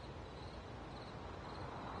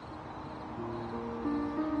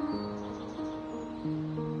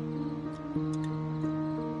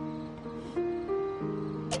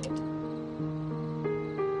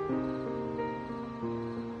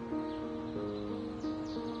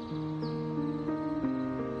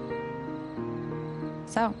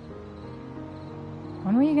 So,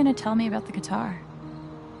 when were you gonna tell me about the guitar?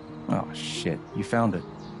 Oh, shit. You found it.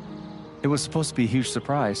 It was supposed to be a huge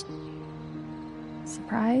surprise.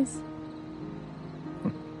 Surprise?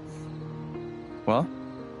 Well,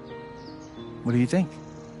 what do you think?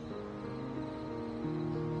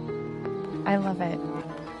 I love it.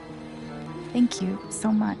 Thank you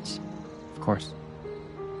so much. Of course.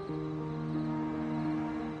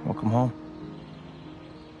 Welcome home.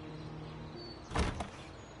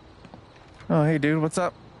 Oh, hey, dude, what's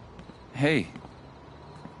up? Hey,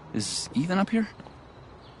 is Ethan up here?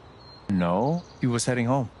 No, he was heading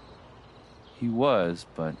home. He was,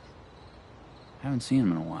 but I haven't seen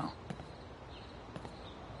him in a while.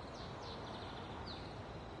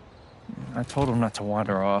 I told him not to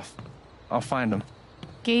wander off. I'll find him.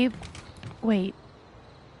 Gabe, wait.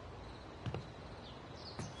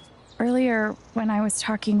 Earlier, when I was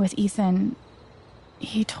talking with Ethan,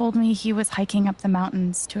 he told me he was hiking up the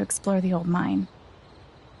mountains to explore the old mine.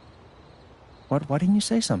 What? Why didn't you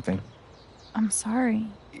say something? I'm sorry.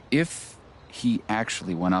 If he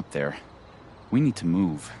actually went up there, we need to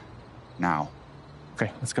move. Now.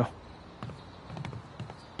 Okay, let's go.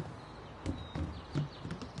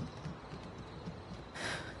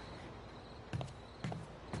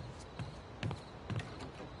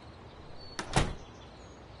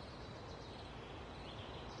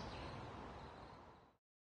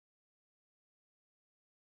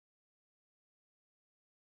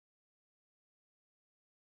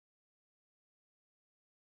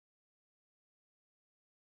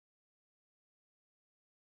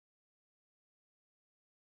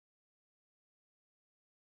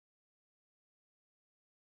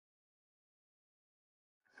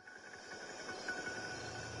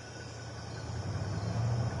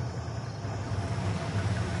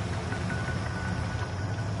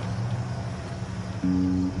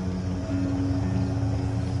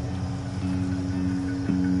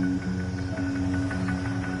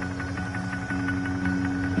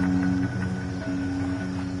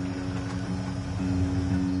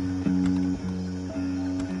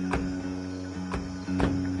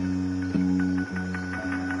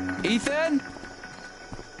 Ethan?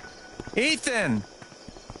 Ethan!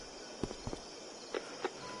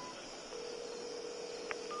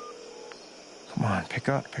 Come on, pick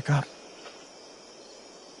up, pick up.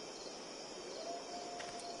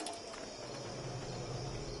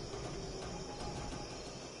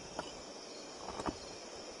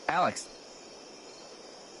 Alex.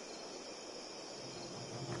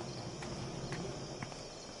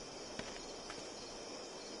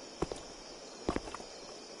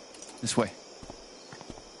 This way.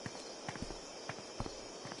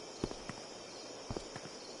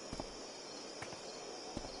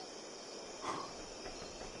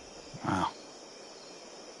 Wow.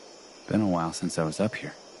 Been a while since I was up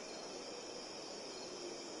here.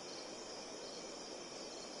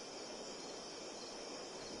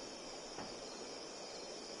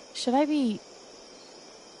 Should I be,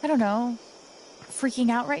 I don't know,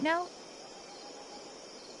 freaking out right now?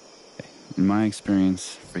 In my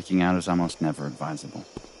experience, freaking out is almost never advisable.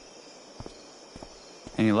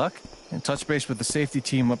 Any luck? And touch base with the safety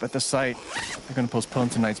team up at the site. They're gonna postpone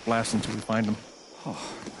tonight's blast until we find them. Oh,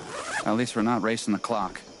 at least we're not racing the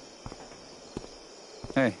clock.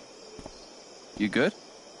 Hey, you good?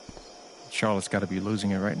 Charlotte's gotta be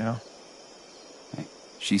losing it right now. Hey,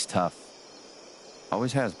 she's tough.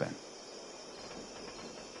 Always has been.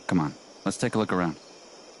 Come on, let's take a look around.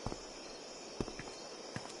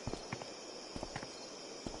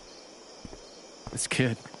 This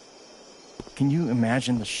kid. Can you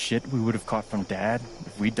imagine the shit we would have caught from Dad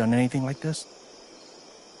if we'd done anything like this?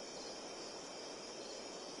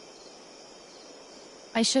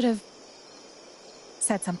 I should have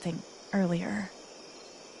said something earlier.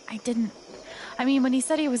 I didn't. I mean, when he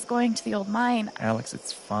said he was going to the old mine... Alex,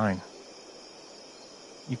 it's fine.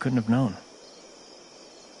 You couldn't have known.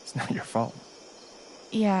 It's not your fault.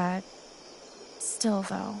 Yeah. Still,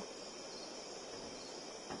 though.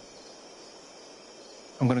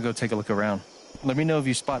 I'm gonna go take a look around. Let me know if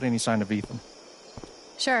you spot any sign of Ethan.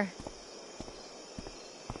 Sure.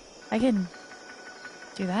 I can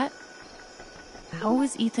do that. How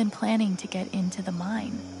was Ethan planning to get into the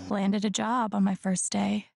mine? Landed a job on my first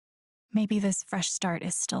day. Maybe this fresh start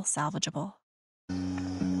is still salvageable.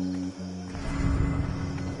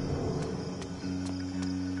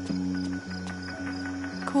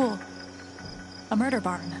 Cool. A murder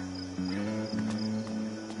barn.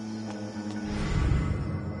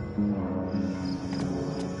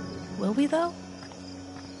 Will we, though?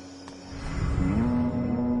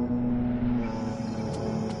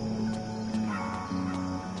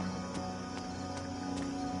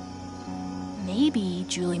 Maybe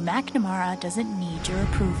Julie McNamara doesn't need your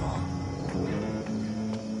approval.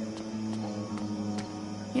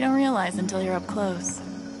 You don't realize until you're up close,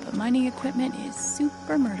 but mining equipment is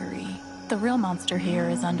super murdery. The real monster here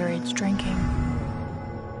is underage drinking.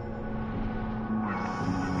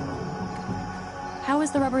 How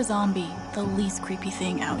is the rubber zombie the least creepy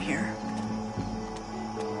thing out here?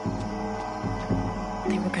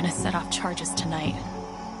 They were gonna set off charges tonight.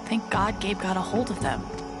 Thank God Gabe got a hold of them.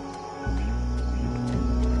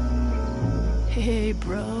 Hey,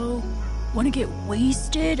 bro. Wanna get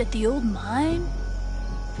wasted at the old mine?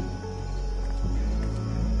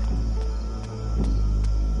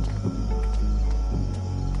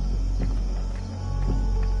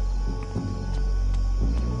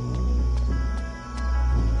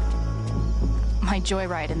 My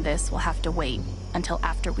joyride in this will have to wait until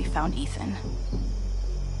after we found Ethan.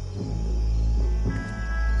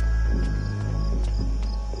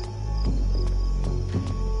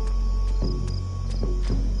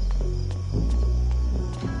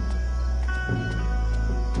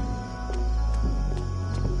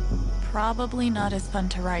 Probably not as fun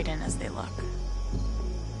to ride in as they look.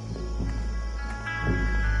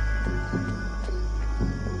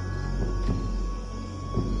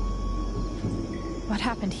 What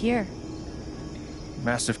happened here?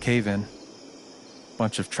 Massive cave-in.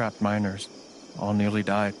 Bunch of trapped miners. All nearly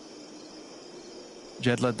died.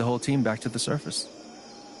 Jed led the whole team back to the surface.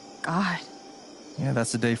 God. Yeah,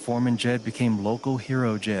 that's the day Foreman Jed became local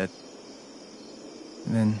hero Jed.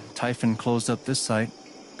 And then Typhon closed up this site.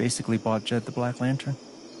 Basically bought Jed the Black Lantern.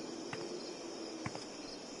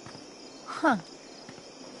 Huh.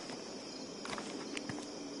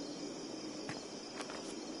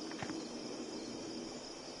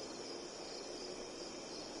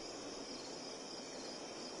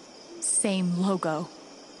 Same logo.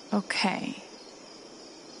 Okay.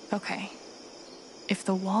 If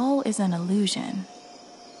the wall is an illusion...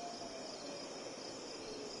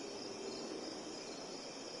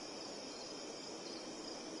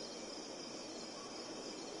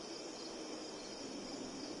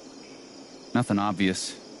 Nothing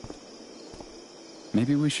obvious.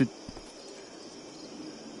 Maybe we should...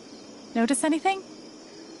 Notice anything?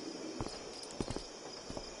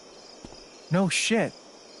 No shit.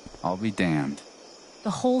 I'll be damned.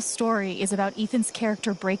 The whole story is about Ethan's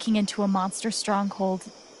character breaking into a monster stronghold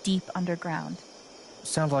deep underground.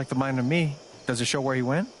 Sounds like the mind of me. Does it show where he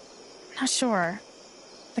went? Not sure.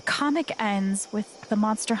 The comic ends with the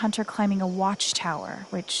monster hunter climbing a watchtower,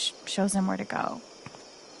 which shows him where to go.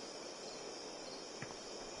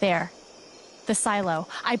 There. The silo.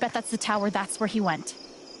 I bet that's the tower. That's where he went.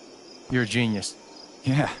 You're a genius.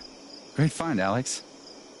 Yeah. Great find, Alex.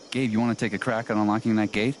 Gabe, you want to take a crack at unlocking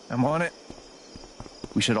that gate? I'm on it.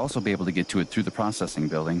 We should also be able to get to it through the processing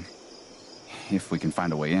building. If we can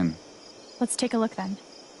find a way in. Let's take a look then.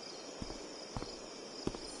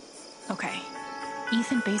 Okay.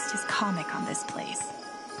 Ethan based his comic on this place.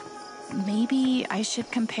 Maybe I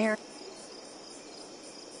should compare...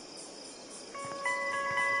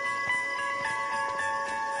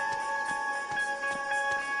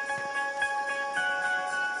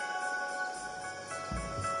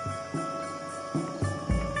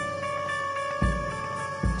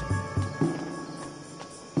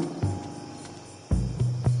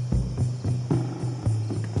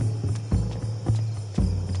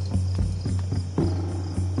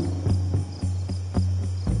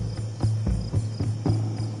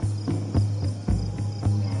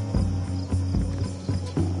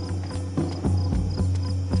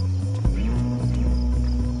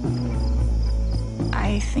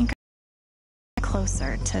 I think I'm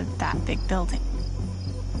closer to that big building.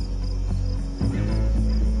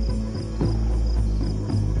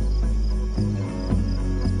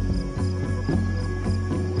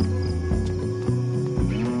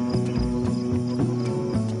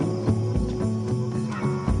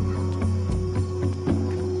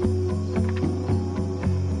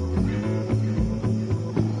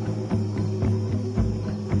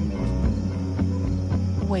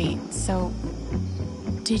 Wait, so...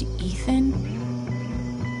 did Ethan?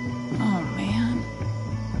 Oh, man.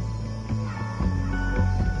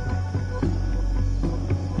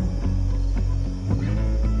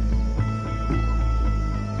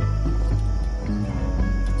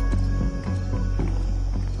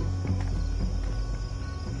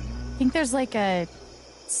 Think there's like a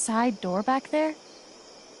side door back there?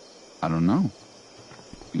 I don't know.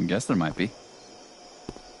 I guess there might be.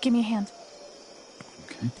 Give me a hand.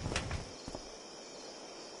 Okay.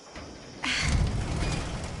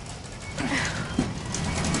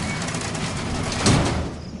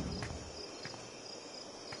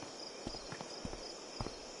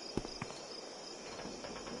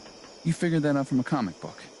 You figured that out from a comic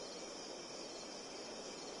book.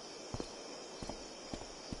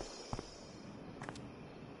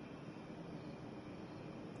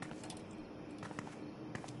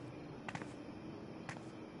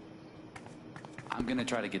 I'm gonna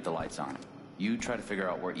try to get the lights on. You try to figure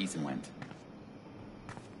out where Ethan went.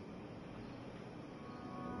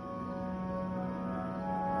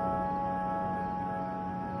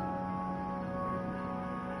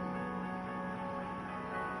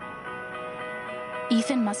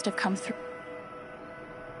 Ethan must have come through.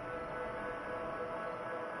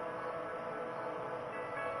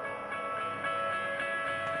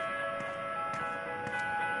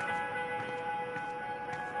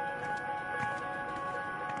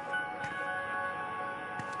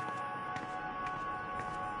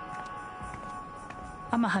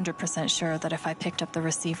 I'm 100% sure that if I picked up the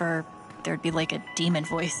receiver, there'd be like a demon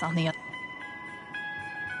voice on the other.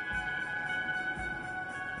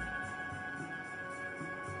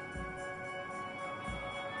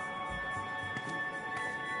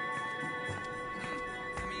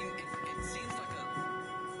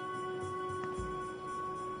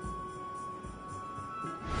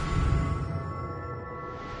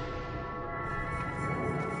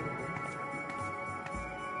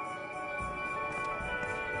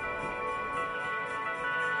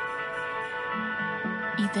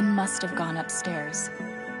 Ethan must have gone upstairs.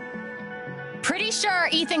 Pretty sure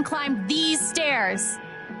Ethan climbed these stairs.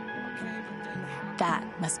 That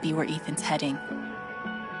must be where Ethan's heading.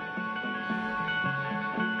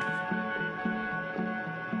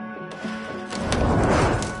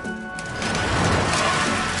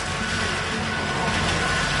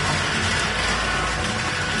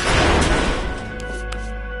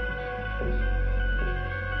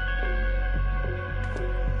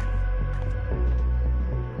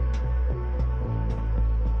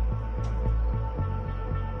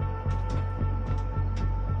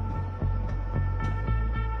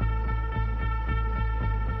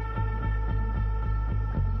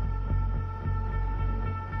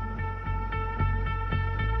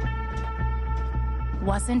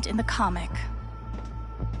 Wasn't in the comic.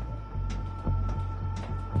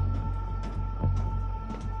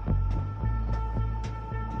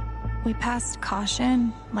 We passed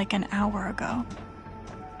caution like an hour ago.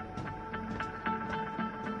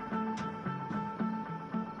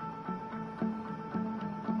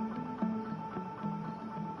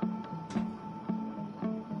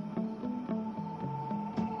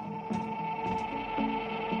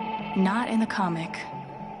 Not in the comic.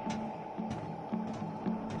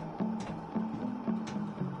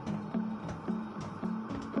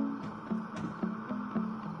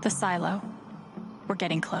 The silo. We're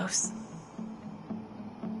getting close.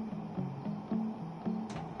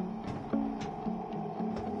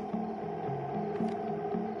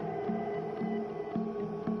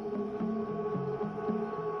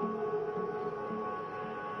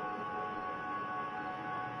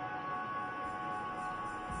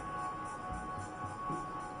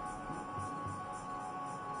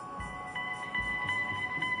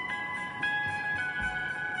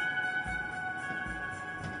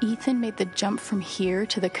 Ethan made the jump from here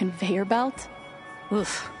to the conveyor belt?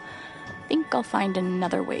 Oof. Think I'll find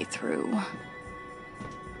another way through.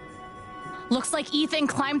 Looks like Ethan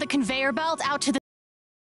climbed the conveyor belt out to the...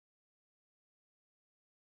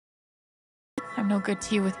 I'm no good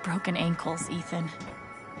to you with broken ankles, Ethan.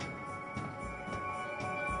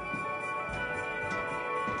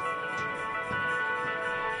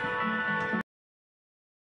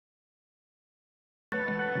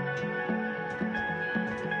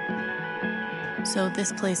 So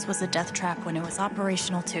this place was a death trap when it was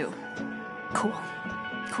operational too. Cool.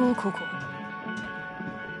 Cool, cool, cool.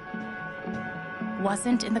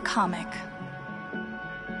 Wasn't in the comic.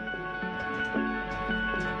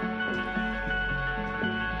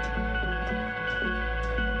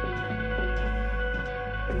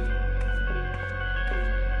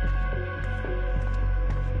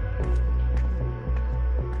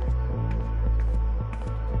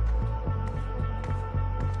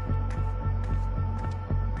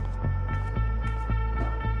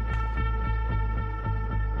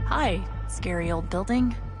 Hi, scary old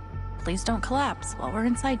building. Please don't collapse while we're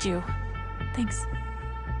inside you. Thanks.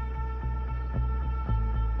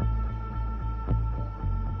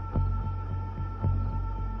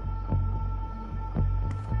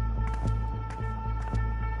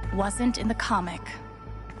 Wasn't in the comic.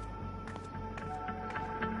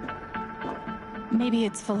 Maybe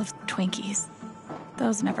it's full of Twinkies.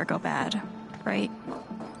 Those never go bad, right?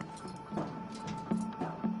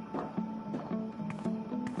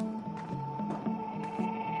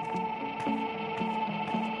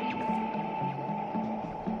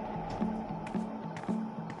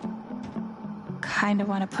 Kinda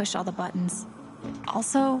want to push all the buttons.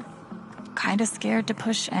 Also, kinda scared to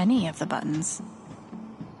push any of the buttons.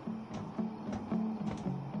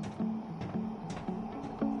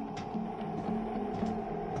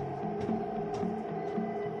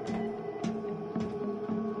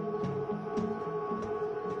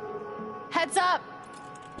 Heads up!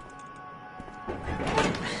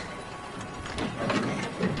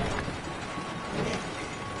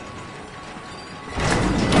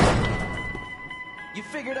 You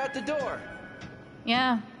figured out the door.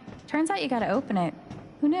 Yeah, turns out you gotta open it.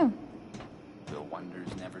 Who knew? The wonders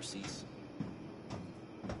never cease.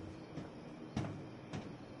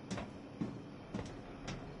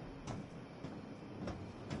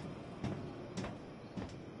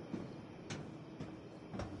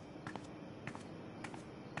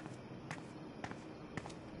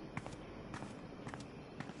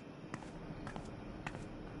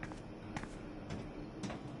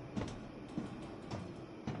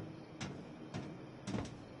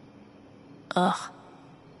 Ugh.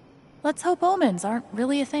 Let's hope omens aren't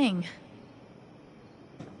really a thing.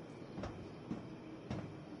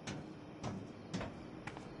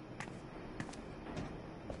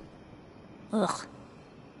 Ugh.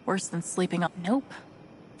 Worse than sleeping on... Nope.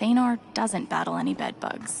 Thanar doesn't battle any bed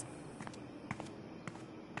bugs.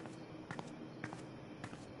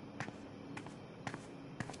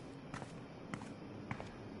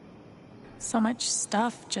 So much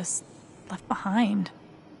stuff just left behind.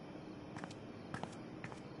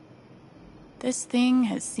 This thing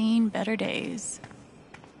has seen better days.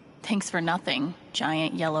 Thanks for nothing,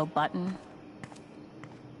 giant yellow button.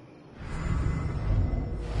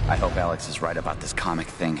 I hope Alex is right about this comic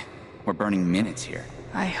thing. We're burning minutes here.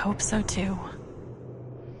 I hope so too.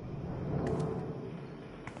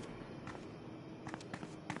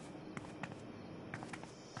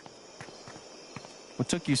 What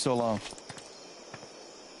took you so long?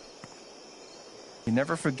 You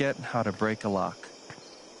never forget how to break a lock.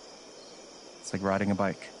 It's like riding a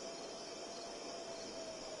bike.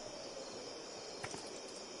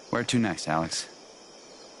 Where to next, Alex?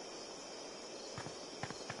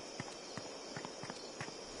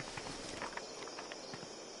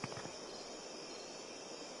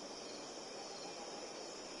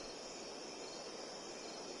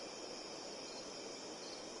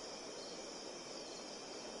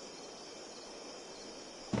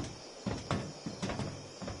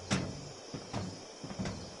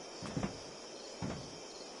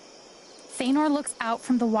 Thanor looks out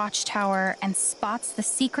from the watchtower and spots the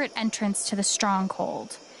secret entrance to the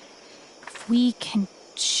stronghold. If we can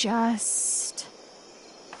just...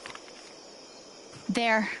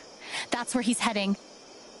 There. That's where he's heading.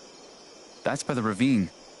 That's by the ravine.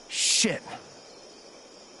 Shit.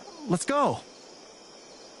 Let's go.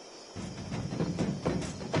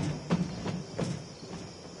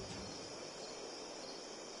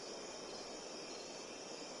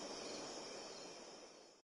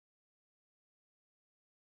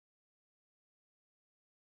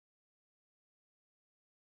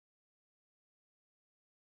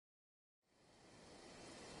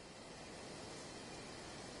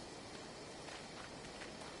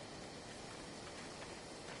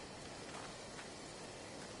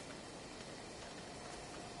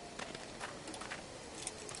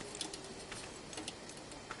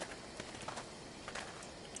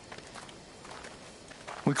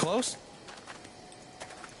 We close?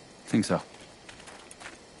 Think so.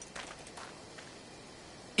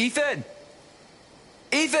 Ethan!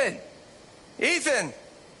 Ethan! Ethan!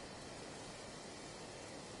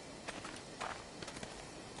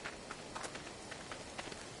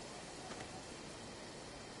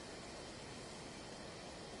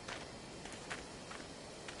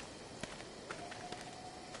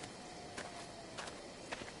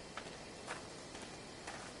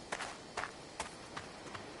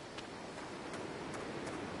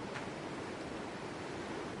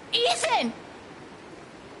 Ethan!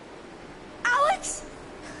 Alex!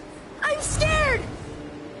 I'm scared!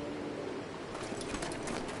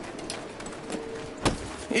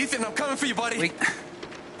 Ethan, I'm coming for you, buddy. Wait.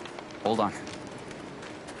 Hold on.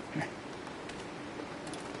 Here.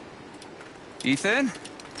 Ethan?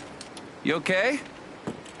 You okay?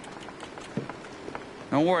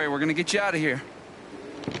 Don't worry, we're gonna get you out of here.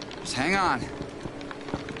 Just hang on.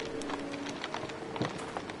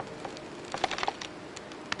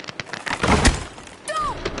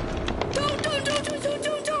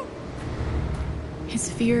 His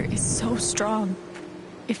fear is so strong.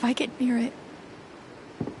 If I get near it...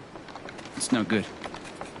 It's no good.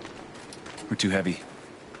 We're too heavy.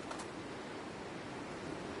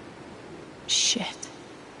 Shit.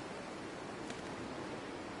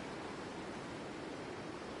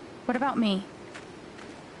 What about me?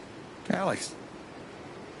 Alex.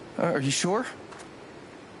 Are you sure?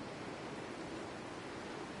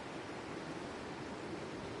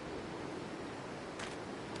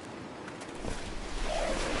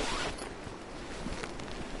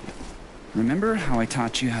 Remember how I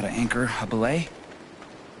taught you how to anchor a belay?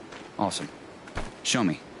 Awesome. Show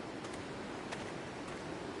me.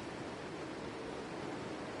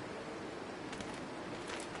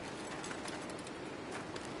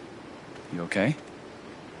 You okay?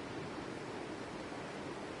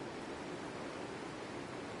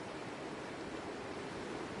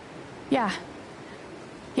 Yeah.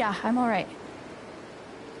 Yeah, I'm all right.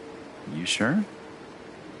 You sure?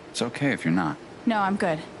 It's okay if you're not. No, I'm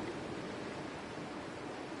good.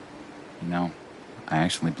 You know, I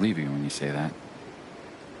actually believe you when you say that.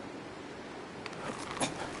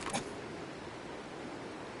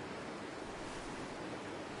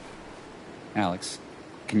 Alex,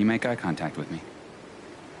 can you make eye contact with me?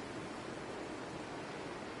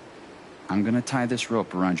 I'm gonna tie this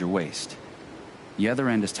rope around your waist. The other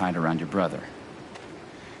end is tied around your brother.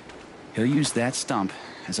 He'll use that stump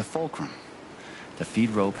as a fulcrum to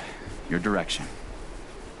feed rope your direction.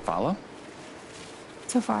 Follow?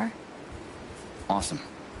 So far. Awesome.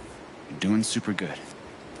 You're doing super good.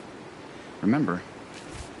 Remember,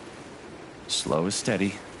 slow is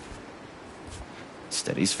steady.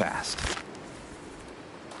 Steady's fast.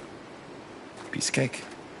 Piece of cake.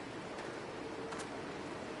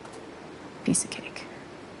 Piece of cake.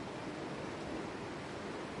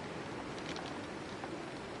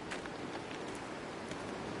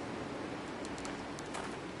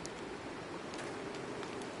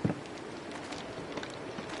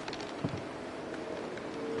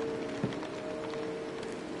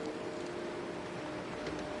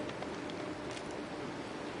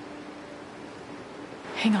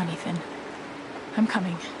 Hang on, Ethan. I'm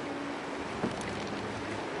coming.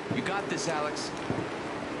 You got this, Alex.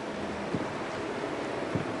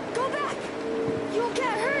 Go back! You'll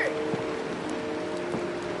get hurt!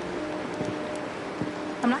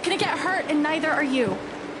 I'm not gonna get hurt, and neither are you.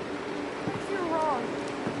 You're wrong.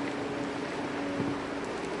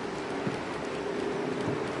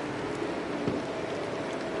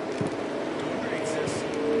 Doing great, sis.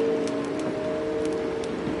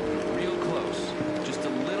 Real close. Just a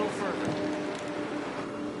little further.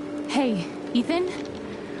 Hey, Ethan.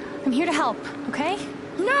 I'm here to help, okay?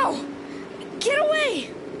 No! Get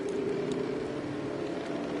away!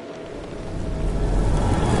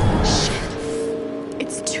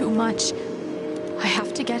 It's too much. I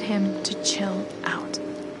have to get him to chill out.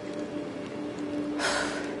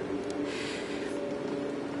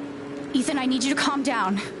 Ethan, I need you to calm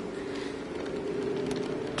down.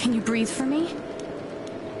 Can you breathe for me?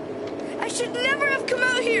 I should never have come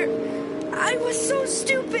out here! I was so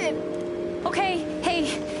stupid! Okay, hey,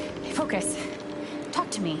 focus. Talk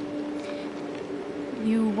to me.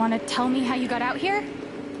 You want to tell me how you got out here?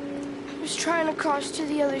 I was trying to cross to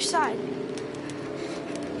the other side.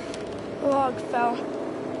 The log fell.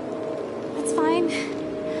 That's fine.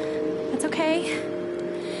 That's okay.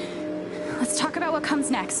 Let's talk about what comes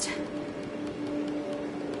next.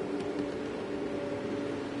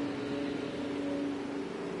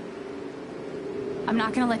 I'm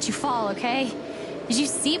not gonna let you fall, okay? Did you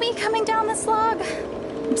see me coming down this log?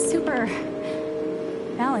 I'm super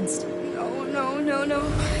balanced. No.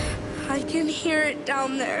 I can hear it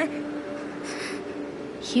down there.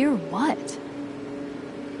 Hear what?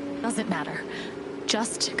 Doesn't matter.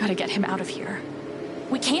 Just gotta get him out of here.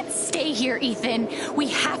 We can't stay here, Ethan. We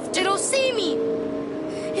have to. It'll see me!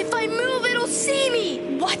 If I move, it'll see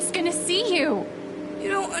me! What's gonna see you? You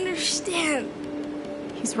don't understand.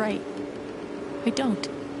 He's right. I don't.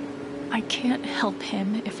 I can't help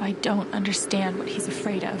him if I don't understand what he's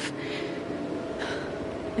afraid of.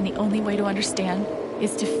 And the only way to understand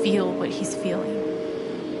is to feel what he's feeling.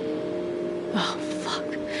 Oh, fuck.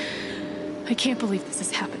 I can't believe this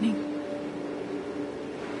is happening.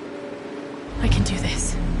 I can do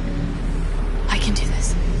this. I can do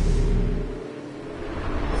this.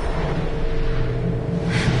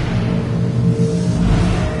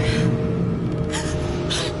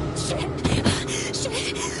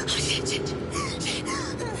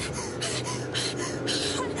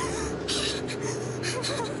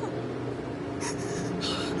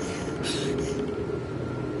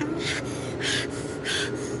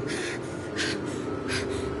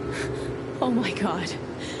 Oh my God.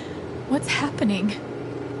 What's happening?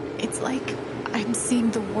 It's like I'm seeing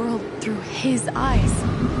the world through his eyes.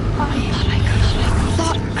 I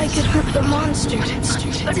thought I could hurt the monster,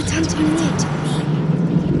 but it's hunting me.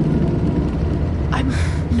 I'm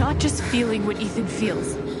not just feeling what Ethan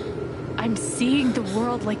feels. I'm seeing the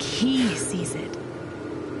world like he sees it.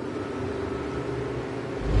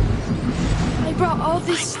 I brought all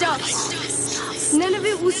this stuff. None of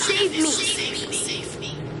it will save me.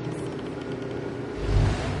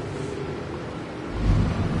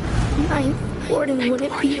 Ninth Warden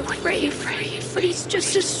wouldn't be afraid, but he's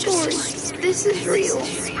just a story. This is real.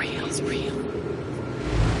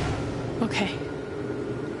 Okay.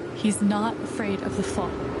 He's not afraid of the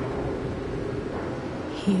fall.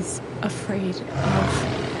 He's afraid of...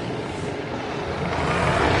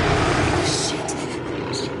 Shit.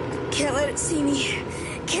 Can't let it see me.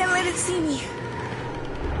 Can't let it see me.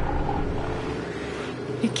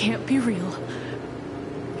 It can't be real.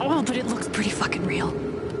 Oh, but it looks pretty fucking real.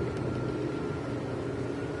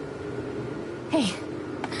 Hey.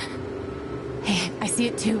 Hey, I see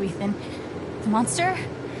it too, Ethan. The monster,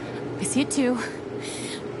 I see it too.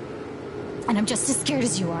 And I'm just as scared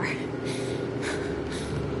as you are.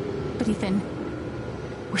 But Ethan,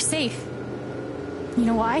 we're safe. You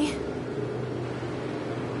know why?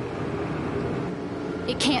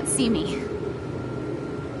 It can't see me.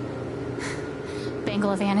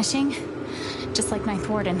 Bangle vanishing, just like Ninth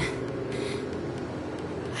Warden. I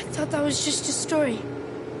thought that was just a story.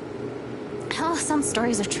 Well, some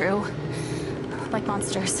stories are true. Like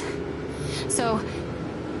monsters. So,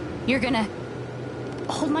 you're gonna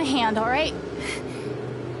hold my hand, all right?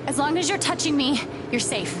 As long as you're touching me, you're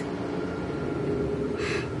safe.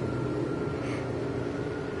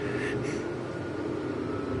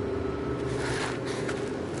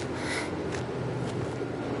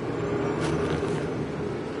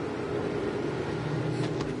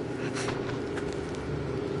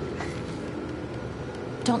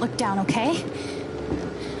 Don't look down, okay?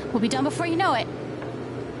 We'll be done before you know it.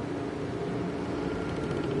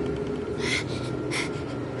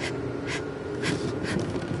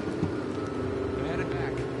 I'm headed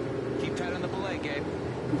back. Keep tight on the belay, Gabe.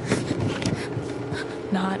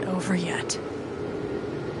 Not over yet.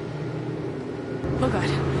 Oh, God.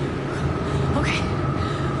 Okay.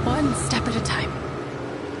 One step at a time.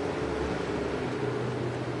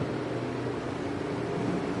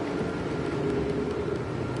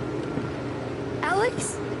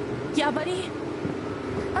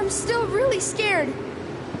 scared.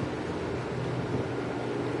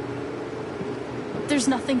 There's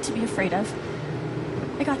nothing to be afraid of.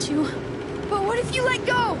 I got you. But what if you let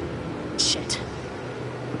go? Shit.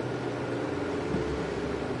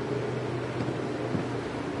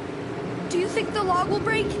 Do you think the log will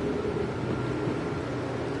break?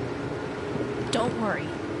 Don't worry.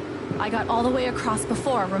 I got all the way across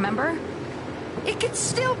before, remember? It could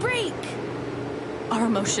still break. Our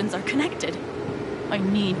emotions are connected. I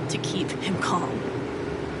need to keep him calm.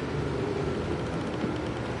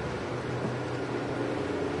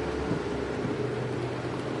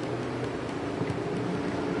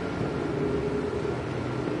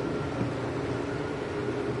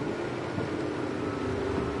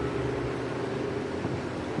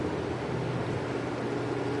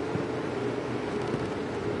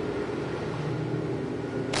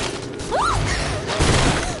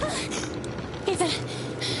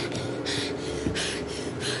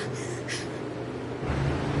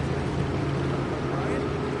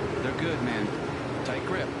 They're good, man. Tight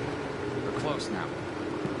grip. We're close now.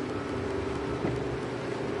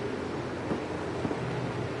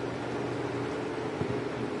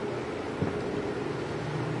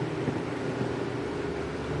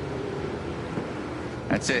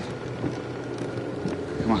 That's it.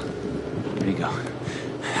 Come on. There you go.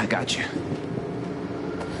 I got you.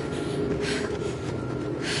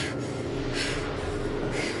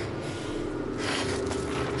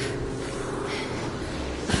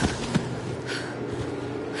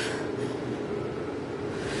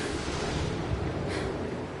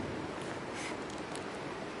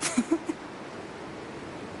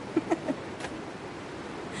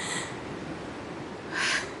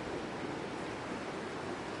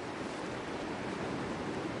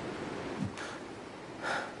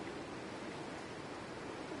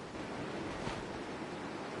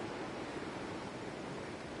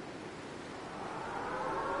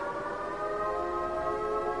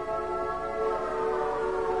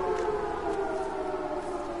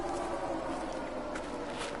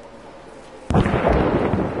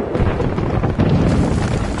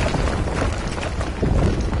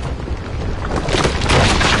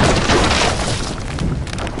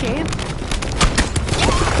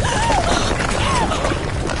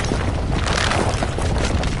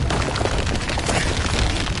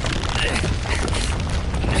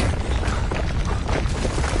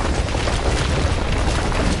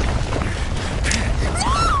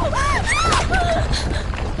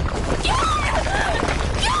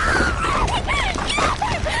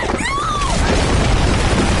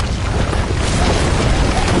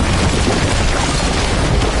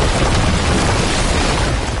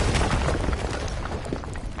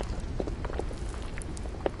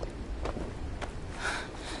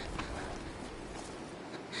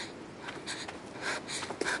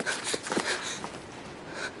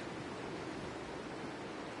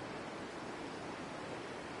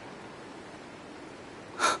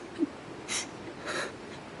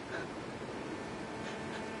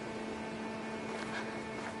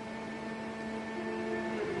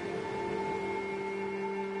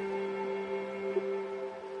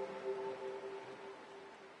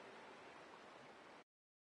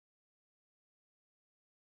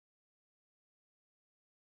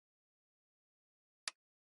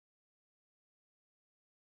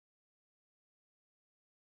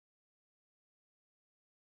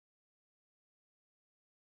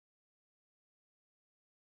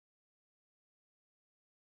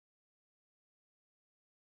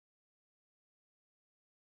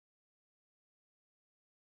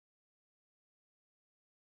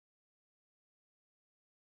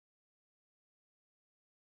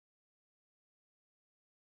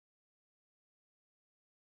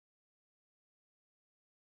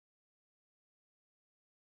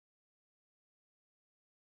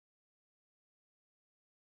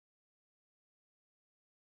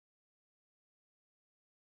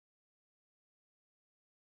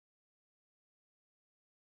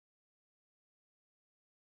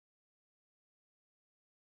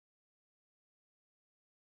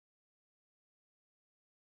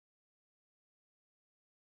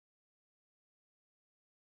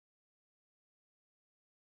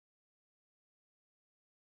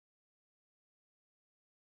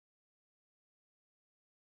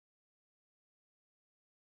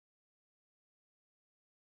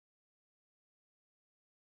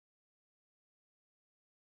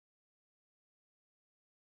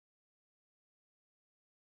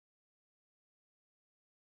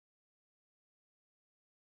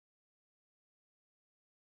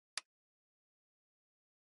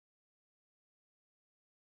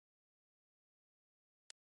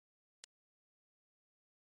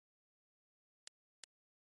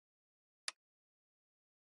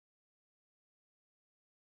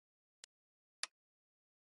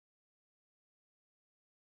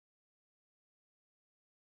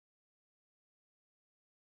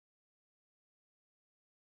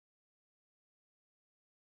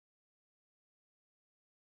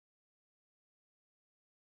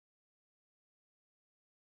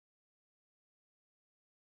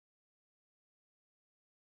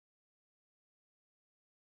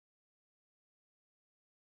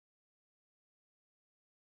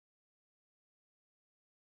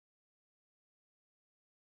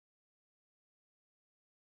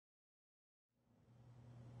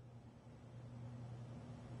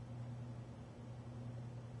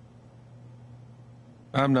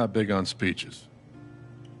 I'm not big on speeches.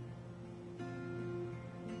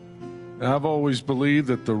 I've always believed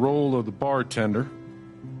that the role of the bartender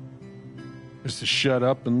is to shut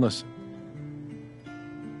up and listen.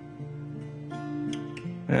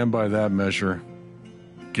 And by that measure,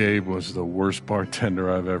 Gabe was the worst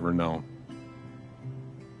bartender I've ever known.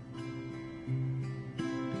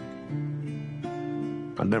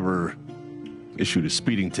 I never issued a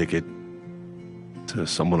speeding ticket to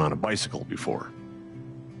someone on a bicycle before,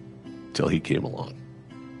 till he came along.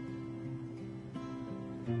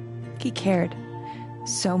 He cared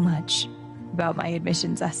so much about my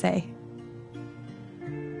admissions essay.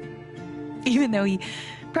 Even though he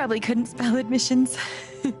probably couldn't spell admissions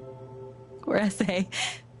or essay.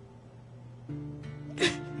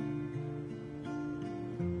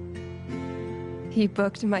 He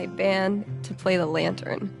booked my band to play the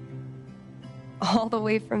Lantern. All the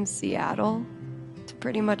way from Seattle to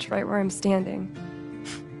pretty much right where I'm standing.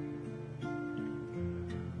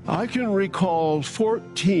 I can recall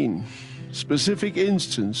 14 specific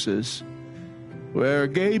instances where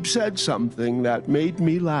Gabe said something that made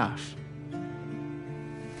me laugh.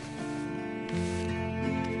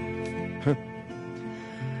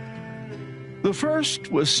 The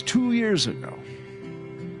first was 2 years ago.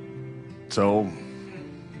 So,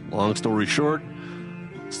 long story short,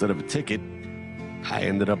 instead of a ticket, I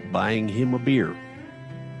ended up buying him a beer.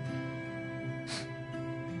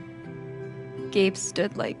 Gabe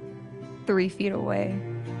stood like 3 feet away,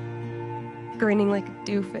 grinning like a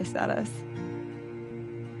doofus at us.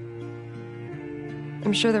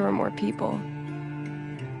 I'm sure there were more people,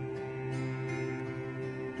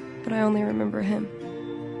 but I only remember him.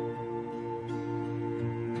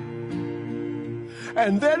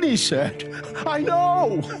 And then he said, I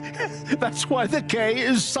know! That's why the K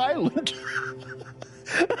is silent.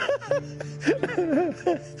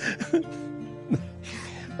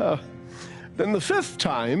 Then the fifth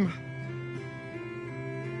time...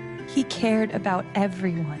 He cared about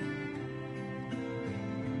everyone.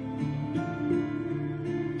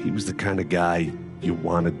 He was the kind of guy you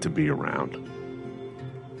wanted to be around.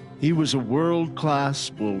 He was a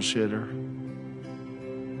world-class bullshitter.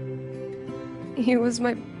 He was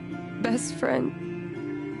my best friend.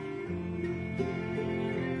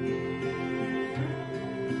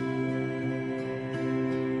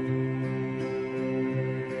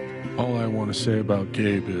 All I want to say about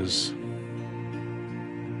Gabe is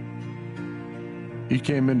he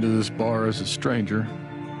came into this bar as a stranger,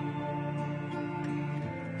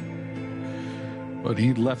 but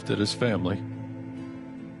he left it as family.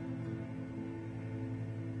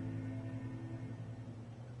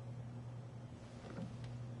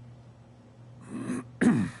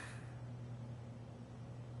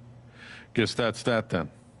 Guess that's that then.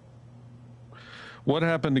 What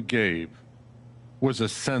happened to Gabe was a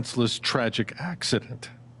senseless, tragic accident.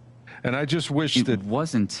 And I just wish that... It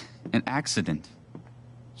wasn't an accident.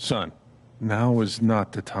 Son, now is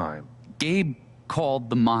not the time. Gabe called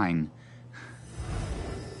the mine.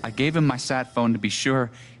 I gave him my sat phone to be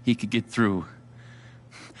sure he could get through.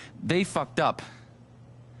 They fucked up.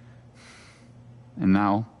 And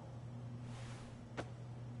now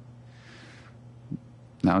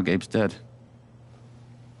Gabe's dead.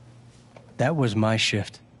 That was my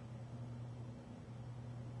shift.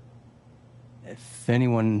 If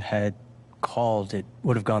anyone had called, it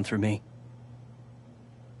would have gone through me.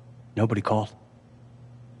 Nobody called.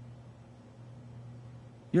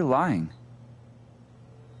 You're lying.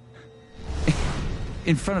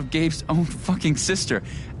 In front of Gabe's own fucking sister.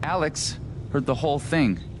 Alex heard the whole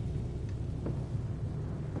thing.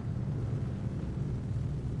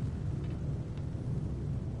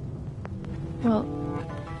 Well,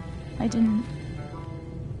 I didn't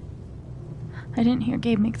hear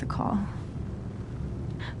Gabe make the call.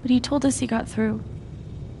 But he told us he got through.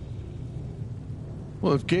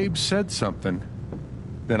 Well, if Gabe said something,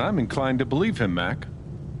 then I'm inclined to believe him, Mac.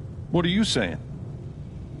 What are you saying?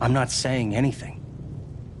 I'm not saying anything.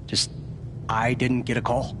 Just, I didn't get a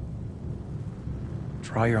call.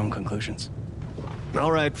 Draw your own conclusions.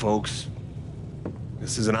 All right, folks.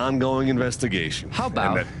 This is an ongoing investigation. How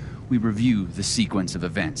about we review the sequence of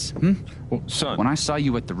events, Well, son... When I saw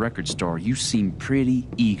you at the record store, you seemed pretty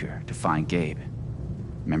eager to find Gabe.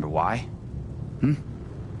 Remember why?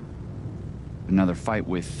 Another fight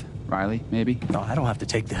with Riley, maybe? No, I don't have to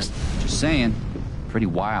take this. Just saying. Pretty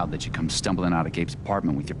wild that you come stumbling out of Gabe's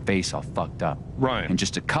apartment with your face all fucked up. Ryan. And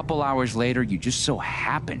just a couple hours later, you just so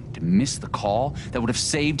happened to miss the call that would have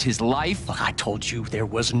saved his life. Look, I told you there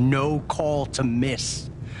was no call to miss.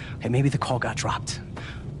 Okay, maybe the call got dropped.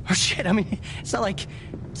 Oh shit, I mean, it's not like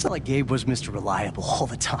Gabe was Mr. Reliable all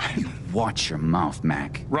the time. You watch your mouth,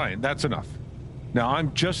 Mac. Ryan, that's enough. Now,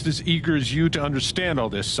 I'm just as eager as you to understand all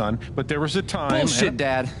this, son, but there was a time... Bullshit,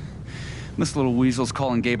 Dad. This little weasel's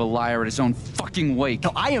calling Gabe a liar at his own fucking wake.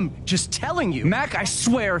 No, I am just telling you. Mac, I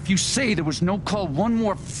swear, if you say there was no call one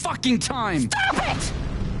more fucking time... Stop it!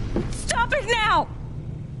 Stop it now!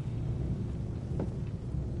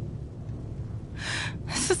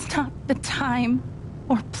 This is not the time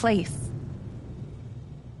or place.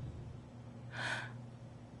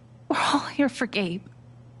 We're all here for Gabe.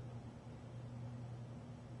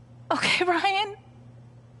 Okay, Ryan?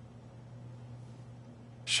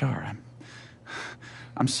 Sure,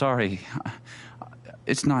 I'm sorry.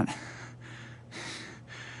 It's not...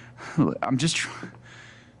 I'm just...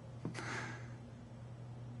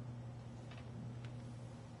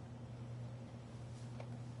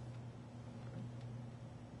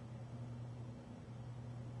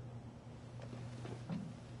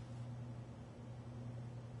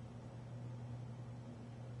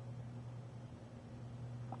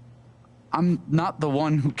 I'm not the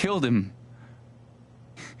one who killed him.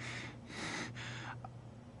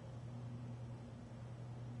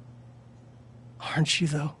 Aren't you,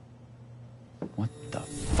 though? What the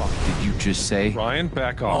fuck did you just say? Ryan,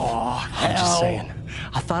 back off. Oh, I'm just saying.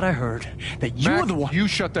 I thought I heard that you Mac, were the one... you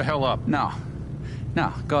shut the hell up. No,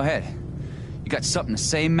 go ahead. You got something to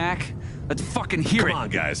say, Mac? Let's fucking hear it. Come on,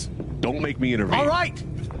 guys. Don't make me intervene. All right,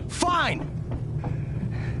 fine.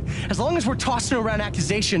 As long as we're tossing around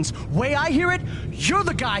accusations, way I hear it, you're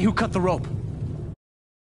the guy who cut the rope.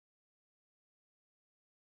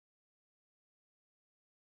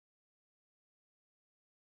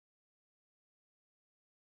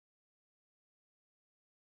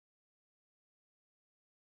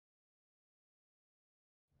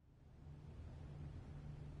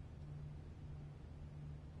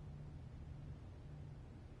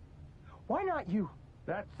 Why not you?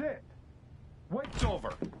 That's it. Wait's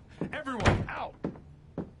over. Everyone, out.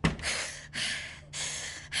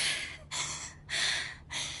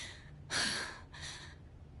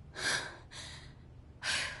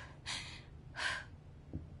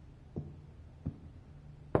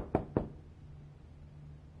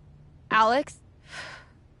 Alex?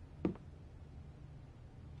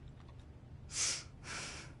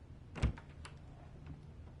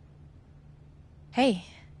 Hey.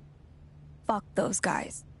 Fuck those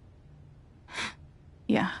guys.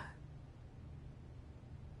 Yeah.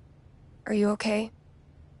 Are you okay?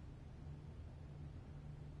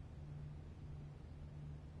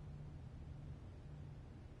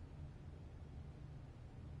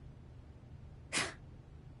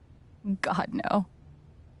 God, no.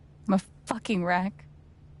 I'm a fucking wreck.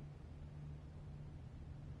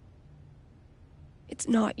 It's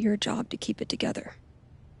not your job to keep it together.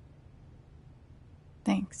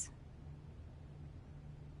 Thanks.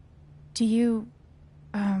 Do you,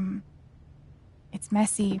 it's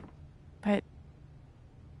messy, but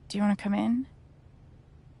do you want to come in?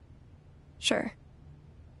 Sure.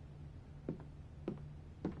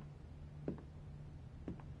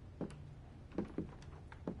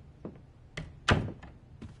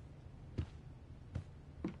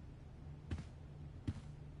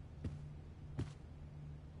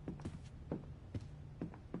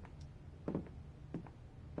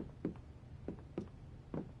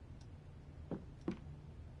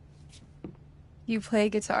 You play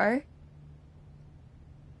guitar?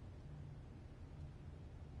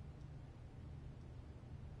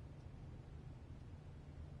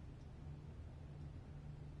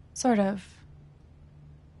 Sort of.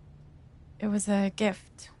 It was a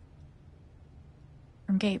gift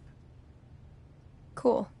from Gabe.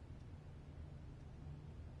 Cool.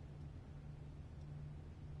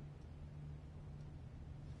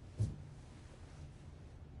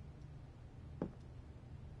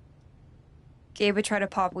 Gabe would try to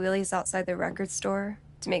pop wheelies outside the record store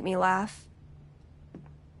to make me laugh.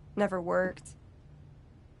 Never worked.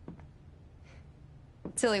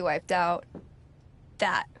 Till he wiped out.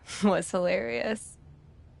 That was hilarious.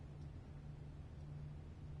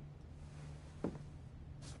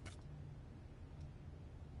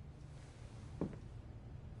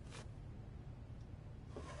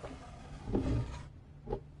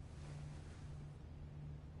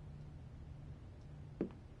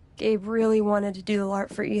 Gabe really wanted to do the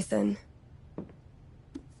LARP for Ethan.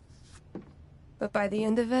 But by the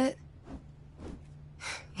end of it,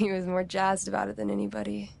 he was more jazzed about it than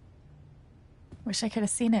anybody. Wish I could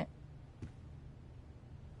have seen it.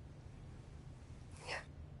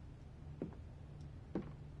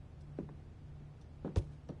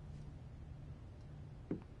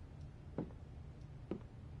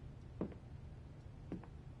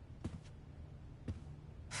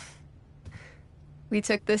 We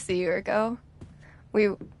took this a year ago.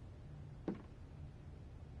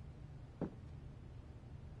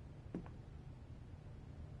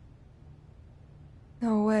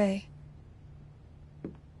 No way.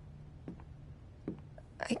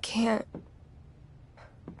 I can't.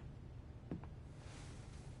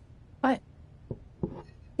 What?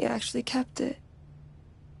 You actually kept it.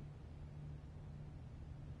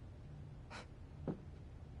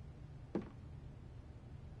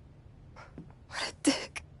 What a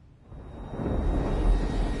dick.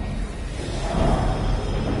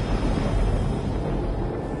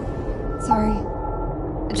 Sorry.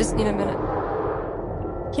 I just need a minute.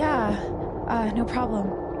 Yeah, no problem.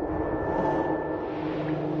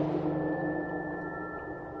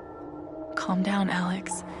 Calm down,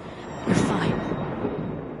 Alex. You're fine.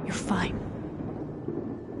 You're fine.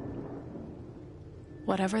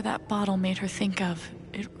 Whatever that bottle made her think of,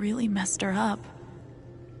 it really messed her up.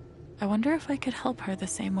 I wonder if I could help her the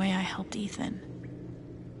same way I helped Ethan.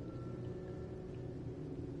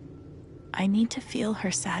 I need to feel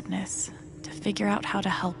her sadness, to figure out how to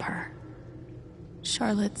help her.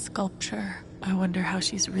 Charlotte's sculpture, I wonder how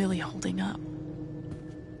she's really holding up.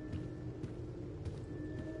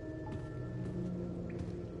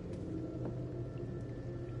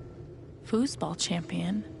 Foosball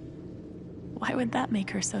champion? Why would that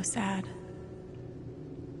make her so sad?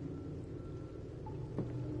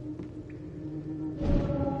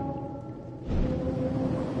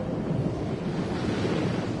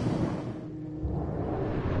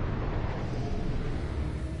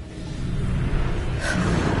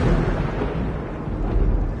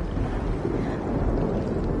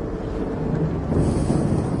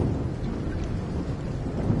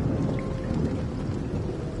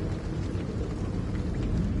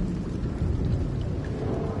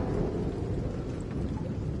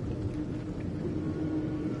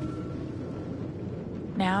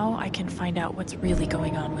 Now I can find out what's really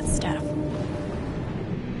going on with Steph.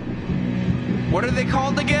 What are they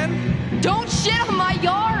called again? Don't shit on my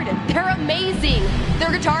yard! They're amazing! Their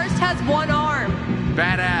guitarist has one arm.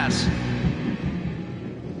 Badass.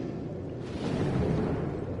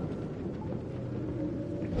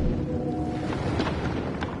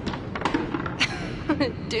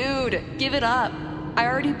 Dude, give it up. I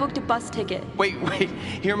already booked a bus ticket. Wait,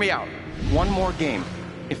 hear me out. One more game.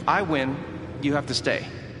 If I win, you have to stay.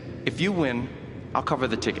 If you win, I'll cover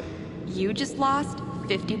the ticket. You just lost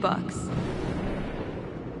 $50.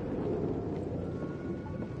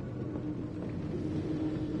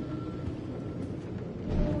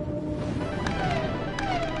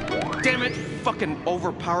 Damn it, fucking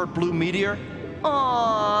overpowered blue meteor.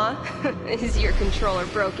 Aww, is your controller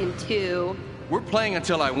broken too? We're playing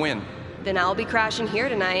until I win. Then I'll be crashing here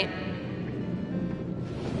tonight.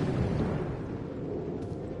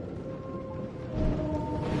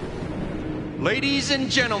 Ladies and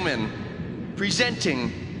gentlemen,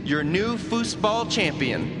 presenting your new foosball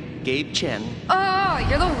champion, Gabe Chen. Oh,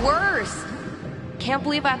 you're the worst! Can't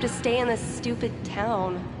believe I have to stay in this stupid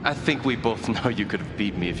town. I think we both know you could have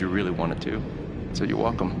beat me if you really wanted to. So you're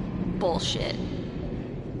welcome. Bullshit.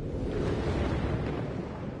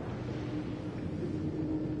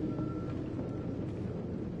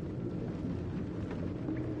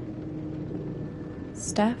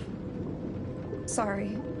 Steph?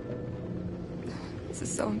 Sorry. This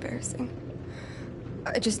is so embarrassing.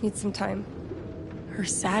 I just need some time. Her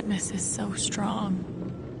sadness is so strong.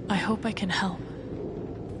 I hope I can help.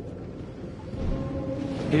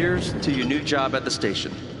 Here's to your new job at the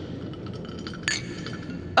station.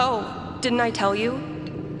 Oh, didn't I tell you?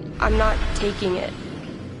 I'm not taking it.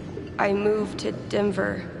 I move to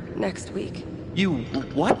Denver next week. You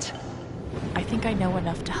what? I think I know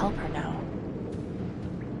enough to help her now.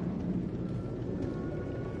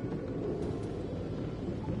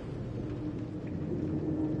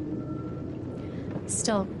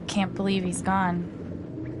 Still can't believe he's gone.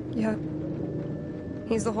 Yeah.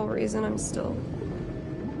 He's the whole reason I'm still...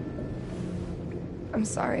 I'm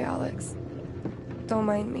sorry, Alex. Don't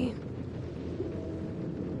mind me.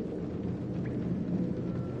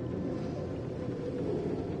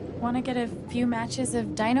 Want to get a few matches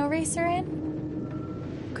of Dino Racer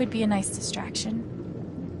in? Could be a nice distraction.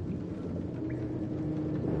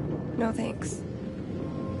 No thanks.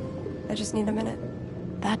 I just need a minute.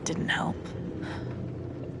 That didn't help.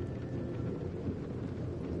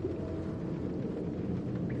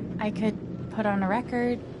 I could put on a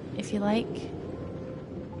record, if you like.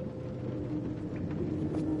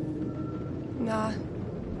 Nah,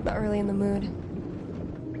 not really in the mood.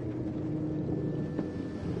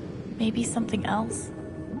 Maybe something else?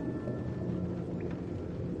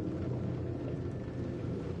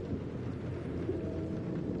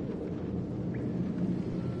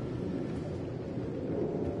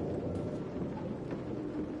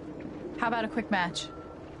 How about a quick match?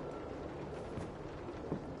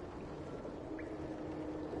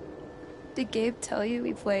 Did Gabe tell you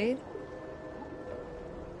we played?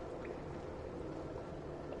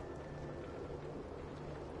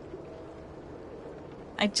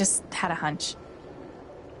 I just had a hunch.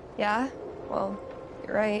 Yeah? Well,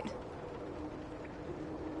 you're right.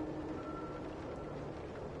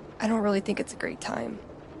 I don't really think it's a great time.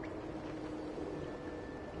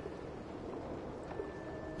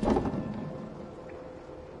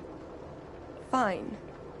 Fine.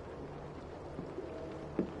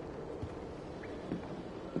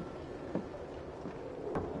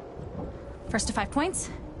 First to 5 points?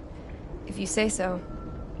 If you say so.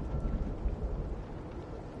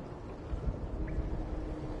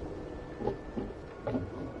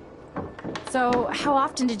 So, how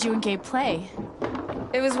often did you and Gabe play?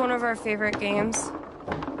 It was one of our favorite games.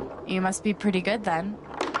 You must be pretty good then.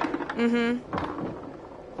 Mm-hmm.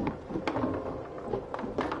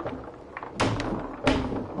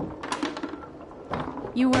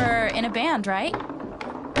 You were in a band, right?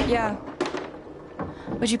 Yeah.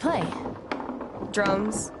 What'd you play?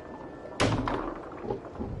 Drums.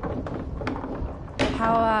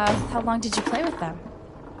 How long did you play with them?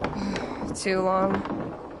 Too long.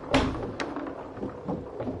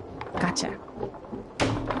 Gotcha.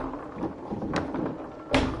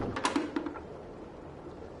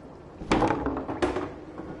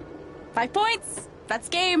 Five points! That's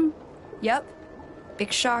game! Yep.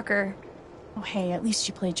 Big shocker. Oh, hey, at least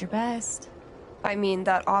you played your best. I mean,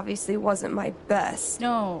 that obviously wasn't my best.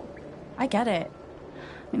 No, I get it.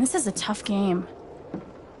 I mean, this is a tough game.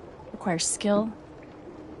 Requires skill,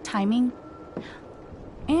 timing,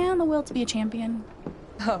 and the will to be a champion.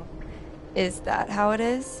 Oh, is that how it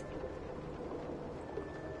is?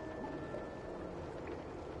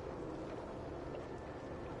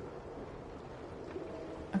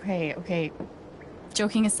 Okay.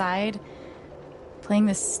 Joking aside, playing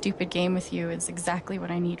this stupid game with you is exactly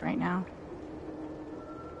what I need right now.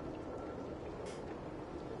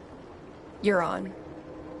 You're on.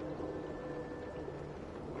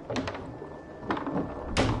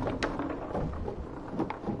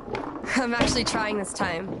 I'm actually trying this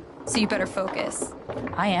time, so you better focus.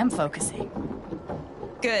 I am focusing.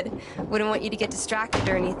 Good. Wouldn't want you to get distracted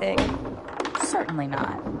or anything. Certainly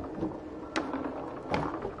not.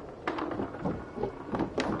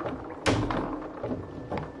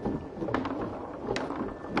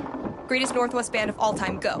 Greatest Northwest band of all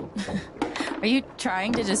time, go. Are you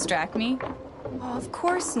trying to distract me? Oh, of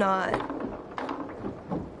course not.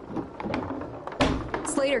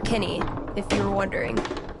 Slater Kinney, if you were wondering.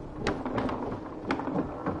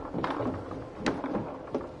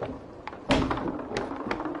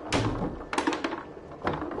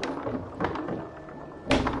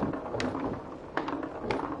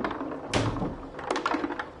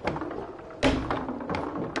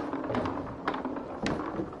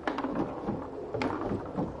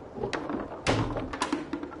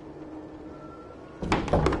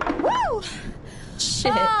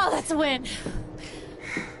 Shit. Oh, that's a win.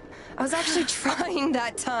 I was actually trying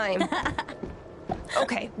that time.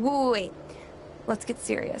 Okay, wait. Let's get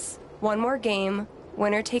serious. One more game,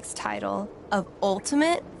 winner takes title of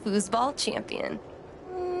Ultimate Foosball Champion.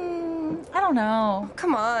 I don't know.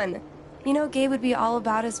 Come on. You know Gabe would be all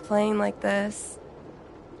about us playing like this.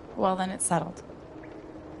 Well, then it's settled.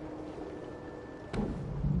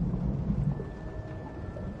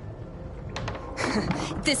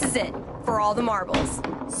 This is it, for all the marbles.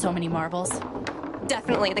 So many marbles.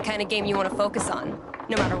 Definitely the kind of game you want to focus on,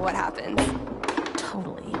 no matter what happens.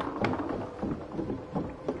 Totally.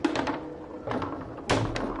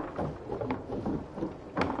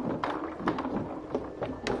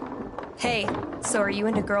 Hey, so are you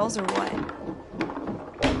into girls or what?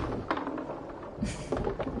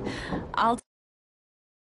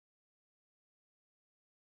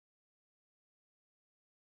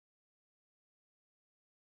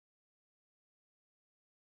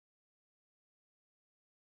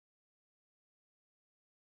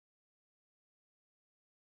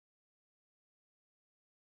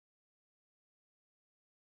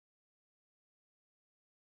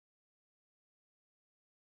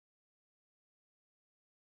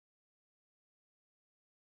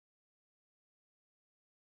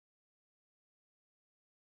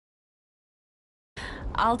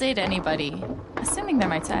 I'll date anybody, assuming they're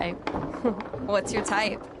my type. What's your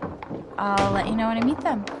type? I'll let you know when I meet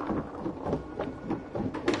them.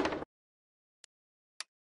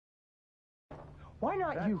 Why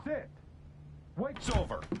not you? That's it. Wait's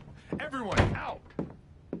over. Everyone out.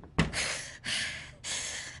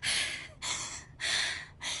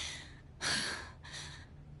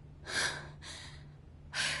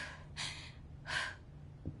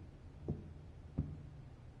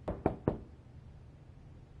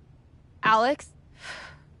 Alex?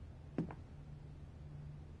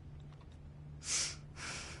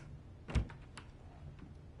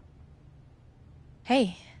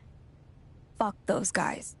 Hey. Fuck those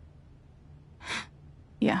guys.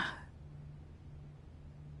 Yeah.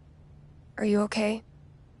 Are you okay?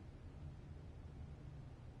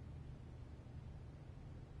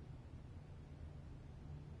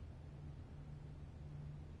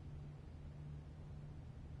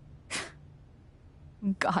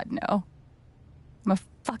 God, no. I'm a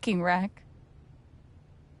fucking wreck.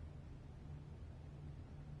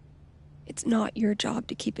 It's not your job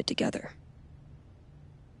to keep it together.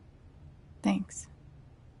 Thanks.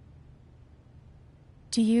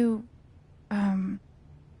 Do you,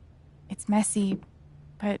 it's messy,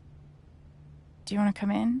 but do you want to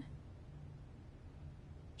come in?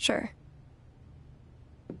 Sure.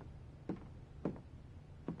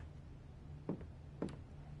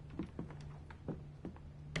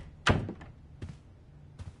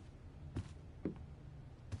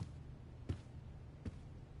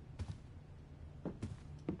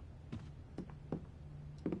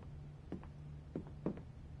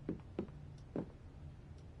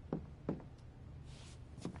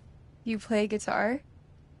 You play guitar?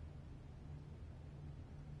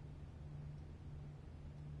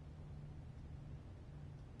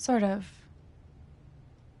 Sort of.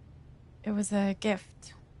 It was a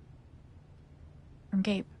gift. From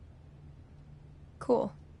Gabe.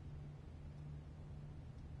 Cool.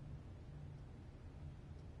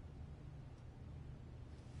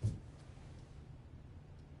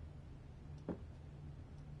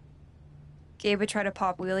 Gabe would try to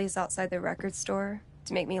pop wheelies outside the record store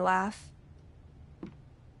to make me laugh.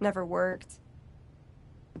 Never worked.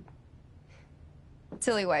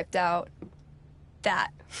 Till he wiped out. That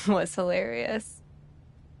was hilarious.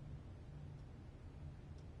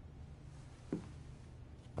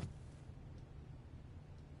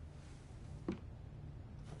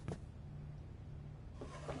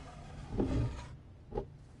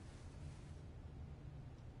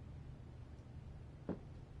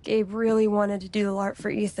 Gabe really wanted to do the art for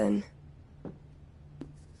Ethan.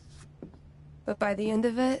 But by the end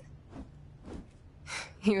of it,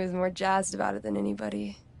 he was more jazzed about it than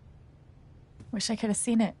anybody. Wish I could have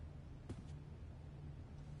seen it.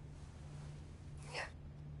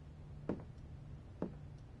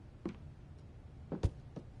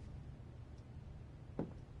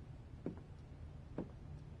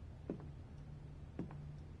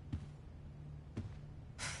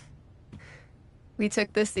 We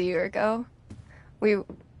took this a year ago.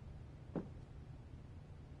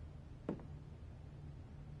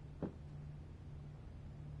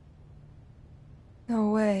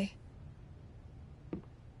 No way.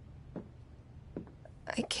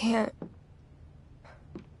 I can't.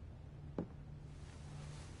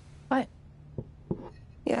 What?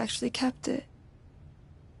 He actually kept it.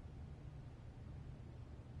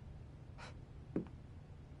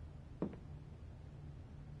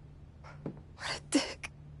 What a dick.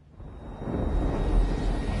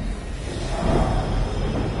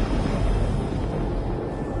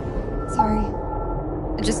 Sorry.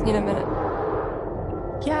 I just need a minute.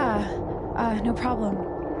 Yeah, no problem.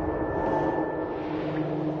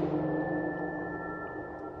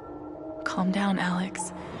 Calm down,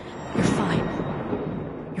 Alex. You're fine.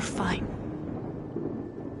 You're fine.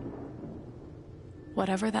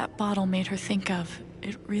 Whatever that bottle made her think of,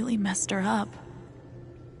 it really messed her up.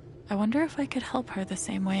 I wonder if I could help her the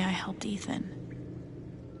same way I helped Ethan.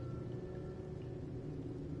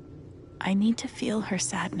 I need to feel her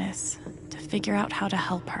sadness to figure out how to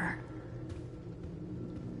help her.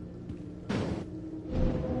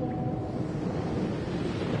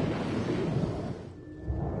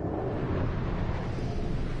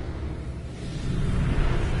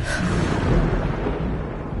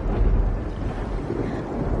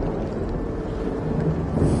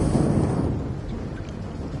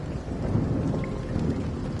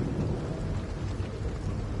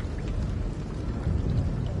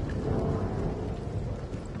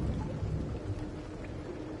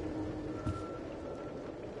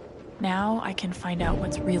 Now I can find out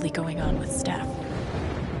what's really going on with Steph.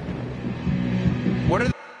 What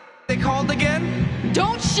are they called again?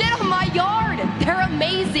 Don't shit on my yard! They're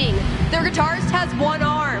amazing! Their guitarist has one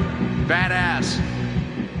arm. Badass.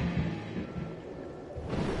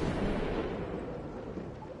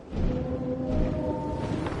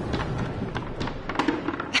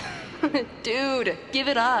 Dude, give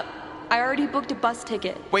it up. I already booked a bus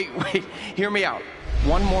ticket. Wait, hear me out.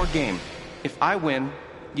 One more game. If I win,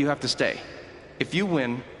 you have to stay. If you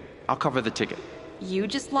win, I'll cover the ticket. You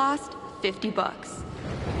just lost $50.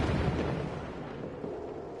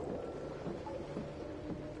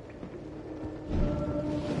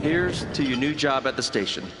 Here's to your new job at the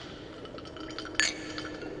station.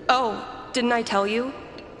 Oh, didn't I tell you?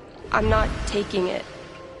 I'm not taking it.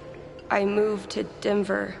 I move to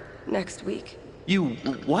Denver next week. You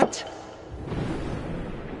what?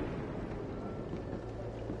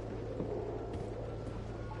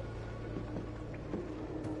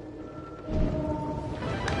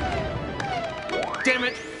 Damn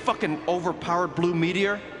it, fucking overpowered blue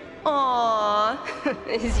meteor. Aww,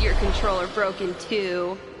 is your controller broken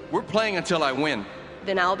too? We're playing until I win.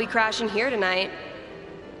 Then I'll be crashing here tonight.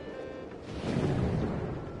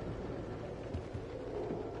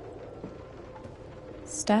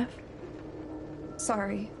 Steph?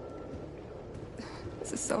 Sorry.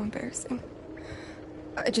 This is so embarrassing.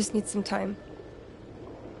 I just need some time.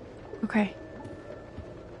 Okay.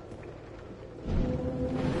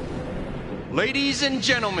 Ladies and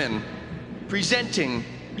gentlemen, presenting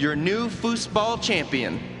your new foosball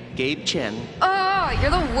champion, Gabe Chen. Oh,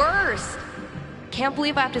 you're the worst! Can't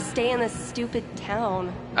believe I have to stay in this stupid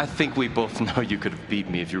town. I think we both know you could have beat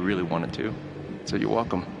me if you really wanted to. So you're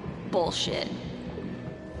welcome. Bullshit.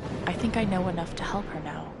 I think I know enough to help her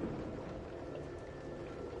now.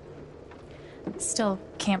 Still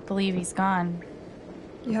can't believe he's gone.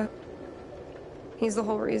 Yep. He's the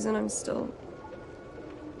whole reason I'm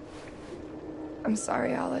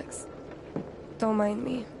sorry, Alex. Don't mind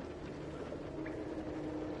me.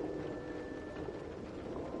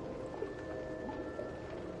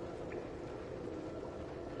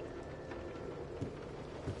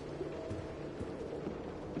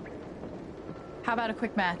 How about a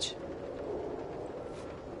quick match?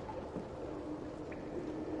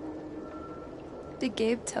 Did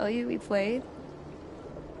Gabe tell you we played?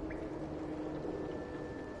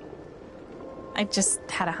 I just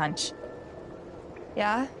had a hunch.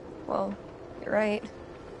 Yeah? Well, you're right.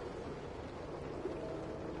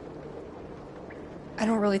 I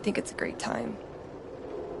don't really think it's a great time.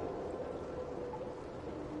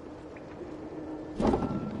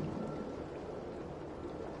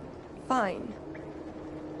 Fine.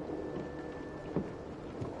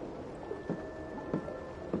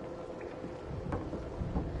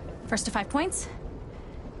 First to 5 points?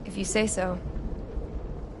 If you say so.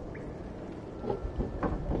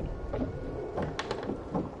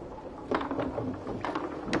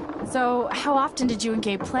 So, how often did you and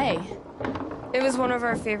Gabe play? It was one of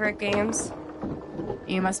our favorite games.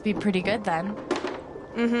 You must be pretty good then.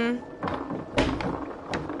 Mm-hmm.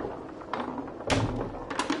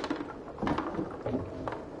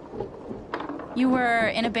 You were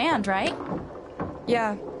in a band, right?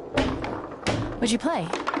 Yeah. What'd you play?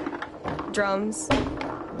 Drums.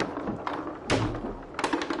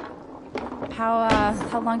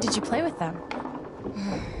 How long did you play with them?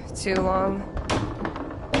 Too long.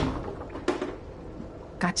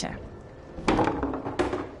 Gotcha.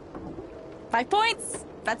 5 points!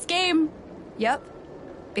 That's game! Yep.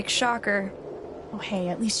 Big shocker. Oh, hey,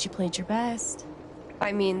 at least you played your best.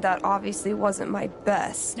 I mean, that obviously wasn't my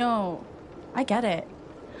best. No, I get it.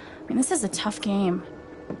 I mean, this is a tough game.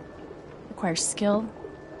 Requires skill,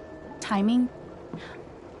 timing,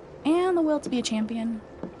 and the will to be a champion.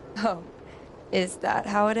 Oh, is that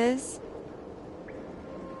how it is?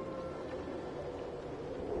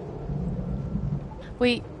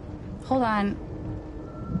 Wait, hold on.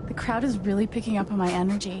 The crowd is really picking up on my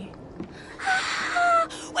energy.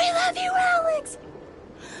 We love you, Alex!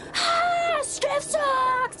 Steph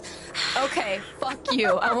sucks! Okay, fuck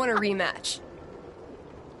you. I want a rematch.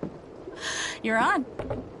 You're on.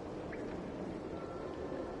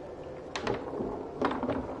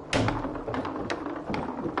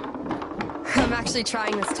 I'm actually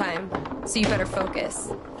trying this time, so you better focus.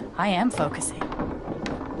 I am focusing.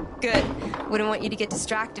 Good. Wouldn't want you to get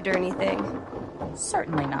distracted or anything.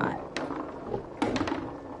 Certainly not.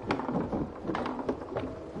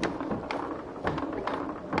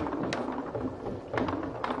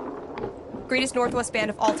 Greatest Northwest band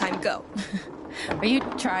of all time, go. Are you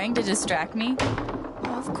trying to distract me?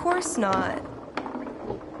 Oh, of course not.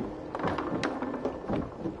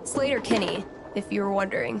 Slater Kinney, if you were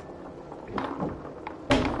wondering.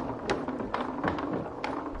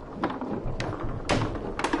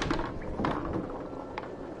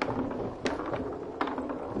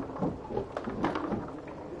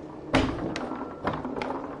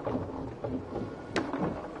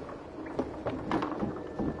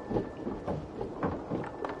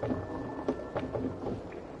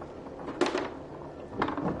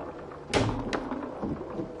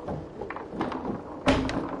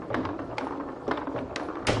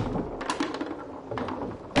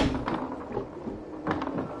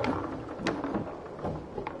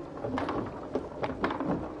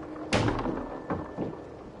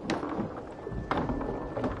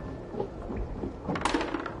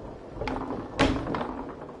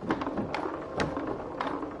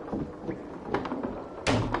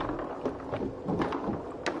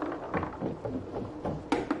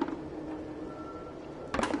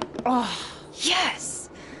 Oh, yes!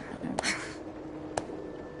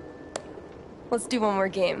 Let's do one more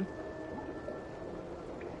game.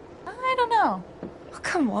 I don't know. Oh,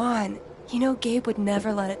 come on. You know Gabe would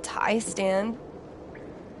never let a tie stand.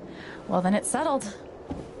 Well, then it's settled.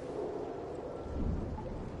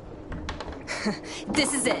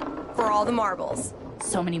 This is it, for all the marbles.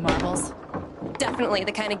 So many marbles. Definitely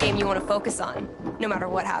the kind of game you want to focus on, no matter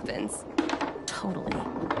what happens. Totally.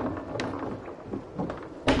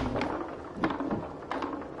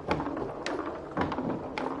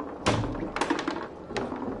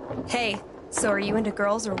 Hey, so are you into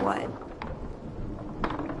girls or what?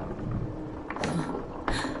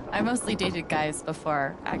 I mostly dated guys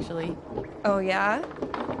before, actually. Oh, yeah?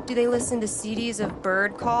 Do they listen to CDs of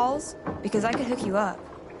bird calls? Because I could hook you up.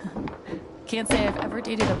 Can't say I've ever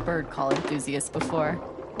dated a bird call enthusiast before.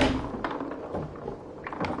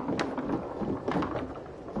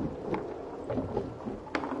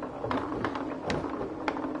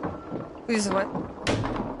 Who's what?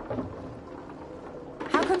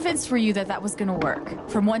 How convinced were you that that was gonna work?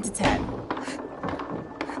 From 1 to 10?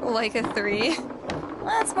 Like a 3?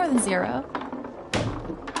 That's more than 0.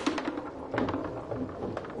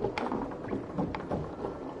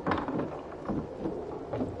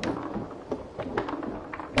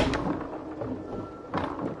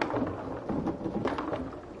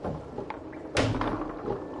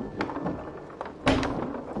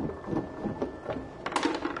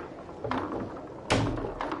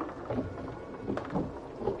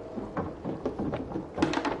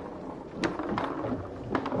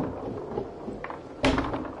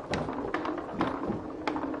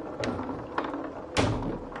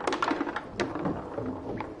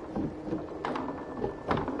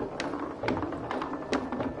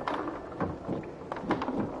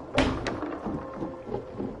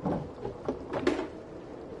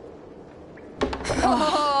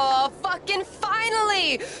 Oh, fucking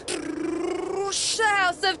finally! The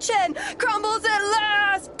House of Chen crumbles at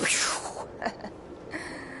last!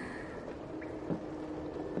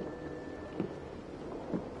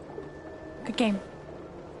 Good game.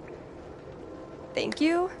 Thank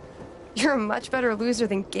you? You're a much better loser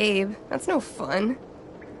than Gabe. That's no fun.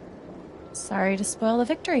 Sorry to spoil the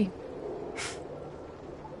victory.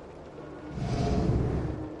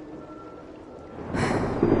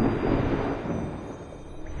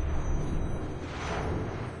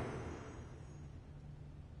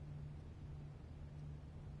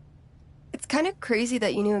 It's kind of crazy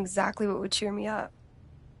that you knew exactly what would cheer me up.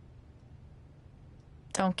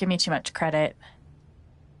 Don't give me too much credit.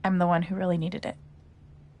 I'm the one who really needed it.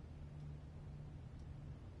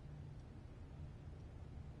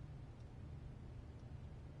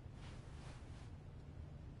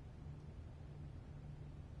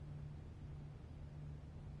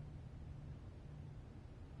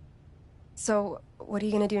 So, what are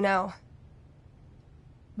you gonna do now?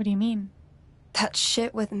 What do you mean? That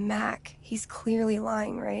shit with Mac. He's clearly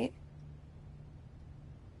lying, right?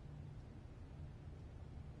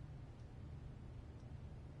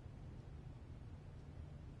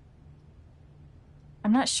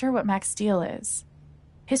 I'm not sure what Mac's deal is.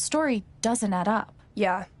 His story doesn't add up.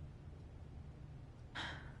 Yeah.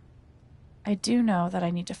 I do know that I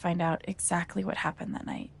need to find out exactly what happened that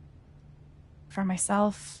night. For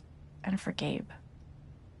myself and for Gabe.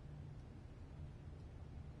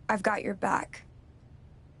 I've got your back.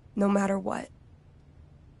 No matter what.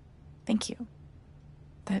 Thank you.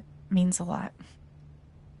 That means a lot.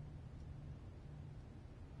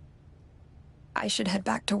 I should head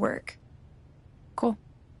back to work. Cool.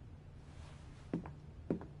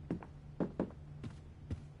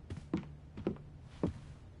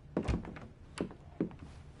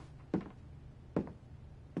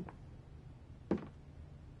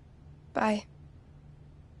 Bye.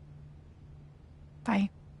 Bye.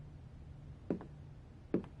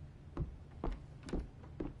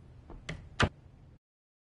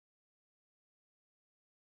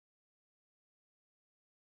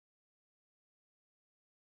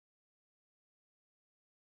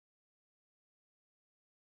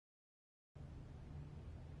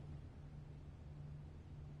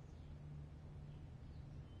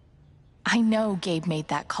 I know Gabe made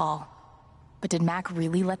that call. But did Mac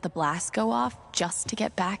really let the blast go off just to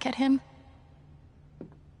get back at him?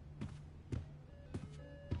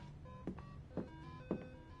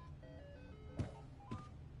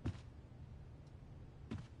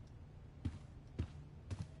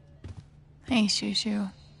 Hey,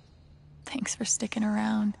 Shushu. Thanks for sticking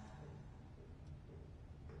around.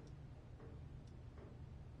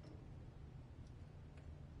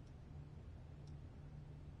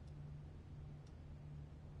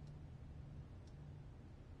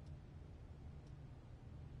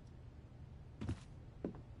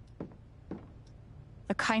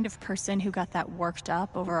 kind of person who got that worked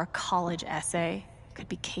up over a college essay could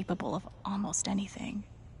be capable of almost anything.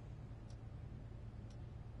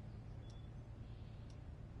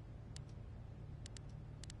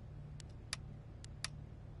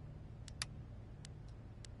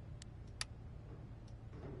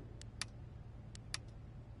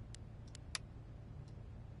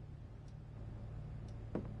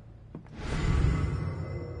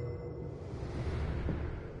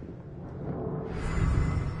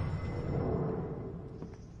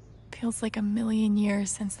 Feels like a million years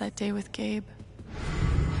since that day with Gabe.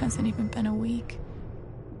 Hasn't even been a week.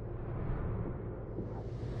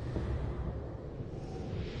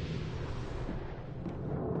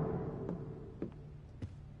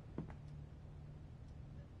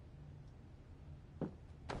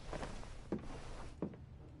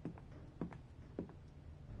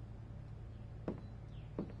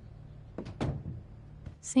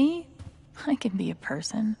 See? I can be a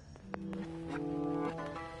person.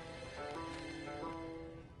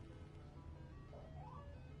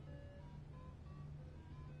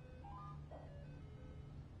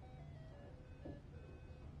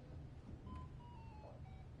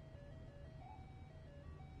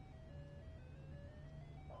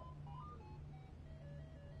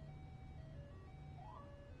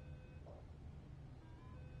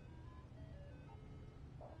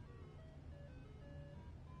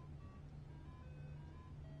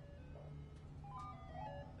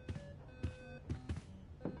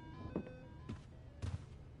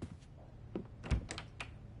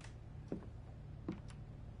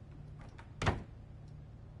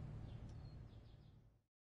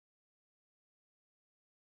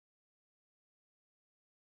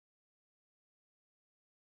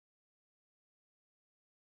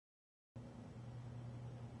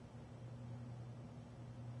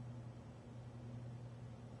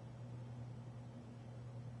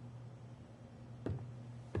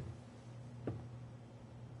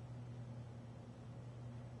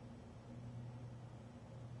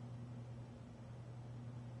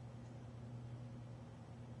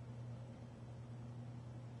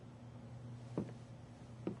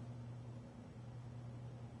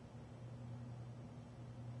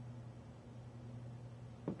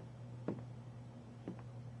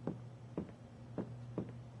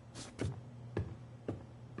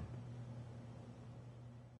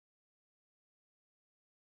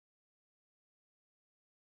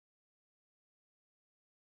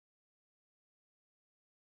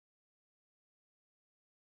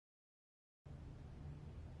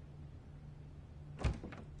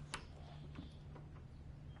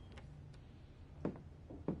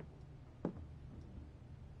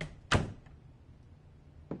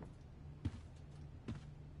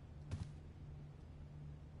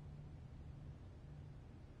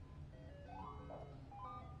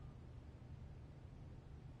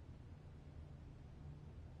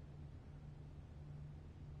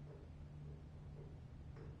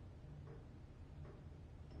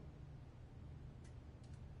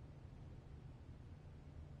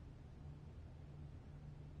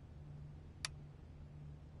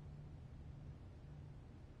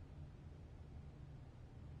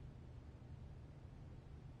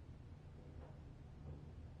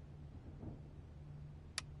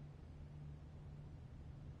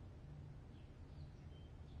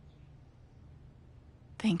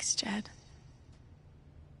 Thanks, Jed.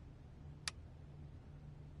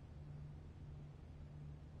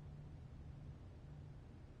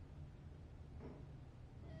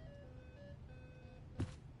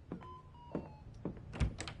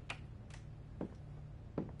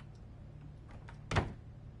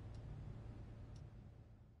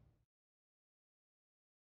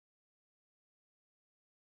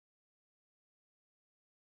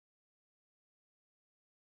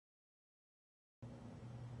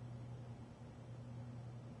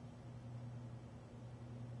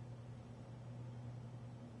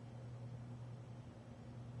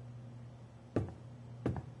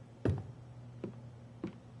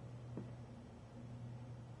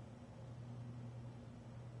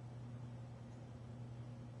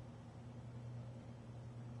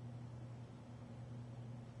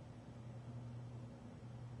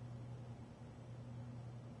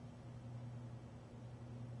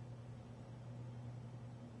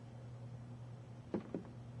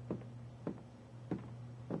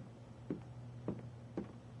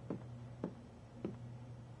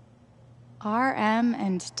 RM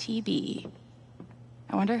and TB.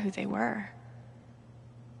 I wonder who they were.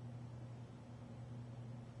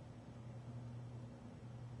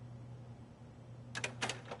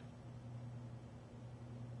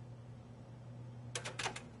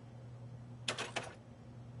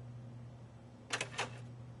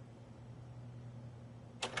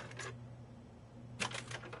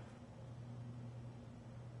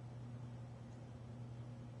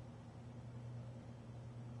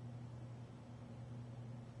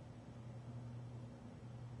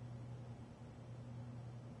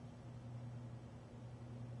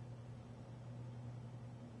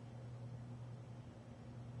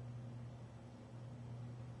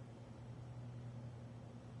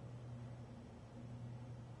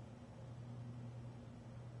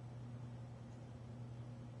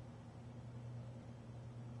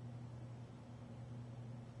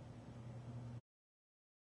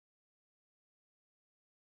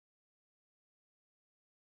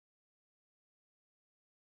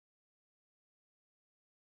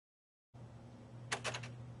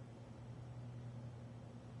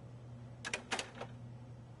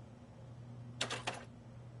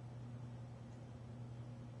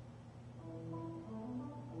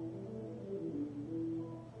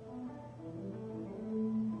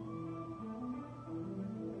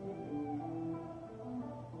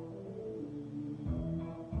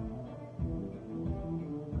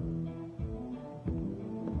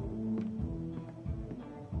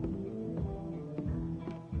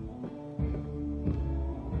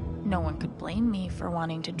 No one could blame me for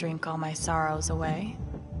wanting to drink all my sorrows away.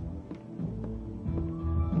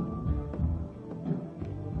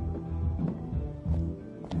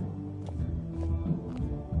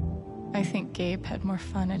 I think Gabe had more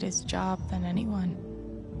fun at his job than anyone.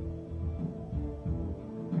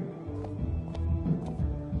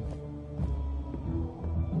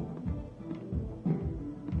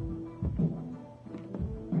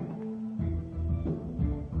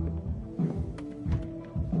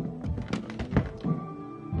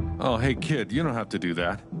 Oh, hey, kid, you don't have to do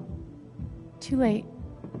that. Too late.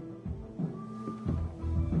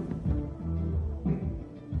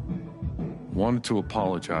 Wanted to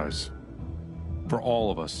apologize. For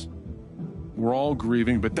all of us. We're all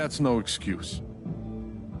grieving, but that's no excuse.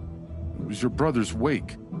 It was your brother's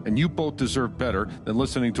wake, and you both deserve better than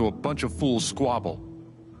listening to a bunch of fools squabble.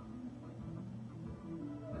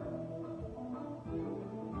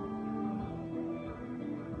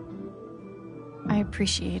 I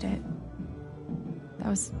appreciate it. That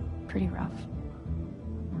was pretty rough.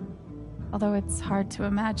 Although it's hard to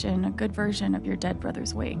imagine a good version of your dead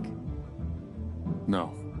brother's wake.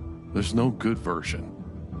 No, there's no good version.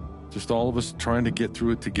 Just all of us trying to get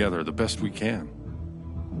through it together the best we can.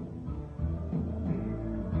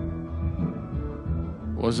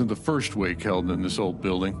 Wasn't the first wake held in this old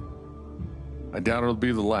building. I doubt it'll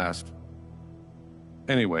be the last.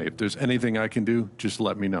 Anyway, if there's anything I can do, just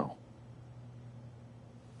let me know.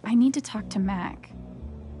 I need to talk to Mac.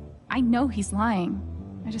 I know he's lying.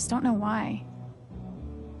 I just don't know why.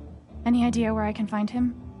 Any idea where I can find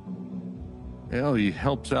him? Well, he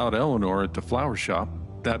helps out Eleanor at the flower shop.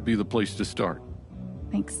 That'd be the place to start.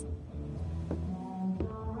 Thanks.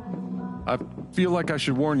 I feel like I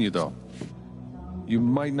should warn you, though. You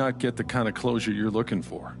might not get the kind of closure you're looking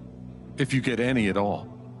for. If you get any at all.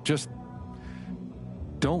 Just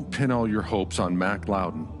don't pin all your hopes on Mac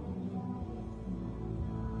Loudon.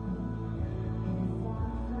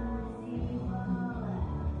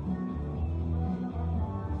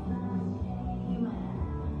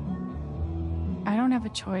 I don't have a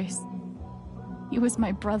choice. He was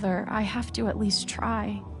my brother. I have to at least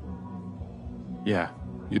try. Yeah,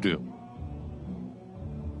 you do.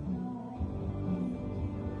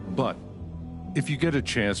 But if you get a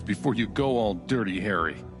chance before you go all Dirty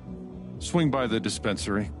Harry, swing by the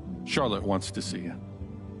dispensary. Charlotte wants to see you.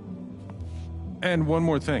 And one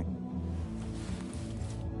more thing.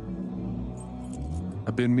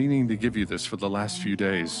 I've been meaning to give you this for the last few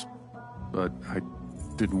days, but I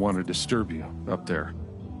didn't want to disturb you up there.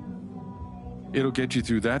 It'll get you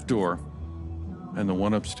through that door and the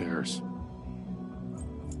one upstairs.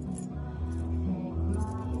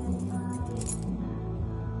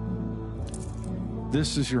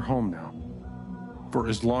 This is your home now, for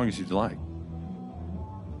as long as you'd like.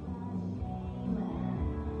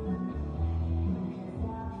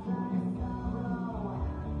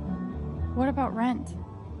 What about rent?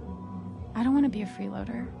 I don't want to be a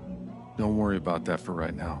freeloader. Don't worry about that for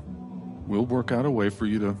right now. We'll work out a way for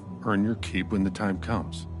you to earn your keep when the time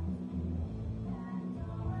comes.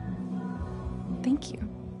 Thank you.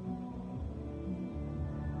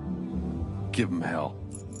 Give him hell.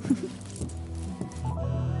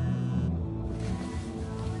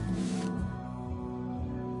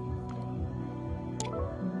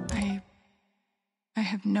 I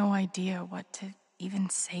have no idea what to even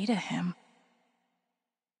say to him.